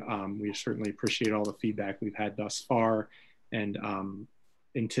forward. We certainly appreciate all the feedback we've had thus far, and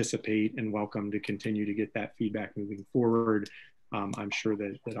anticipate and welcome to continue to get that feedback moving forward. I'm sure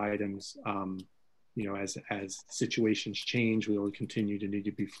that items, as situations change, we will continue to need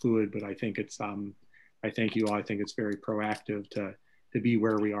to be fluid, but I think it's, I thank you all. I think it's very proactive to be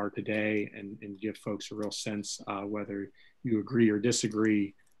where we are today and give folks a real sense, whether you agree or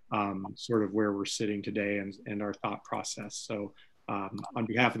disagree, sort of where we're sitting today and our thought process. So on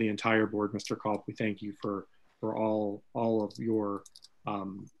behalf of the entire board, Mr. Culp, we thank you for all of your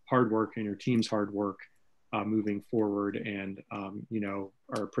hard work and your team's hard work moving forward, and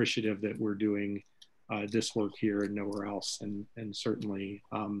are appreciative that we're doing this work here and nowhere else, and certainly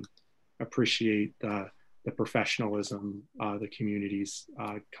appreciate the professionalism the community's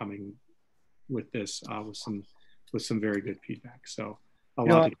coming with this with some very good feedback. So a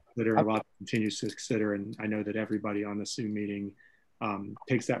lot to consider, a lot continues to consider, and I know that everybody on the Zoom meeting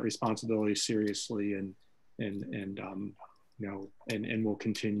takes that responsibility seriously, and we'll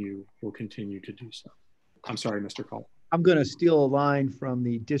continue to do so. I'm sorry, Mr. Cole. I'm going to steal a line from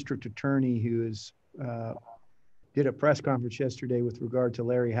the district attorney who did a press conference yesterday with regard to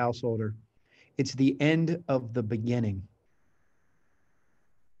Larry Householder. It's the end of the beginning.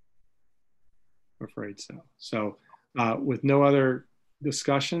 I'm afraid so. So with no other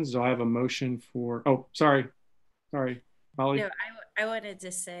discussions, do I have a motion for, oh, sorry, Molly. No, I wanted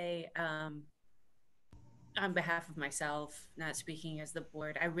to say, on behalf of myself, not speaking as the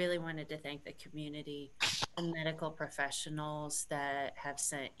board, I really wanted to thank the community and medical professionals that have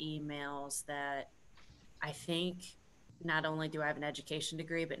sent emails that I think not only do I have an education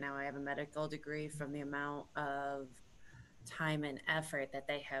degree, but now I have a medical degree from the amount of time and effort that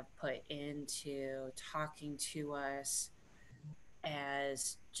they have put into talking to us,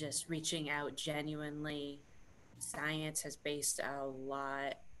 as just reaching out genuinely. Science has based a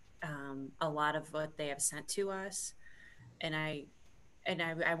lot of what they have sent to us, and I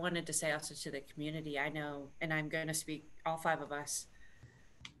wanted to say also to the community, I know, and I'm going to speak all 5 of us,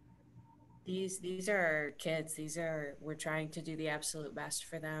 these are our kids. We're trying to do the absolute best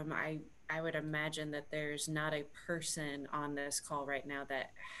for them. I would imagine that there's not a person on this call right now that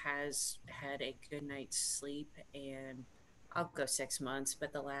has had a good night's sleep, and I'll go 6 months,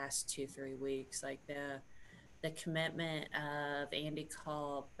 but the last 2-3 weeks, like the commitment of Andy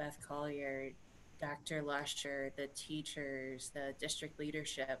Culp, Beth Collier, Dr. Lusher, the teachers, the district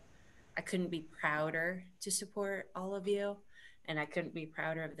leadership, I couldn't be prouder to support all of you. And I couldn't be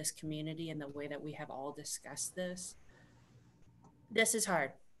prouder of this community and the way that we have all discussed this. This is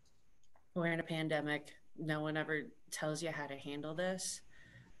hard. We're in a pandemic. No one ever tells you how to handle this.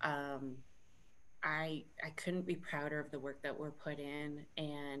 I couldn't be prouder of the work that we're put in,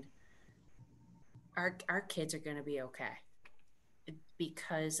 and our kids are going to be okay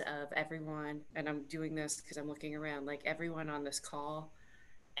because of everyone. And I'm doing this because I'm looking around, like everyone on this call,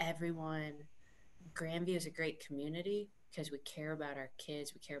 Grandview is a great community because we care about our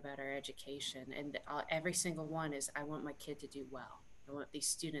kids, we care about our education, and every single one is, I want my kid to do well. I want these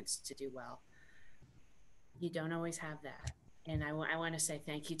students to do well. You don't always have that. And I want to say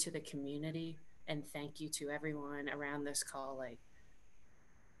thank you to the community, and thank you to everyone around this call. Like,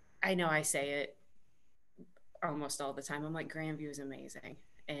 I know I say it almost all the time. I'm like, Grandview is amazing.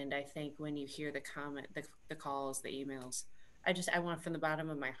 And I think when you hear the comment, the calls, the emails, I want from the bottom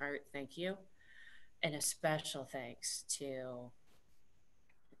of my heart, thank you. And a special thanks to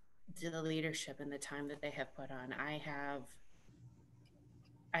the leadership and the time that they have put on. I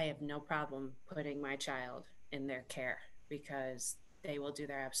have no problem putting my child in their care. because they will do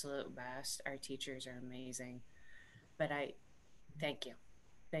their absolute best. Our teachers are amazing. But I thank you.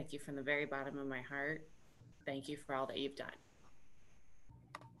 Thank you from the very bottom of my heart. Thank you for all that you've done.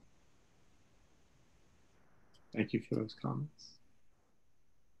 Thank you for those comments.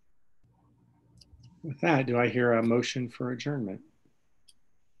 With that, do I hear a motion for adjournment?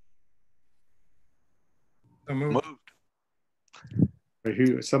 So moved.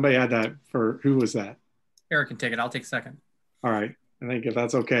 Somebody had that for, who was that? Eric can take it. I'll take second. All right. I think if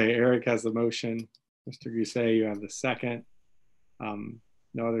that's okay, Eric has the motion. Mr. Gousset, you have the second.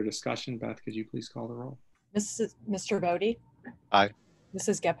 No other discussion. Beth, could you please call the roll? Mr. Bodie? Aye.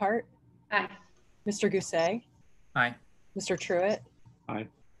 Mrs. Gephardt? Aye. Mr. Gousset? Aye. Mr. Truitt? Aye.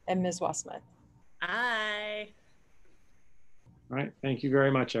 And Ms. Westman? Aye. All right. Thank you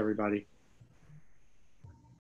very much, everybody.